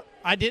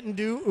I didn't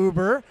do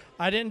Uber.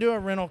 I didn't do a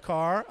rental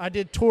car. I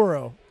did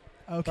Turo.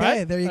 Okay,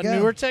 right? There you go.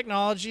 Newer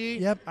technology.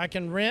 Yep. I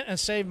can rent and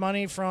save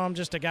money from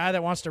just a guy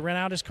that wants to rent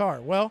out his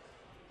car. Well,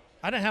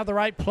 I didn't have the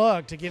right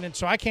plug to get in,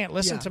 so I can't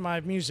listen to my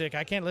music.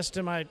 I can't listen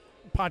to my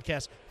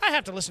podcast. I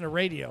have to listen to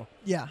radio.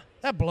 Yeah.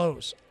 That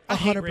blows. I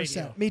hate 100%.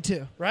 radio. Me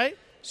too. Right?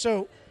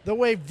 So the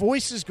way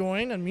voice is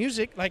going and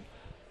music, like,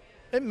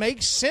 it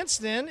makes sense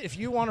then if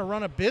you want to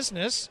run a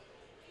business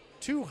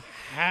to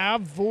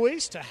have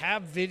voice, to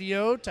have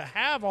video, to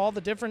have all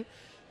the different.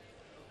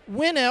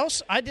 When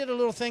else? I did a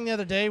little thing the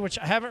other day, which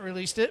I haven't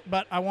released it,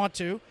 but I want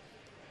to.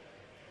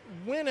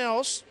 When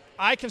else?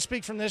 I can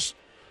speak from this,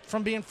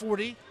 from being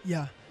 40.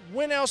 Yeah.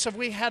 When else have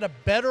we had a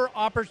better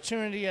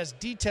opportunity as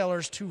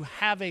detailers to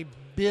have a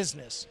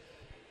business?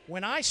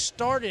 When I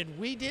started,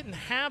 we didn't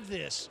have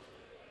this.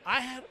 I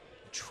had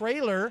a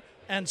trailer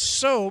and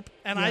soap,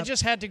 and I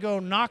just had to go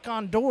knock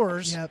on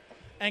doors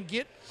and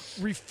get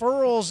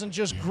referrals and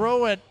just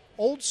grow it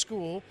old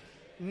school.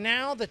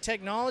 Now the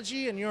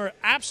technology, and you're an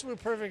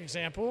absolute perfect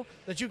example,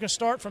 that you can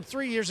start from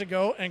 3 years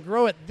ago and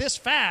grow it this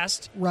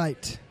fast.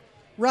 Right.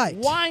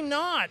 Why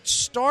not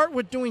start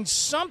with doing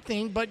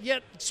something, but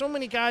yet so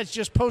many guys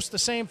just post the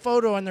same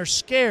photo and they're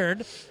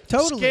scared.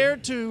 Totally.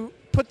 Scared to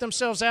put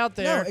themselves out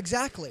there. No,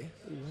 exactly.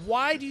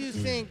 Why do you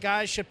think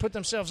guys should put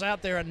themselves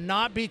out there and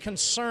not be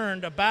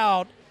concerned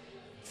about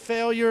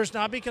failures,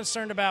 not be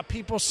concerned about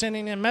people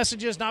sending in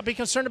messages, not be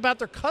concerned about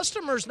their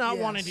customers not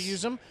wanting to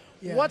use them?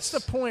 Yes. What's the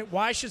point?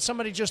 Why should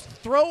somebody just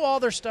throw all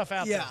their stuff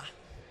out there?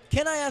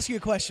 Can I ask you a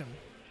question?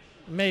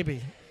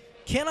 Maybe.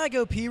 Can I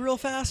go pee real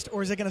fast,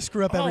 or is it going to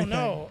screw up everything?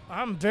 Oh, no.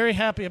 I'm very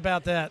happy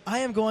about that. I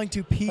am going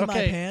to pee my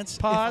pants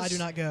pause. if I do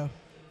not go.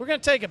 We're going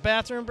to take a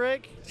bathroom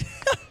break.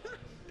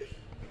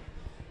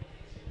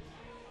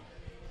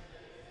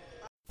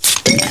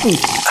 All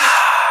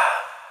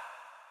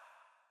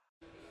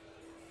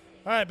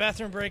right,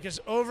 bathroom break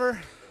is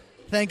over.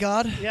 Thank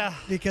God. Yeah.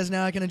 Because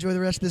now I can enjoy the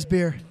rest of this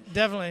beer.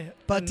 Definitely.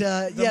 But,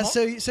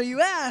 so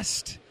you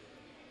asked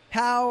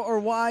how or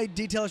why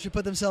detailers should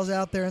put themselves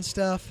out there and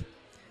stuff.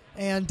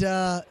 And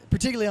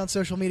particularly on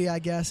social media, I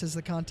guess, is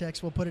the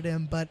context we'll put it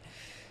in. But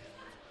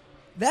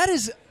that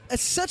is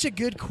such a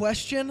good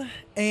question.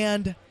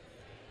 And,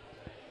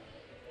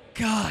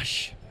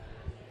 gosh,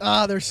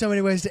 there's so many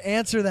ways to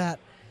answer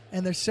that.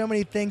 And there's so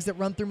many things that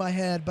run through my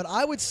head. But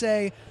I would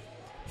say,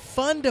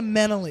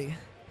 fundamentally,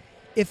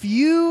 if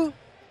you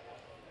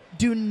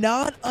do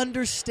not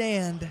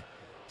understand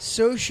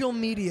social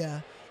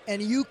media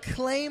and you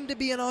claim to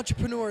be an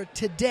entrepreneur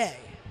today,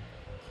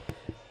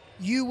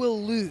 you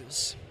will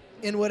lose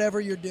in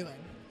whatever you're doing.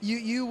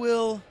 You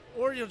will...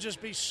 Or you'll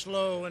just be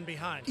slow and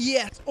behind.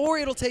 Yes, or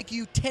it'll take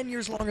you 10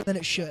 years longer than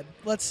it should.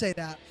 Let's say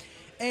that.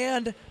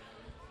 And...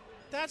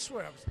 That's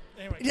where I was...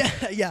 Anyway.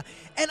 Yeah.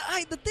 And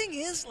the thing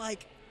is,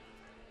 like,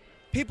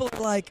 people are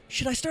like,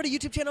 should I start a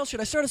YouTube channel?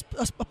 Should I start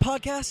a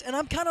podcast? And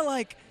I'm kind of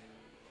like,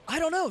 I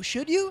don't know.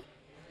 Should you?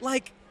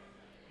 Like,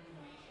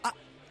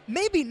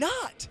 maybe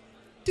not.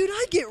 Dude,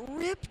 I get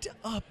ripped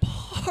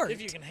apart.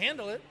 If you can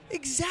handle it.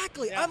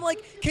 Exactly. Yeah. I'm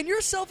like, can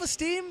your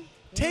self-esteem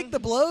take the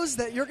blows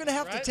that you're going to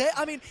have to take?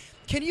 I mean,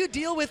 can you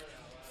deal with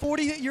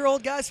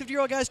 40-year-old guys,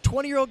 50-year-old guys,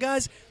 20-year-old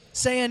guys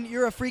saying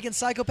you're a freaking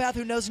psychopath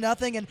who knows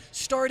nothing and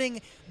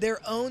starting their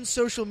own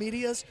social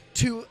medias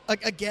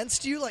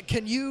against you? Like,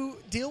 can you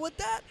deal with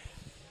that?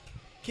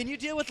 Can you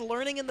deal with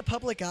learning in the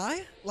public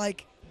eye?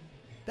 Like,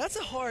 that's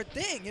a hard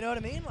thing, you know what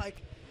I mean?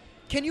 Like,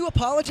 can you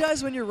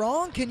apologize when you're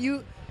wrong? Can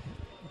you...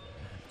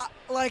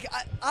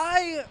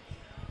 I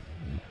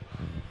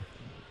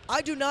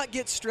do not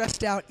get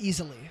stressed out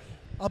easily.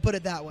 I'll put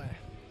it that way.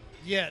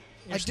 Yet.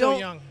 You're still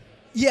young.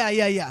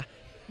 Yeah.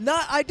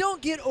 I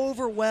don't get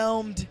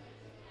overwhelmed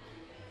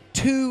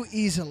too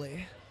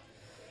easily.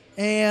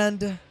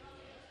 And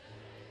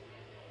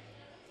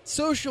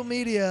social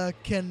media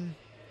can...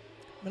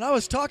 When I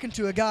was talking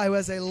to a guy who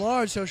has a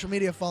large social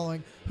media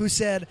following who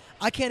said,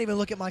 I can't even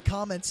look at my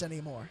comments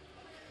anymore.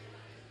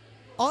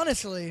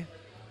 Honestly,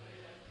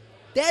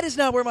 that is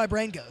not where my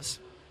brain goes.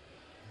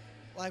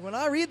 Like, when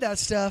I read that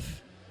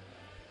stuff,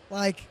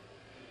 like,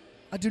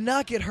 I do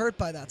not get hurt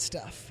by that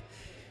stuff.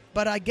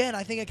 But again,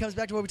 I think it comes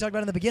back to what we talked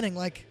about in the beginning.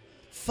 Like,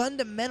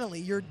 fundamentally,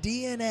 your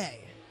DNA,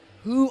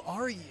 who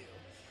are you?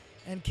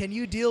 And can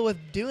you deal with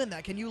doing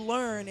that? Can you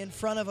learn in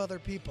front of other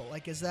people?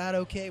 Like, is that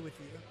okay with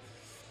you?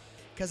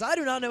 Because I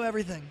do not know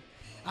everything.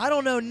 I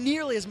don't know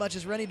nearly as much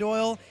as Rennie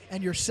Doyle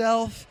and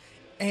yourself.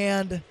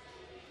 And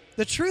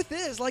the truth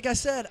is, like I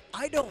said,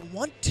 I don't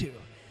want to.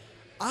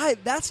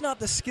 That's not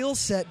the skill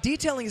set.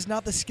 Detailing is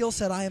not the skill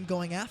set I am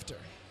going after.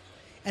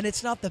 And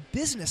it's not the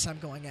business I'm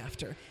going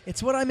after.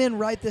 It's what I'm in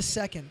right this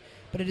second.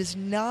 But it is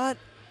not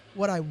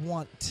what I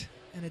want.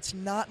 And it's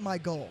not my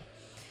goal.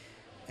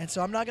 And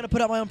so I'm not going to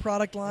put out my own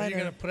product line. Are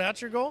you going to put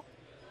out your goal?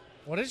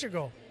 What is your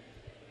goal?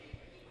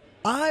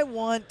 I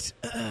want...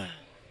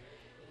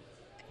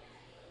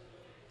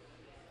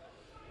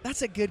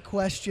 That's a good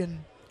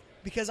question.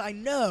 Because I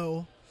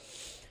know...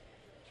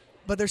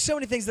 But there's so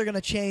many things that are going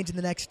to change in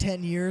the next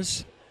 10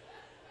 years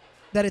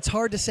that it's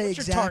hard to say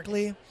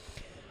exactly.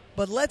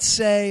 But let's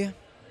say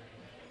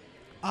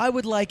I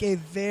would like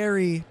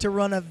to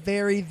run a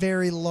very,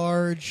 very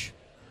large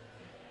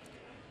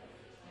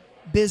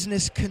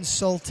business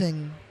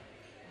consulting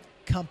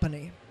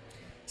company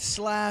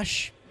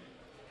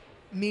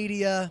 /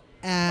 media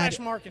ad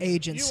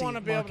agency. You want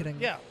to be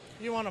marketing.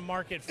 You want to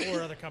market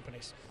for other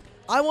companies.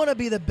 I want to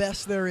be the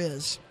best there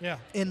is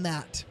in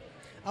that.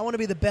 I want to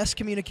be the best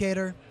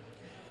communicator.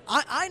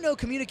 I know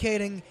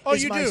communicating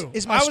is my strong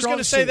suit. I was going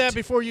to say that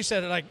before you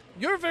said it. Like,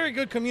 you're a very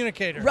good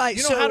communicator. Right.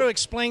 You know how to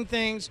explain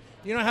things.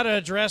 You know how to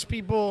address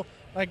people.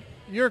 Like,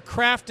 you're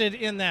crafted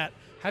in that.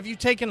 Have you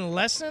taken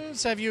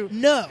lessons?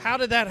 No. How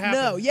did that happen?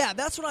 No. Yeah,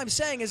 that's what I'm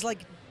saying is, like,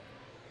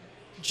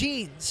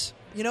 genes.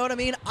 You know what I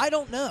mean? I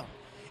don't know.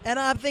 And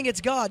I think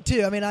it's God,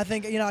 too. I mean, I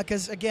think,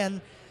 because,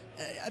 again,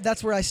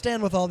 that's where I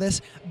stand with all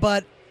this.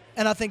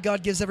 And I think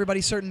God gives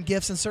everybody certain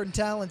gifts and certain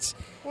talents.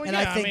 Well, and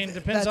I think it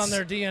depends on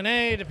their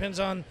DNA,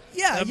 depends on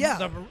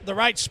the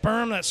right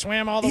sperm that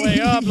swam all the way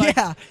up. Like,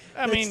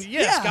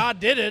 God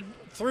did it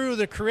through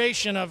the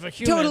creation of a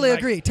human.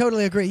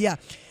 Totally agree, yeah.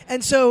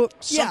 And so,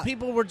 some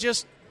people were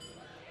just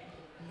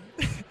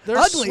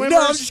ugly. Swimmers.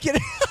 No, I'm just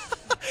kidding.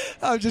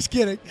 I'm just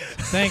kidding.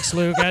 Thanks,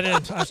 Luke. I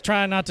was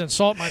trying not to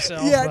insult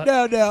myself. Yeah,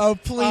 no. Oh,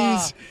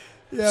 please.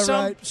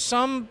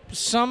 Some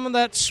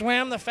that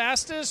swam the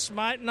fastest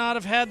might not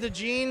have had the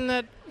gene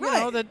that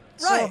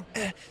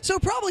So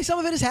probably some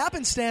of it is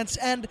happenstance,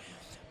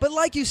 but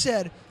like you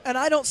said, and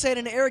I don't say it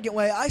in an arrogant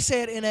way. I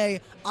say it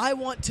in I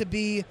want to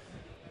be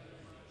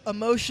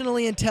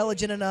emotionally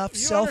intelligent enough,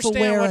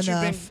 self-aware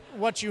enough.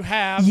 What you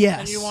have,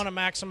 and you want to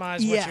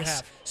maximize what you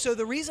have. So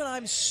the reason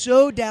I'm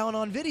so down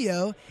on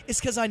video is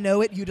because I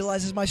know it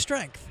utilizes my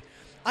strength.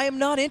 I am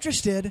not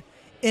interested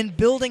in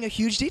building a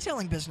huge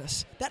detailing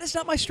business. That is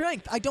not my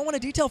strength. I don't want to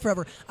detail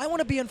forever. I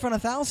want to be in front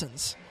of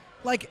thousands.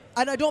 Like,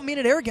 and I don't mean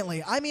it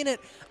arrogantly. I mean it.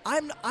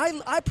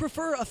 I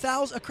prefer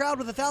a crowd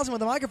with 1,000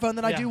 with a microphone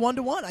than I do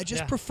 1-to-1. I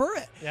just prefer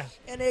it. Yeah.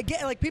 And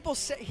again, like people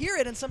hear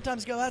it and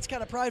sometimes go, "That's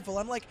kind of prideful."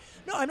 I'm like,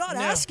 no, I'm not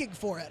asking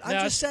for it.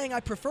 I'm just saying I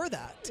prefer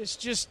that. It's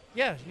just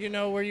you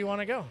know where you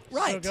want to go.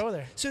 Right. So go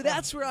there. So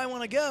that's where I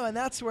want to go, and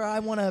that's where I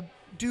want to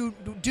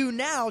do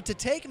now to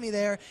take me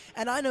there.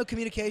 And I know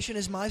communication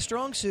is my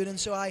strong suit, and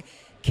so I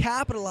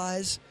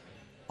capitalize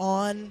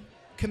on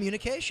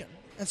communication.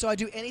 And so I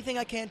do anything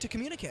I can to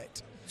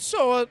communicate.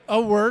 So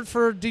a word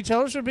for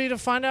detailers would be to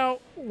find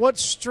out what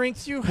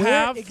strength you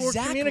have for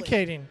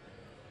communicating.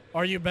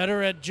 Are you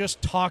better at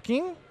just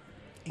talking?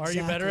 Exactly.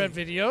 Are you better at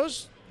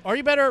videos? Are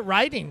you better at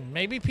writing?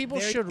 Maybe people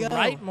should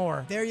write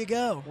more. There you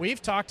go.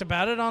 We've talked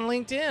about it on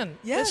LinkedIn.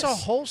 Yes. It's a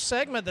whole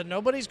segment that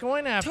nobody's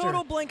going after.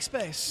 Total blank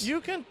space.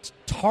 You can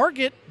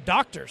target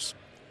doctors.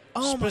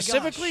 Oh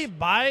specifically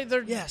my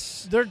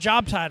gosh. by their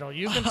job title.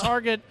 You can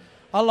target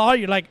a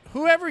lawyer, like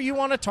whoever you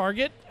want to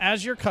target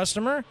as your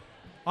customer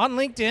on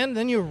LinkedIn.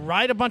 Then you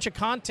write a bunch of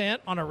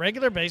content on a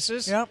regular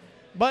basis. Yep.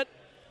 But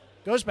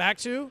goes back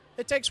to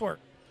it takes work.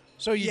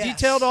 So you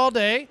detailed all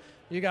day.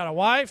 You got a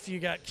wife, you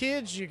got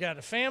kids, you got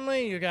a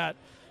family, you got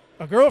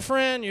a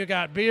girlfriend, you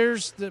got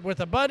beers with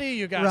a buddy,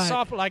 you got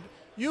softball. Like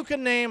you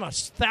can name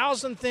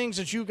 1,000 things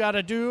that you got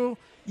to do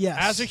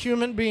as a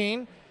human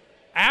being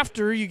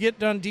after you get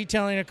done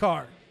detailing a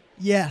car.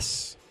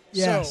 Yes.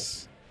 So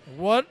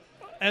what,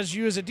 as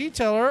you as a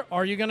detailer,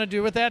 are you going to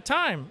do with that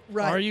time?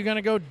 Right. Are you going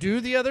to go do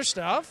the other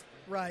stuff?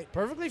 Right.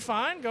 Perfectly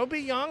fine. Go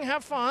be young,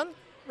 have fun.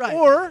 Right.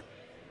 Or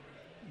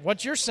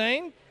what you're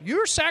saying,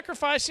 you're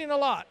sacrificing a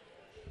lot.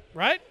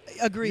 Right?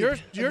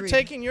 Agreed. You're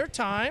taking your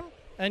time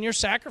and you're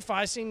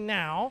sacrificing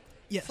now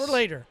for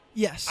later.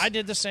 Yes. I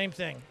did the same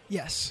thing.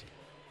 Yes.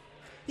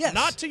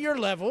 Not to your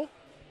level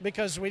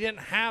because we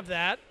didn't have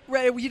that.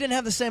 Right. You didn't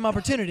have the same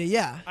opportunity.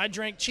 Yeah. I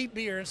drank cheap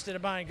beer instead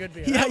of buying good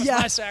beer. Yeah, that was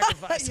my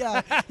sacrifice.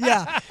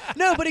 yeah.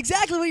 No, but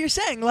exactly what you're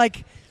saying.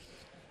 Like,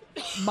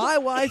 my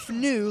wife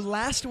knew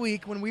last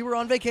week when we were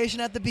on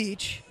vacation at the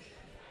beach,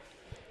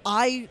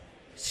 I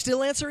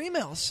still answer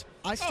emails.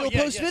 I still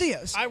post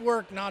videos. I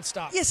work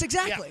nonstop. Yes,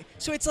 exactly. Yeah.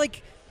 So it's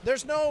like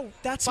there's no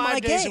that's 5 my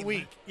days game. a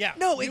week. Yeah.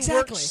 No, you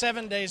exactly. Work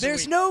 7 days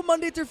There's a week. no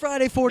Monday through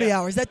Friday 40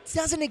 hours. That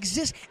doesn't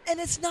exist, and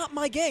it's not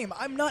my game.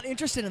 I'm not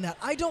interested in that.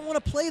 I don't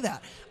want to play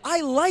that.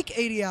 I like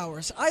 80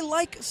 hours. I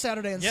like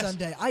Saturday and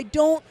Sunday. I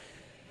don't.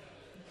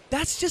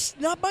 That's just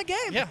not my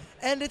game. Yeah.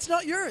 And it's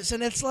not yours.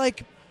 And it's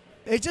like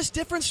it's just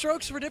different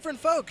strokes for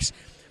different folks.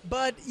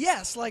 But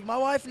yes, like my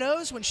wife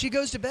knows when she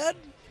goes to bed,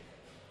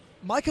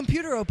 my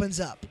computer opens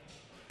up.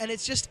 And it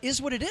just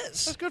is what it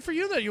is. That's good for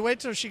you, though. You wait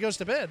till she goes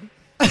to bed.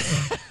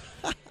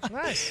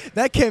 Nice.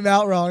 That came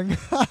out wrong.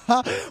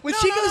 When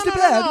she goes to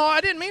bed. No, I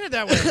didn't mean it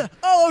that way.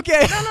 Oh, okay.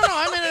 No.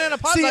 I meant it in a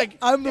pod. See, like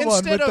I'm the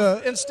one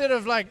with instead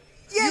of like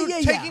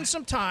taking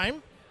some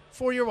time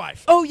for your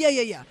wife. Oh,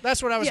 yeah.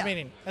 That's what I was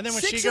meaning. And then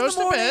when she 6 goes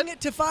in the to bed. morning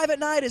to 5 at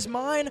night is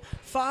mine.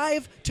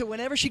 5 to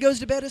whenever she goes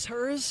to bed is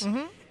hers.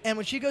 Mm-hmm. And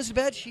when she goes to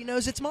bed, she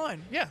knows it's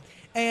mine. Yeah.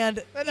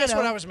 And that's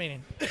what I was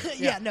meaning.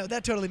 Yeah, no,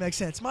 that totally makes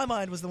sense. My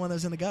mind was the one that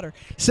was in the gutter.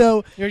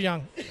 So you're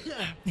young.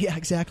 Yeah,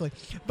 exactly.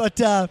 But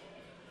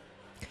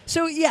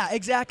so yeah,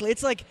 exactly.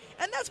 It's like,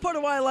 and that's part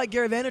of why I like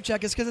Gary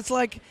Vaynerchuk is because it's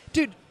like,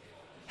 dude,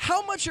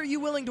 how much are you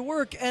willing to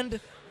work? And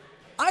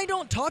I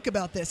don't talk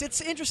about this. It's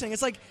interesting.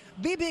 It's like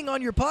me being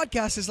on your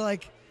podcast is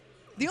like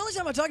the only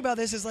time I talk about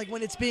this is like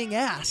when it's being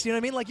asked. You know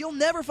what I mean? Like you'll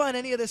never find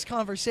any of this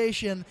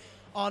conversation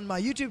on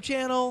my YouTube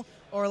channel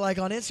or like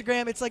on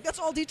Instagram. It's like that's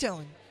all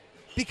detailing.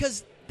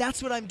 Because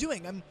that's what I'm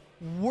doing. I'm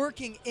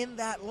working in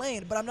that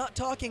lane, but I'm not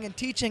talking and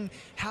teaching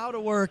how to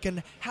work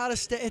and how to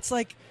stay. It's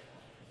like,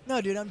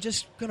 no, dude, I'm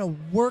just going to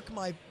work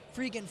my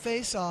freaking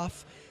face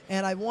off,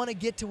 and I want to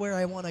get to where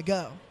I want to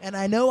go. And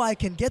I know I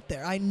can get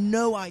there. I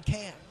know I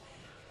can.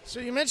 So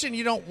you mentioned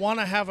you don't want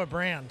to have a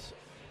brand.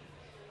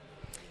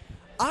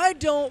 I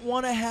don't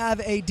want to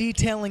have a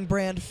detailing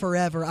brand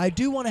forever. I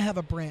do want to have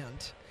a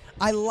brand.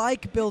 I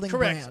like building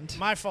brand.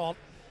 My fault.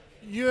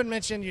 You had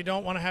mentioned you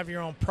don't want to have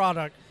your own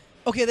product.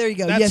 Okay, there you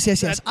go.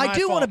 Yes. I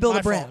do want to build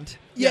a brand. Fault.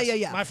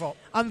 Yeah. My fault.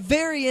 I'm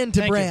very into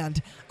Thank brand.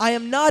 You. I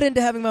am not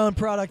into having my own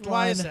product line.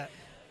 Why is that?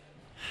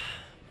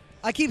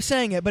 I keep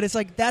saying it, but it's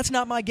like that's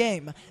not my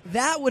game.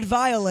 That would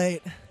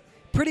violate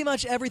pretty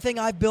much everything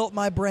I've built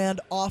my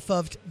brand off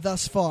of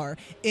thus far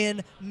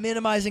in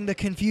minimizing the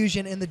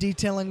confusion in the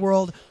detailing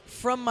world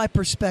from my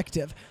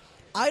perspective.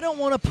 I don't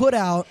want to put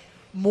out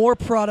more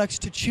products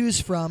to choose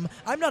from.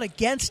 I'm not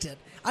against it.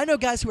 I know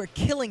guys who are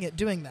killing it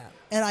doing that,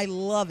 and I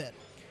love it.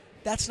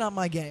 That's not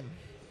my game.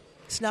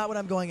 It's not what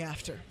I'm going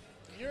after.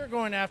 You're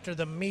going after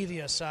the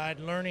media side,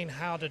 learning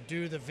how to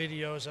do the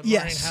videos and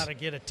learning how to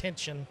get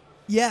attention.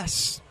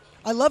 Yes.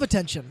 I love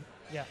attention.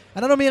 Yeah.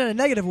 And I don't mean it in a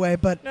negative way,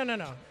 but...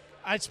 No.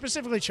 I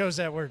specifically chose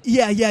that word.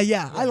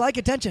 Yeah. I like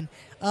attention.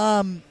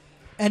 And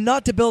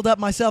not to build up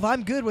myself.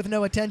 I'm good with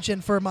no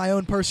attention for my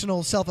own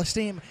personal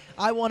self-esteem.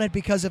 I want it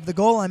because of the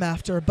goal I'm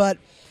after. But,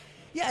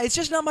 yeah, it's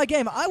just not my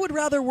game. I would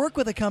rather work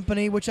with a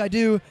company, which I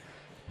do,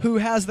 who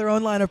has their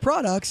own line of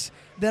products,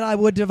 than I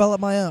would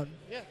develop my own.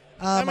 Yeah.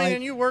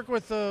 And you work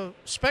with a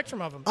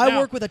spectrum of them. I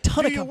work with a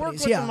ton of companies. Do you work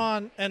with them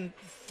on, and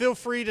feel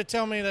free to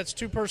tell me that's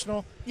too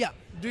personal. Yeah.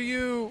 Do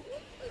you,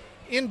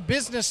 in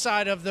business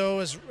side of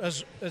those,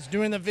 as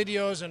doing the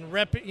videos and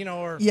rep,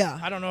 or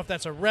I don't know if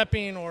that's a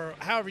repping or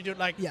however you do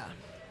it.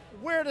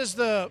 Where does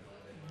the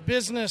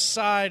business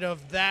side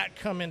of that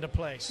come into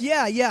place?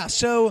 Yeah.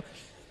 So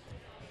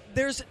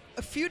there's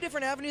a few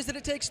different avenues that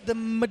it takes. The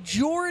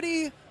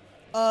majority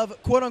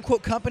of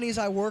quote-unquote companies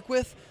I work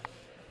with,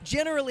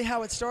 generally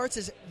how it starts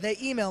is they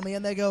email me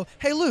and they go,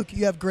 "Hey, Luke,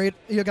 you've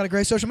got a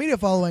great social media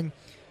following."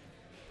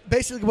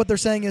 Basically what they're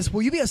saying is,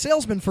 "Will you be a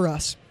salesman for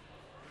us?"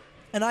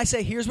 And I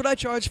say, "Here's what I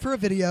charge for a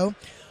video.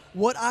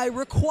 What I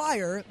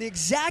require," the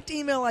exact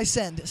email I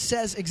send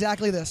says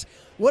exactly this.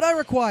 "What I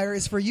require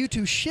is for you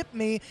to ship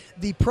me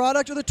the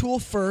product or the tool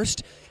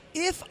first.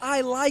 If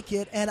I like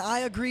it and I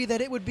agree that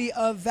it would be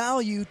of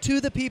value to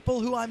the people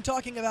who I'm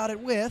talking about it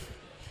with,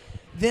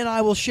 then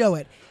I will show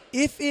it.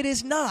 If it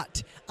is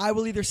not, I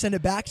will either send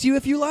it back to you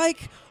if you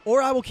like,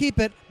 or I will keep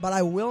it, but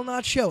I will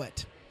not show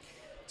it."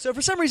 So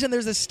for some reason,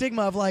 there's this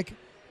stigma of like,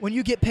 when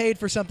you get paid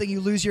for something,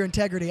 you lose your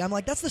integrity. I'm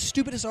like, that's the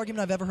stupidest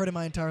argument I've ever heard in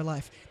my entire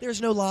life.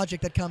 There's no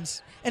logic that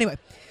comes. Anyway,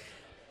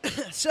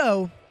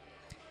 so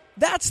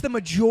that's the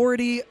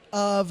majority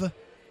of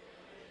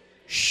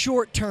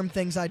short-term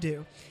things I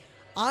do.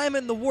 I'm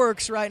in the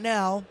works right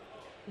now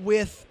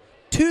with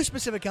 2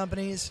 specific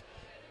companies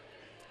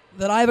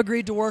that I've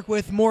agreed to work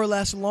with more or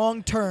less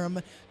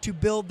long-term to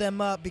build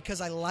them up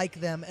because I like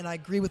them and I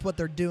agree with what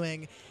they're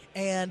doing.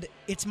 And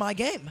it's my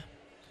game.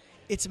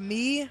 It's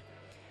me.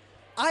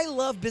 I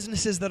love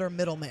businesses that are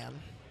middleman.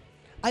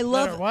 I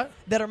love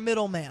that are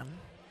middleman.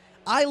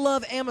 I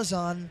love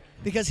Amazon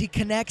because he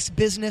connects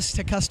business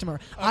to customer.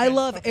 I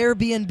love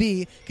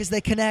Airbnb because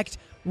they connect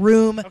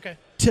room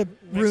to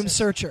room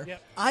searcher.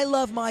 Yep. I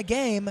love my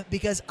game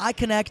because I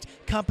connect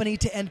company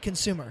to end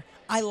consumer.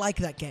 I like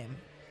that game.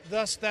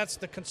 Thus, that's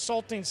the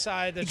consulting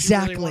side that you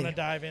really want to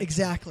dive into.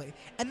 Exactly.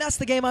 And that's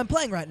the game I'm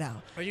playing right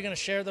now. Are you going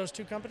to share those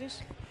 2 companies?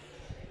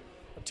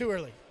 Or too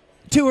early?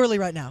 Too early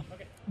right now.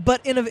 Okay.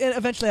 But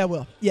eventually I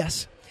will,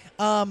 yes.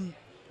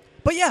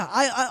 But yeah,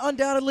 I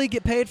undoubtedly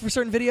get paid for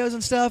certain videos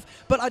and stuff,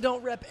 but I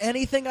don't rep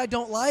anything I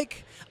don't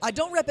like. I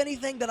don't rep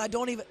anything that I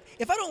don't even...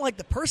 If I don't like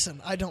the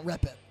person, I don't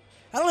rep it.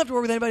 I don't have to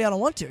work with anybody I don't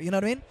want to, you know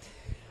what I mean?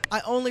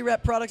 I only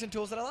rep products and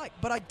tools that I like.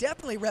 But I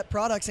definitely rep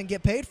products and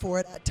get paid for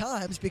it at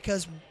times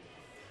because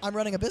I'm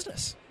running a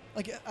business.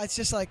 Like, it's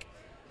just like,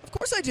 of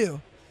course I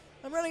do.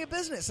 I'm running a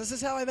business. This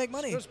is how I make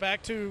money. It goes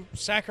back to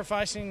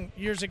sacrificing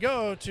years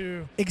ago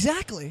to...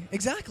 Exactly.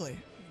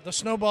 The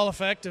snowball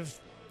effect of...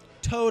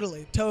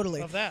 Totally.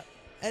 Of that.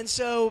 And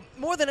so,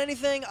 more than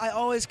anything, I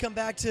always come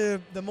back to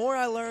the more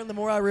I learn, the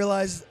more I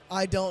realize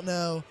I don't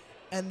know,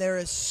 and there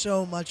is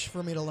so much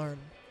for me to learn.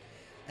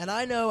 And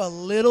I know a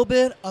little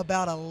bit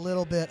about a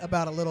little bit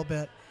about a little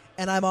bit,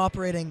 and I'm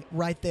operating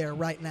right there,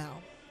 right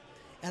now.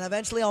 And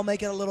eventually I'll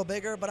make it a little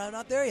bigger, but I'm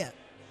not there yet.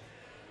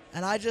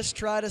 And I just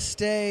try to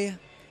stay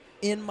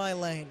in my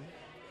lane.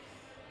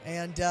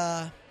 And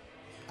I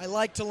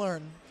like to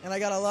learn, and I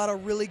got a lot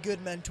of really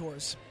good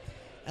mentors.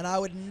 And I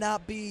would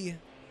not be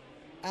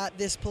at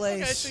this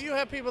place. Okay, so you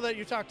have people that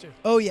you talk to.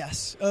 Oh,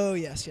 yes.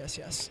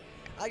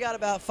 I got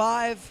about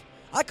 5,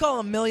 I call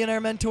them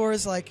millionaire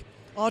mentors, like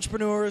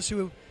entrepreneurs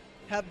who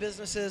have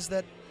businesses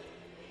that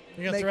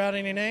you going to throw out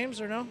any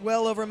names or no?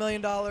 Well over $1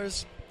 million.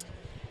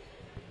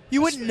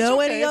 You wouldn't know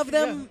any of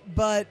them,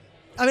 but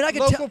I mean, I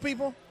could local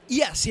people?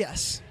 Yes.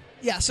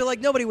 Yeah, so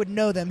like nobody would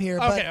know them here.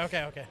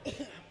 Okay.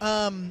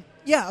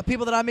 Yeah,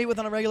 people that I meet with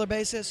on a regular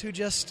basis who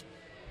just...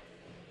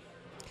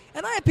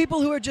 And I have people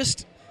who are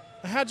just...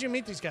 How'd you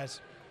meet these guys?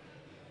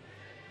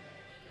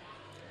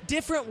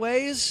 Different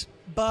ways,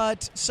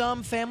 but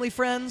some family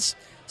friends,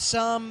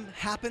 some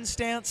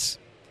happenstance,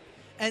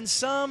 and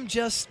some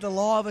just the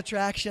law of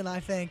attraction,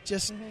 I think.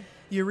 Just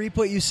you reap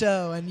what you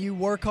sow, and you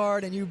work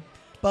hard, and you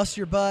bust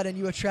your butt, and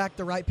you attract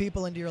the right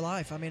people into your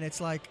life. I mean,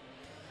 it's like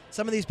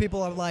some of these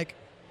people are like,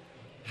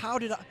 how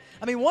did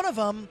I mean, one of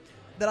them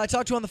that I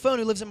talked to on the phone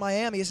who lives in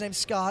Miami, his name's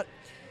Scott.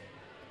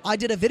 I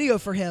did a video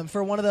for him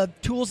for one of the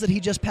tools that he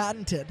just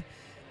patented.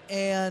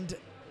 And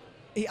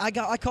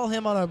I call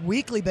him on a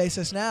weekly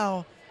basis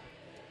now.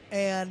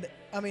 And,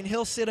 I mean,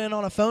 he'll sit in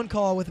on a phone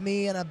call with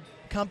me and a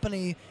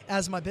company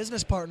as my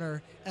business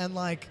partner and,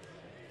 like,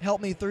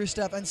 help me through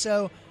stuff. And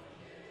so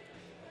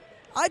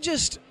I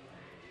just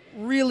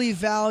really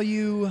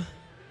value,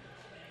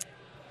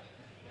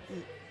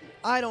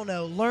 I don't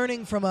know,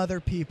 learning from other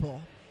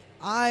people.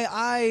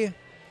 I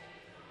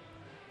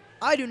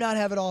do not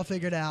have it all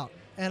figured out.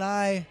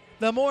 And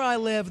the more I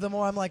live, the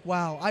more I'm like,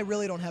 wow, I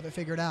really don't have it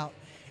figured out.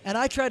 And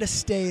I try to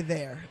stay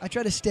there. I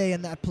try to stay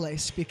in that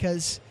place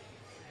because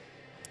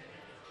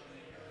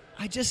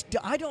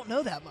I don't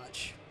know that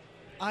much.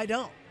 I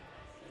don't.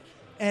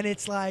 And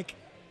it's like...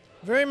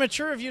 Very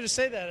mature of you to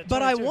say that.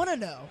 But I want to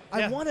know.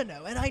 I want to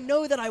know. And I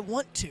know that I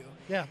want to.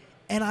 Yeah.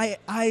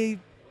 And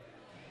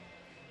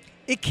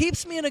it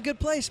keeps me in a good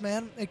place,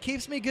 man. It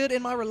keeps me good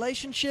in my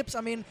relationships.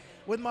 I mean,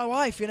 with my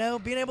wife, you know,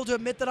 being able to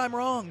admit that I'm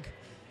wrong.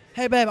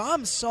 Hey, babe,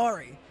 I'm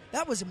sorry.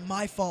 that was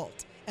my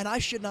fault, and I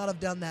should not have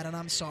done that, and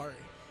I'm sorry.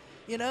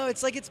 You know,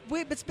 it's like it's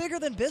bigger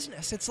than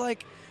business. It's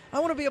like I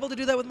want to be able to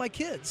do that with my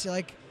kids.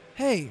 Like,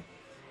 hey,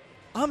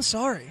 I'm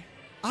sorry.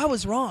 I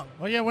was wrong.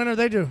 Well, yeah, when are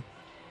they due?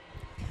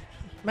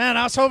 Man,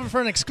 I was hoping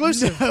for an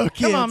exclusive. No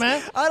kids. Come on,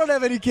 man. I don't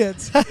have any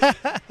kids.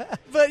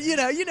 But, you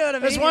know what I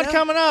mean. There's one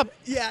coming up.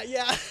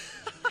 Yeah.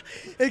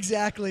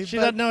 Exactly. She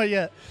doesn't know it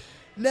yet.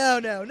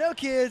 No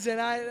kids, and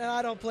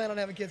I don't plan on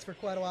having kids for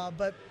quite a while.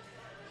 But,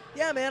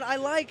 yeah, man,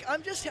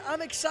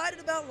 I'm excited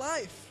about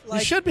life. You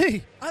should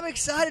be. I'm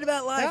excited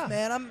about life, Yeah.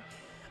 man.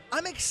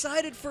 I'm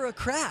excited for a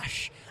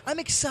crash. I'm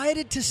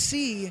excited to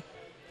see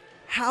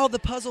how the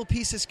puzzle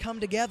pieces come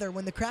together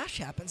when the crash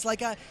happens.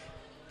 Like,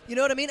 you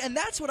know what I mean? And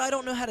that's what I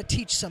don't know how to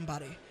teach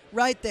somebody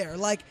right there.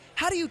 Like,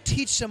 how do you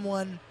teach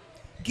someone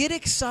get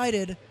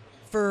excited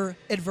for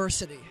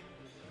adversity?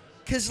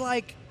 Because,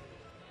 like,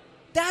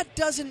 that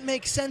doesn't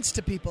make sense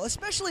to people,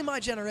 especially my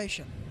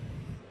generation.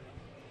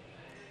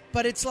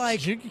 But it's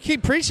like... You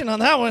keep preaching on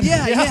that one.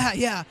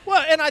 Yeah.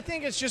 Well, and I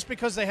think it's just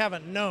because they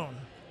haven't known,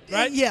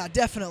 right? Yeah,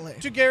 definitely.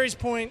 To Gary's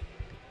point,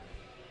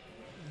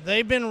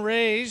 they've been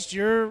raised,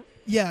 you've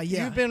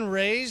been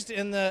raised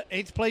in the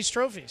 8th place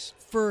trophies.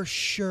 For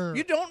sure.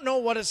 You don't know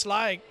what it's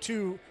like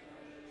to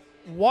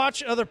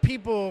watch other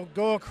people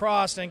go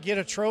across and get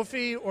a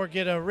trophy or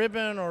get a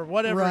ribbon or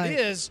whatever it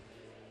is,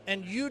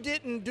 and you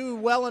didn't do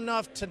well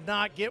enough to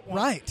not get one.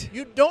 Right.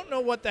 You don't know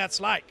what that's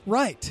like.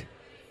 Right.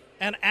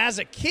 And as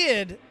a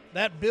kid,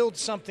 that builds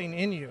something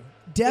in you.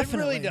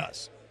 Definitely. It really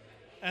does.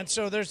 And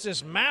so there's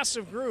this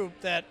massive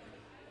group that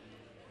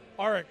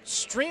are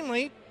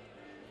extremely,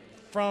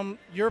 from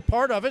your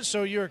part of it,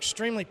 so you're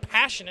extremely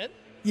passionate.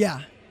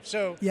 Yeah.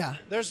 So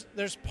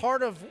there's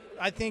part of,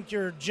 I think,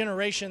 your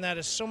generation that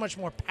is so much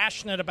more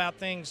passionate about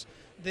things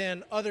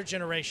than other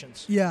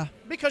generations. Yeah.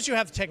 Because you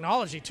have the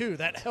technology, too,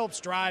 that helps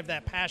drive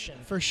that passion.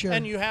 For sure.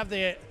 And you have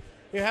the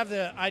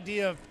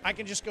idea of, I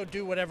can just go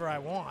do whatever I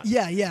want.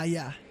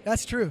 Yeah.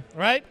 That's true.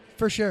 Right?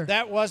 For sure.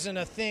 That wasn't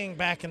a thing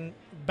back in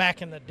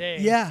the day.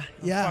 Yeah.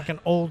 I'm fucking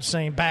old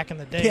saying back in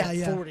the day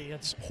at 40.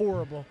 It's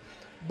horrible.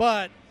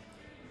 But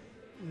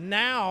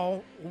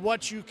now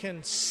what you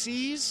can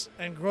seize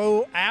and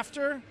grow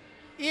after,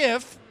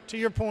 if, to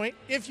your point,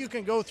 if you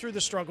can go through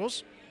the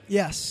struggles.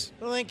 Yes.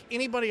 I don't think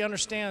anybody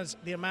understands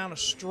the amount of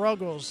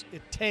struggles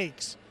it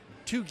takes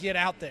to get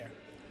out there.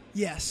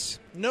 Yes.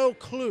 No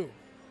clue.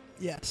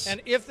 Yes.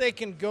 And if they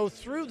can go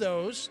through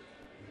those,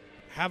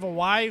 have a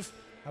wife,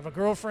 have a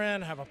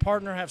girlfriend, have a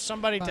partner, have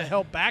somebody to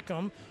help back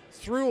them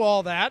through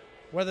all that,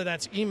 whether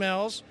that's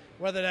emails,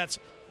 whether that's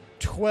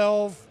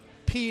 12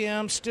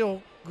 p.m.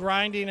 still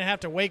grinding and have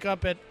to wake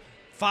up at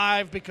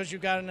 5 because you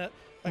got an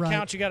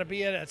account you got to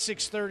be at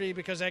 6:30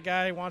 because that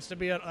guy wants to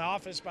be at the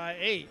office by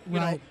 8. You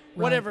know,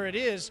 whatever it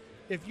is,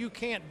 if you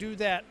can't do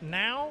that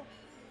now,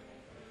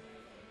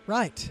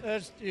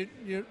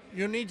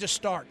 you need to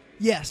start.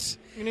 Yes.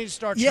 You need to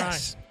start trying.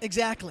 Yes,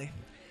 exactly.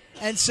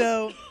 And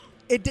so,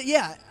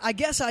 I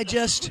guess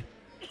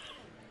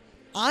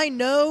I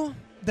know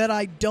that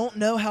I don't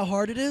know how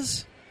hard it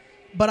is,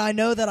 but I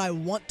know that I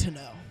want to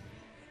know.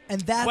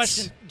 And that's...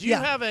 Question, do you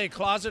have a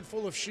closet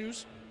full of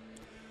shoes?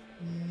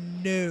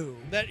 No.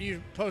 That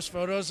you post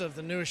photos of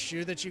the newest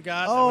shoe that you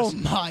got? Oh, that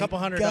was my a couple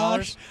 $100.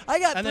 gosh. I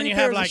got and 3 then you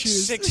pairs have like of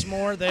shoes. 6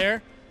 more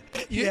there.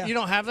 You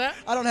don't have that?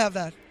 I don't have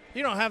that.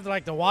 You don't have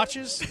like the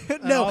watches?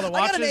 No, all the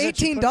watches I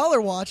got an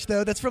 $18 watch,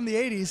 though, that's from the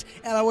 80s,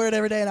 and I wear it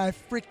every day, and I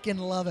freaking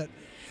love it.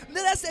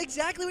 That's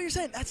exactly what you're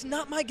saying. That's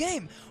not my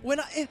game.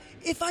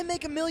 If I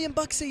make $1 million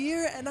a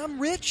year and I'm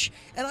rich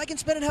and I can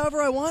spend it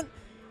however I want,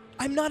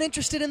 I'm not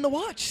interested in the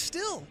watch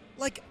still.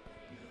 Like,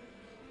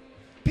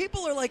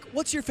 people are like,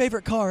 what's your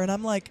favorite car? And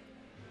I'm like,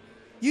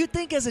 you'd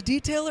think as a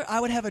detailer I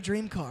would have a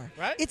dream car.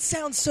 Right? It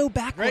sounds so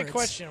backwards. Great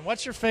question.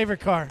 What's your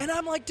favorite car? And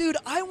I'm like, dude,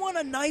 I want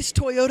a nice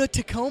Toyota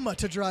Tacoma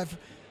to drive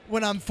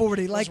when I'm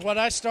 40. That's like what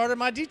I started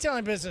my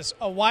detailing business,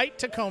 a white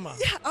Tacoma.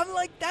 Yeah, I'm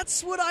like,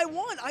 that's what I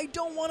want. I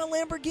don't want a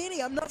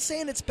Lamborghini. I'm not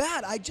saying it's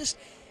bad. I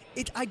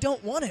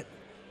don't want it.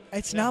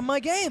 It's not my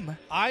game.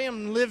 I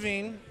am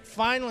living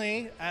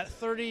finally at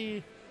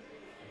 30.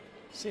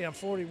 See, I'm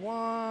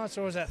 41,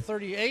 so I was at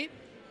 38.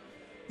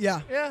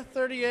 Yeah. Yeah,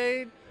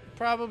 38,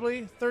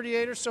 probably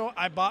 38 or so.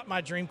 I bought my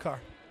dream car.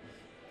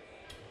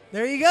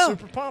 There you go.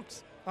 Super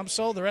pumped. I'm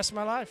sold the rest of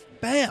my life.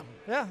 Bam.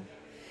 Yeah.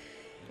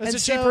 It's And a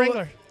so, Jeep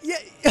Wrangler. Yeah.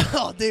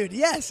 Oh, dude.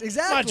 Yes,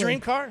 exactly. My dream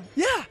car.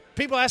 Yeah.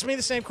 People ask me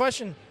the same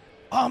question.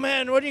 Oh,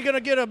 man, when are you going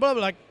to get a blah,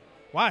 blah? Like,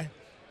 why?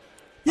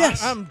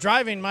 Yes. I'm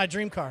driving my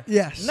dream car.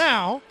 Yes.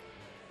 Now,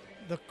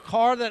 the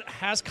car that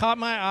has caught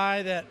my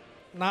eye that,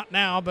 not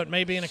now, but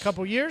maybe in a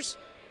couple years,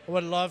 I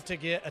would love to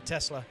get a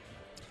Tesla.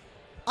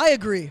 I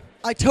agree.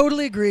 I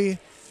totally agree.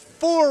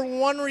 For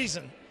one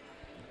reason.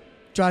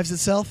 Drives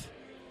itself.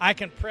 I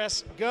can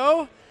press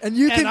go. And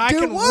you can I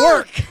do can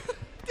work.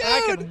 And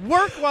I can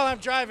work while I'm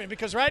driving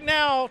because right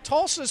now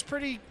Tulsa's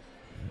pretty.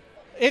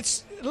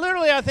 It's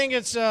literally, I think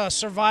it's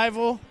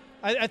survival.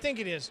 I think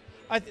it is.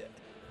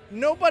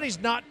 Nobody's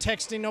not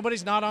texting.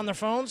 Nobody's not on their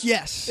phones.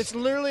 Yes. It's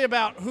literally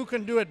about who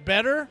can do it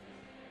better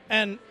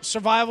and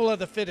survival of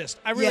the fittest.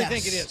 I really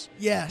think it is.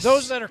 Yes.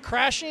 Those that are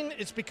crashing,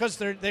 it's because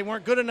they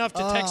weren't good enough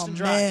to text and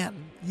drive. Man.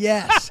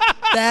 Yes.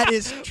 That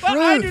is true. But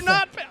I do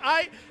not.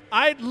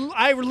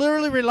 I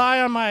literally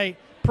rely on my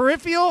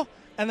peripheral,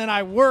 and then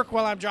I work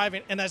while I'm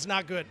driving, and that's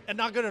not good. And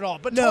not good at all.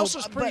 But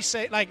Tulsa's pretty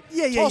safe. Like,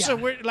 Tulsa,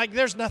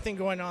 there's nothing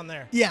going on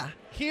there. Yeah.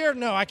 Here,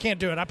 no, I can't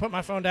do it. I put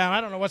my phone down.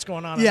 I don't know what's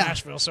going on in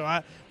Nashville,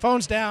 so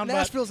phone's down.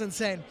 Nashville's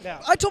insane.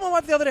 Yeah. I told my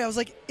wife the other day, I was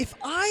like, if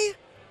I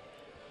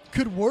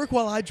could work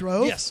while I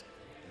drove,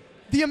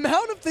 the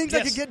amount of things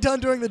I could get done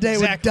during the day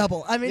would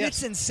double. I mean,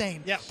 it's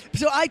insane. Yeah.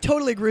 So I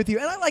totally agree with you.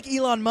 And I like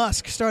Elon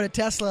Musk started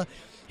Tesla.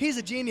 He's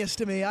a genius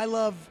to me. I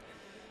love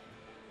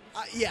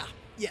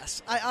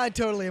I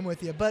totally am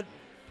with you. But,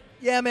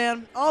 yeah,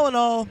 man, all in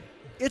all,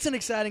 it's an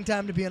exciting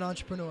time to be an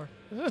entrepreneur.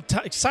 It's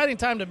an exciting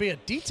time to be a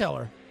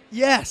detailer.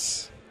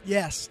 Yes.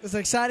 It's an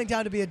exciting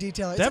time to be a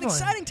detailer. Definitely.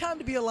 It's an exciting time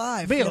to be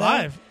alive. Be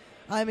alive.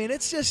 I mean,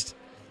 it's just,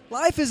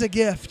 life is a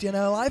gift,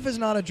 Life is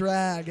not a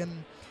drag.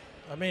 And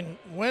I mean,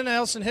 when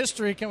else in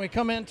history can we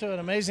come into an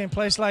amazing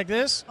place like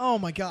this? Oh,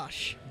 my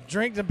gosh.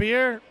 Drink the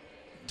beer,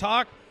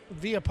 talk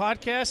via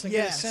podcast, and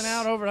get it sent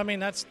out over. I mean,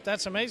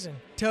 that's amazing.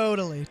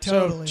 Totally.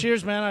 So,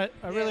 cheers, man.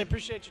 I really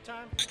appreciate your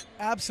time.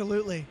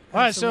 Absolutely. All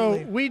right, so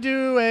we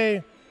do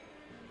a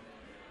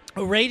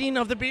rating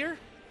of the beer,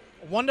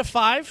 1 to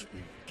 5.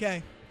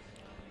 Okay.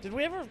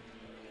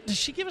 Did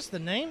she give us the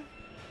name?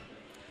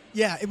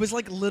 Yeah, it was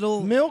like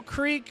little... Mill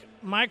Creek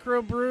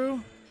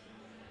Microbrew.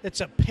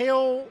 It's a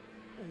pale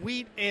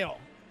wheat ale.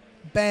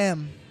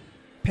 Bam.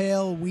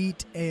 Pale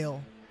wheat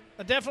ale.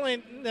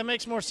 Definitely, that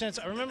makes more sense.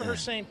 I remember her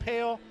saying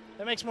pale.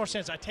 That makes more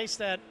sense. I taste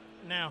that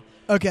now.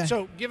 Okay.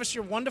 So give us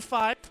your 1 to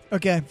 5.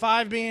 Okay.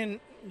 5 being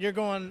you're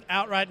going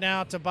out right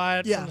now to buy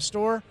it from the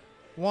store.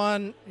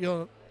 1,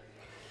 you'll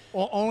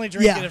only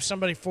drink it if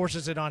somebody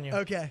forces it on you.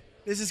 Okay.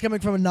 This is coming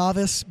from a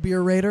novice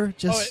beer rater.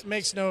 Just it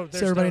makes no.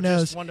 So everybody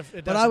knows.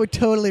 But I would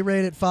totally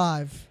rate it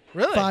 5.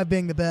 Really? 5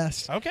 being the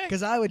best. Okay.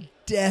 Because I would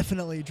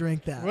definitely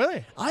drink that.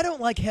 Really? I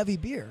don't like heavy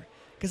beer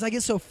because I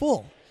get so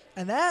full,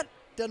 and that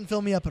doesn't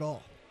fill me up at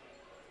all.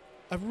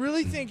 I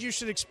really think you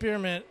should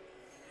experiment.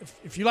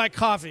 If you like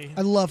coffee,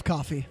 I love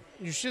coffee.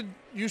 You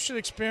should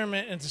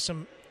experiment into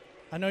some.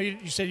 I know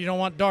you said you don't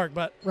want dark,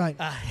 but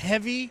a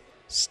heavy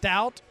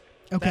stout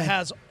that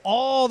has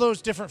all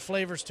those different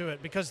flavors to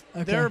it because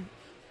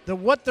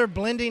what they're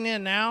blending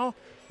in now.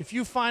 If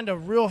you find a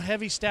real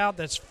heavy stout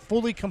that's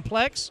fully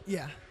complex,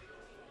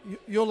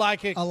 you'll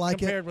like it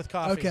compared with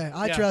coffee. Okay,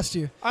 I trust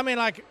you. I mean,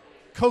 like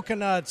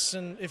coconuts,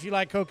 and if you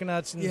like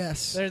coconuts, and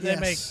they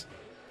make,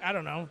 I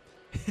don't know.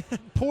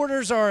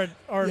 Porters are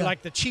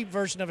like the cheap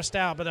version of a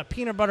stout, but a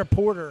peanut butter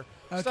porter,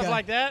 stuff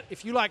like that.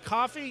 If you like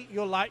coffee,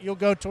 you'll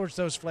go towards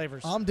those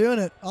flavors. I'm doing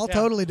it. I'll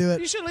totally do it.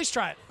 You should at least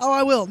try it. Oh,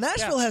 I will.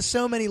 Nashville has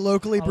so many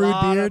locally brewed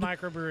beer. Of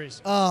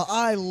microbreweries. Oh,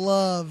 I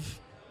love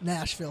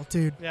Nashville,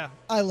 dude. Yeah,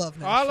 I love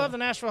Nashville. I love the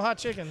Nashville hot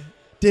chicken,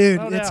 dude.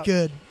 It's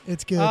good.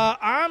 It's good.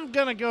 I'm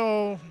gonna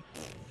go.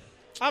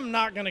 I'm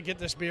not gonna get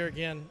this beer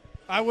again.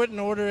 I wouldn't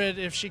order it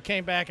if she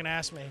came back and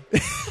asked me.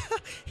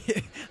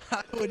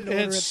 I wouldn't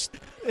order it.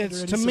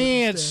 It's to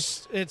me,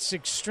 it's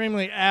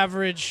extremely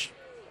average.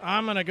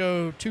 I'm gonna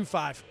go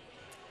 2.5.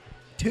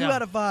 2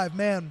 out of 5,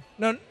 man.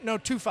 No,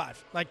 2.5,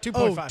 like 2.5.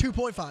 Oh,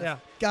 2.5. Yeah,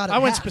 got it. I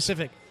went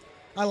specific.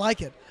 I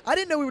like it. I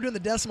didn't know we were doing the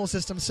decimal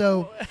system,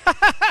 so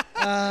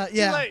yeah.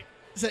 Too late.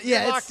 So,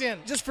 locked in.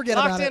 Just forget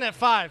about it. Locked in at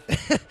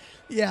 5.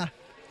 Yeah,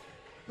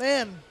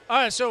 man.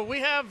 All right, so we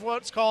have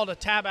what's called a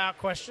tab out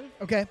question.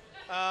 Okay.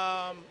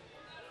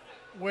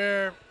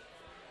 Where,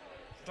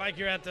 like,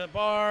 you're at the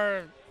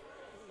bar,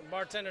 the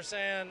bartender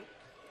saying,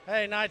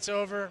 "Hey, night's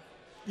over.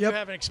 Yep. You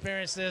haven't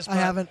experienced this." I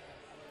haven't.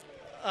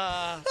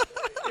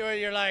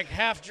 You're like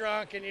half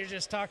drunk and you're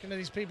just talking to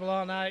these people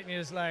all night, and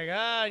you're just like,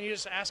 and you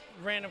just ask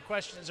random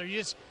questions, or you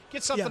just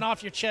get something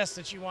off your chest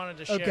that you wanted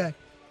to share. Okay.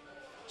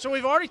 So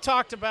we've already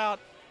talked about.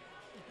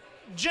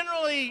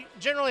 Generally,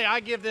 I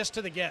give this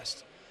to the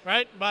guest,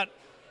 right? But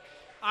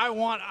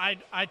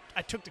I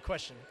took the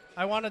question.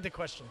 I wanted the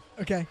question.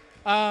 Okay.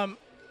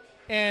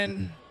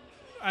 And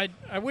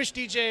I wish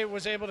DJ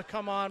was able to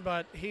come on,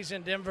 but he's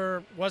in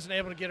Denver, wasn't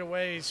able to get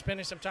away. He's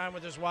spending some time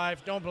with his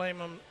wife. Don't blame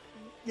him.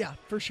 Yeah,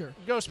 for sure.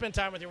 Go spend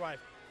time with your wife.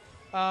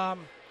 The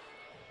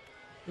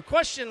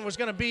question was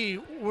going to be,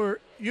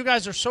 you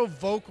guys are so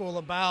vocal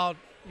about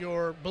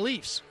your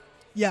beliefs.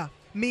 Yeah.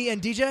 Me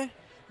and DJ?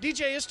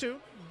 DJ is too.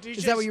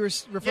 Is that what you were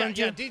referring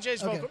to? Yeah,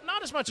 DJ's vocal.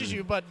 Not as much as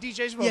you, but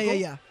DJ's vocal.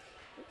 Yeah.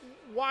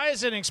 Why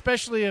is it,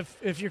 especially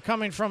if you're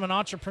coming from an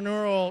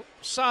entrepreneurial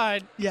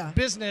side,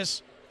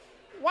 business,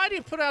 why do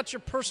you put out your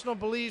personal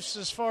beliefs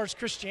as far as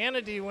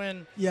Christianity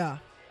when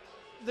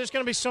there's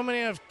going to be so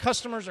many of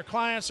customers or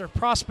clients or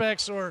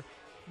prospects or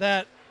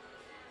that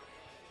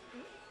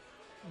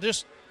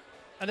just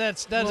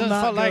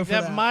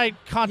that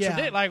might contradict?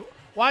 Yeah. Like,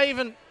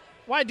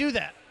 why do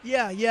that?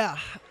 Yeah.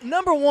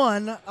 Number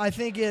one, I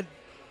think it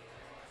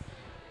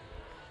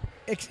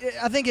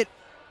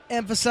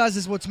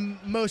emphasizes what's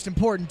most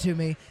important to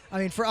me. I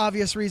mean, for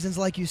obvious reasons,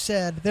 like you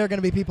said, there are going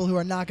to be people who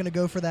are not going to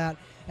go for that,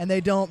 and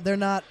they're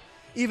not.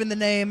 even the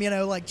name,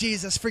 like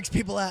Jesus freaks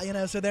people out,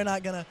 so they're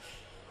not going to.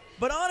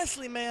 But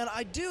honestly, man,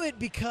 I do it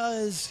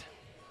because,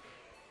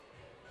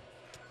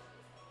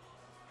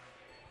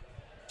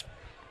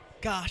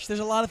 gosh, there's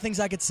a lot of things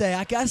I could say.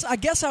 I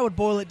guess I would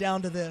boil it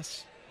down to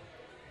this.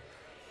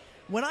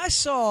 When I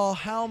saw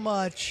how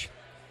much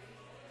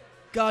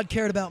God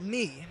cared about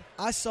me,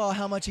 I saw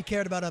how much he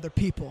cared about other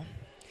people.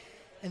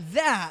 And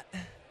that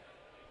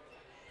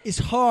is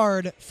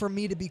hard for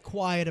me to be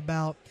quiet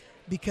about,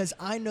 because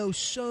I know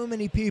so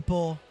many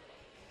people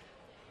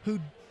who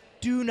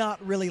do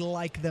not really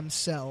like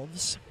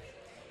themselves.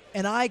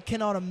 And I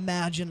cannot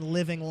imagine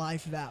living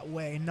life that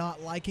way,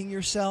 not liking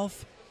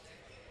yourself.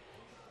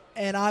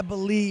 And I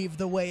believe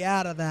the way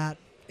out of that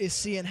is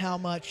seeing how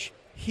much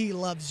he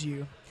loves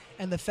you.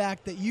 And the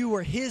fact that you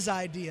were his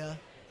idea,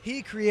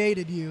 he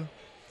created you.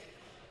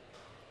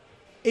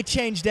 It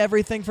changed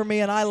everything for me,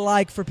 and I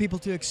like for people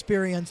to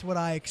experience what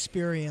I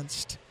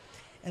experienced.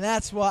 And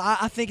that's why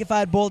I think if I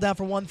had boiled down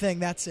for one thing,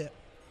 that's it.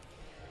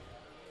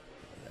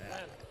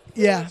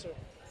 Yeah.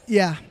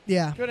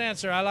 Good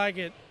answer. I like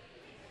it.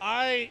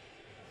 I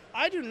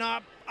do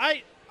not.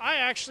 I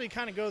actually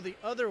kind of go the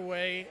other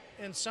way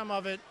in some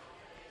of it.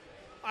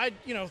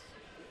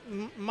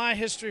 My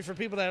history, for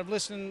people that have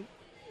listened,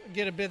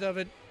 get a bit of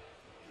it.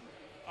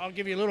 I'll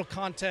give you a little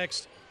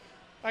context.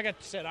 Like I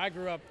said, I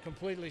grew up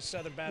completely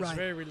Southern Baptist,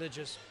 very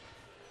religious.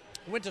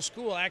 Went to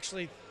school,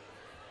 actually.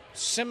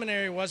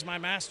 Seminary was my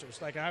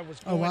master's. Like, I was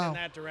going in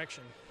that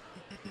direction.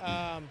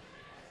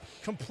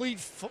 Complete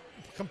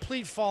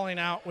falling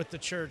out with the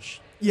church.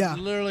 Yeah.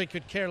 Literally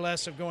could care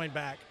less of going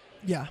back.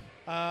 Yeah.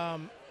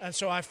 And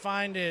so I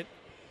find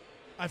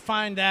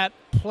that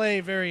play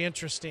very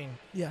interesting.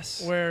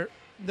 Yes. Where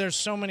there's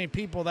so many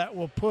people that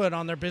will put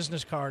on their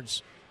business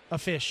cards a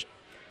fish,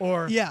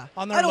 or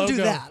on their logo do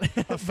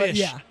that. a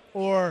fish,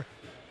 or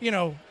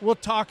we'll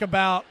talk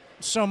about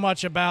so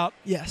much about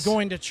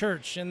going to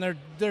church, and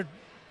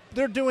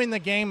they're doing the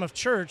game of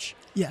church.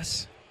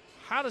 Yes.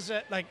 How does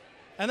that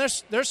And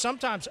there's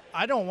sometimes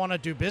I don't want to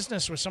do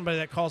business with somebody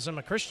that calls them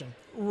a Christian.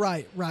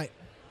 Right.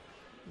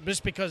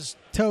 Just because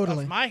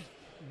of my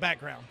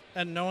background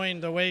and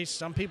knowing the way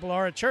some people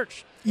are at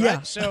church. Right?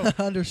 Yeah. So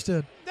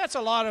understood. That's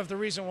a lot of the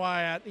reason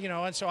why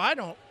and so I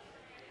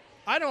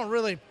don't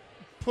really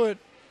put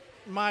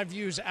my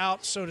views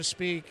out, so to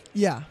speak.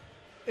 Yeah.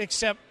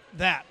 Except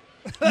that.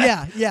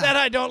 Yeah. That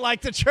I don't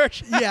like the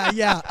church.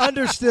 Yeah.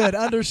 Understood.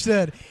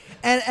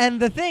 And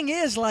the thing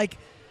is,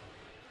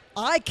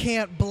 I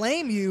can't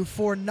blame you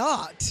for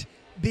not,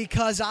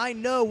 because I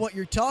know what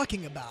you're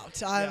talking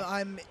about.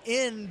 I'm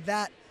in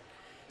that.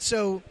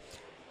 So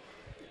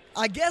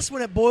I guess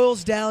when it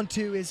boils down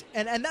to is,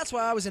 and that's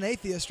why I was an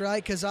atheist,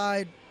 right? Because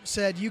I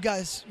said, you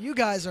guys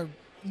are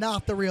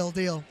not the real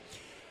deal.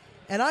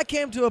 And I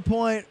came to a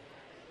point,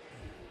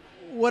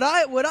 what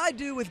I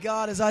do with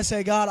God is I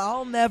say, God,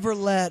 I'll never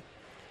let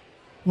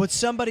what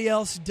somebody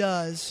else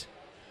does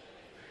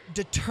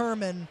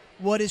determine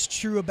what is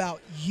true about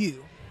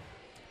you.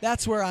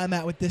 That's where I'm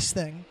at with this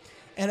thing.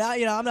 And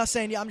I'm not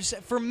saying, I'm just,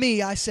 for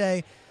me, I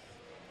say,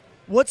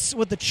 what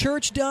the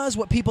church does,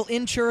 what people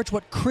in church,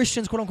 what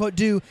Christians, quote unquote,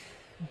 do,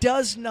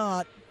 does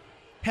not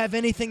have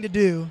anything to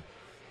do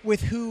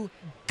with who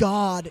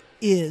God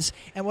is.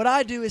 And what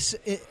I do is,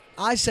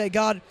 I say,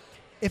 God,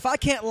 if I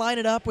can't line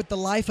it up with the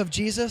life of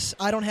Jesus,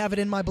 I don't have it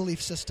in my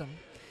belief system.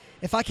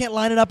 If I can't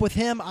line it up with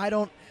him, I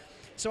don't.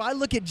 So I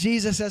look at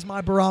Jesus as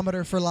my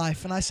barometer for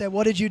life, and I say,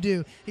 what did you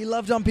do? He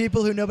loved on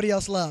people who nobody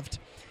else loved.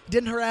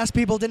 Didn't harass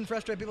people, didn't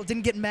frustrate people,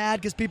 didn't get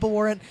mad because people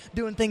weren't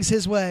doing things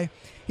his way.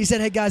 He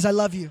said, hey, guys, I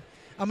love you.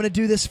 I'm going to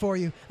do this for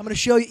you. I'm going to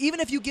show you. Even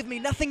if you give me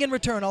nothing in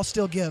return, I'll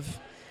still give.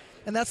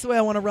 And that's the way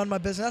I want to run my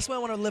business. That's the way I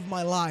want to live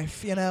my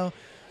life, Yeah,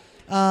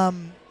 I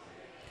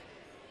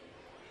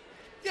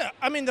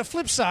mean, the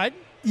flip side.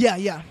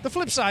 Yeah. The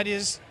flip side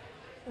is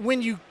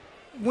when you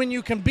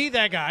can be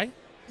that guy.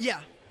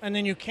 Yeah. And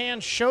then you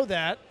can show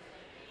that,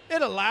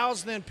 it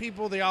allows then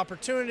people the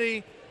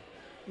opportunity,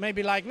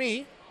 maybe like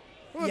me,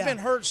 who have been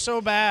hurt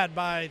so bad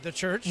by the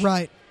church.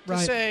 Right. To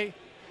say,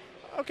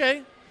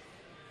 okay,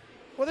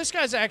 well, this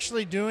guy's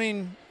actually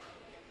doing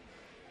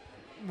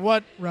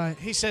what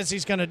he says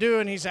he's going to do,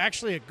 and he's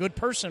actually a good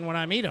person when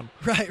I meet him.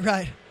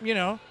 Right.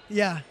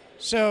 Yeah.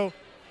 So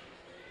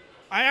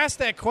I asked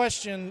that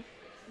question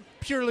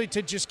purely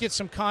to just get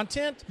some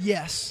content.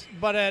 Yes.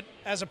 But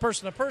as a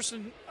person to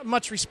person,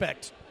 much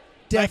respect.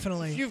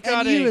 Definitely. Like you've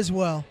got you as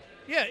well.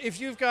 Yeah,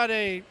 if you've got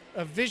a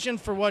vision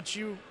for what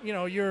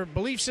your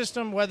belief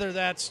system, whether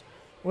that's,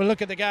 well,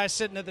 look at the guy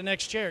sitting at the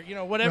next chair,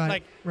 whatever.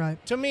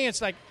 Right. To me,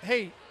 it's like,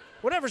 hey,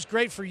 whatever's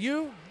great for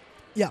you,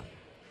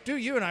 do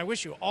you, and I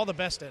wish you all the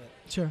best in it.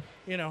 Sure.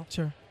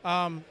 Sure.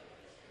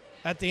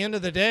 At the end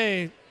of the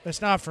day, it's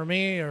not for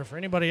me or for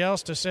anybody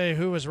else to say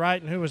who was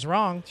right and who was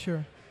wrong.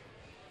 Sure.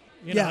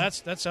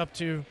 That's up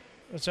to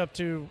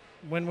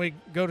when we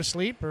go to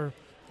sleep or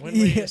when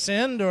we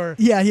ascend or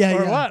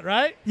what,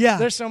 right? Yeah.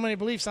 There's so many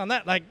beliefs on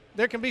that. Like,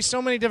 there can be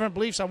so many different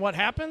beliefs on what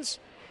happens.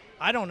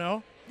 I don't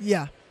know.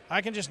 Yeah.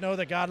 I can just know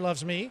that God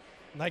loves me,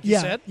 like you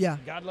said. Yeah.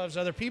 God loves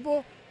other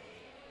people.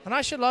 And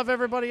I should love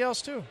everybody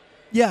else too.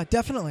 Yeah,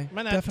 definitely. I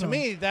mean, definitely. to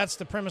me, that's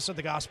the premise of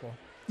the gospel.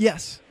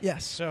 Yes.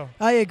 So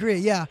I agree.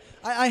 Yeah,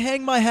 I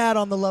hang my hat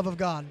on the love of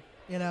God.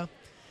 You know,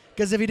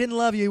 because if He didn't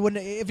love you, He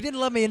wouldn't. If He didn't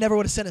love me, He never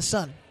would have sent His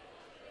Son.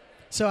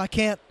 So I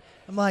can't.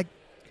 I'm like,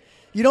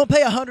 you don't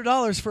pay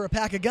 $100 for a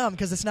pack of gum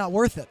because it's not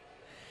worth it.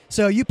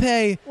 So you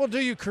pay. Well, do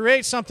you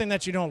create something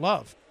that you don't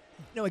love?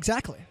 No,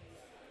 exactly.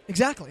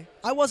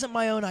 I wasn't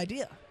my own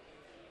idea.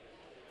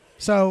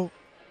 So,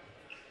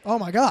 oh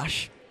my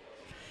gosh.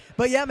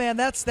 But yeah, man,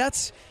 that's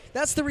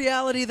the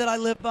reality that I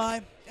live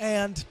by,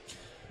 and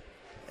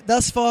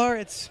thus far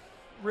it's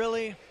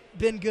really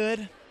been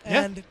good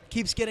and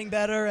keeps getting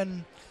better.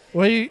 And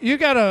well, you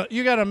got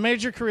a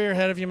major career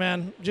ahead of you,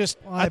 man.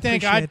 I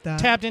think I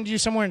tapped into you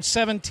somewhere in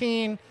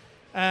 17,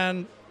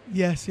 and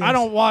yes. I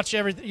don't watch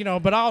everything,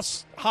 but I'll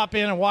hop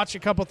in and watch a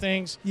couple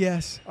things.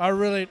 Yes. A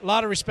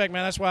lot of respect,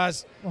 man. That's why I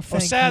was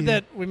sad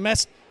that we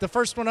messed the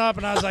first one up,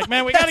 and I was like,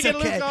 man, we got to get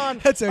Luke on.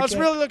 That's okay. I was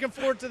really looking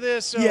forward to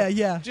this. So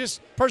yeah.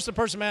 Just person to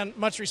person, man,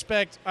 much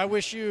respect. I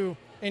wish you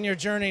in your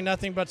journey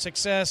nothing but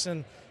success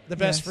and the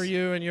best for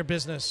you and your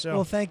business. So.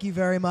 Well, thank you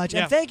very much.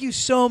 Yeah. And thank you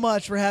so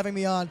much for having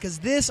me on, because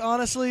this,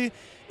 honestly,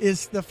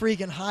 is the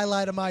freaking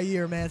highlight of my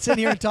year, man. Sitting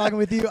here and talking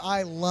with you,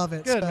 I love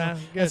it. Good, man.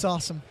 Good. That's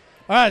awesome.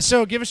 All right,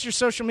 so give us your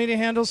social media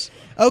handles.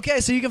 Okay,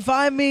 so you can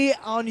find me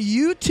on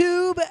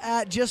YouTube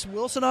at just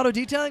Wilson Auto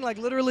Detailing, like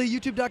literally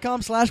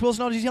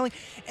youtube.com/Wilson Auto Detailing.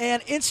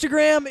 And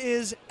Instagram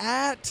is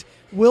at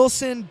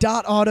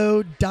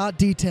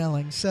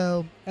wilson.auto.detailing.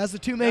 So as the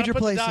two major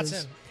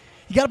places.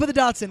 You got to put the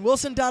dots in.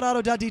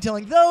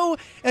 Wilson.auto.detailing. Though,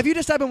 if you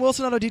just type in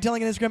Wilson Auto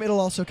Detailing on Instagram, it'll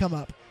also come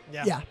up.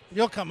 Yeah.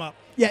 You'll come up.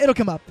 Yeah, it'll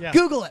come up. Yeah.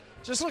 Google it.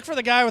 Just look for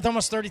the guy with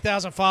almost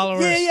 30,000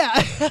 followers.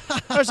 Yeah.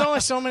 There's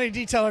only so many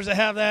detailers that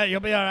have that. You'll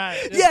be all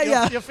right.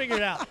 You'll figure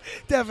it out.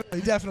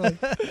 Definitely.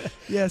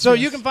 Yes. So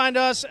you can find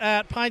us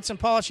at Pints and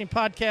Polishing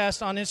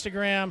Podcast on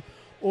Instagram,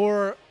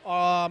 or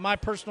my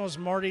personal is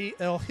Marty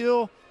L.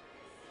 Hill.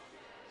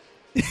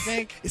 I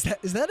think. Is that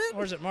it?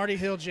 Or is it Marty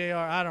Hill Jr.?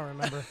 I don't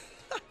remember.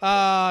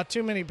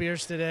 Too many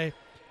beers today.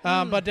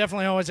 But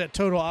definitely always at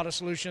Total Auto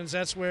Solutions.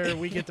 That's where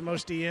we get the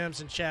most DMs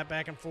and chat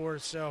back and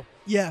forth. So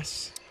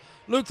yes.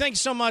 Luke, thank you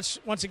so much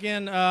once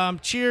again.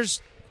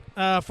 Cheers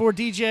for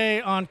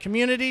DJ on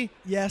Community.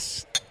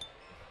 Yes.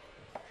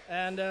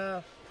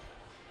 And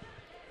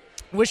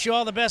wish you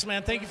all the best,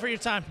 man. Thank you for your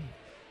time.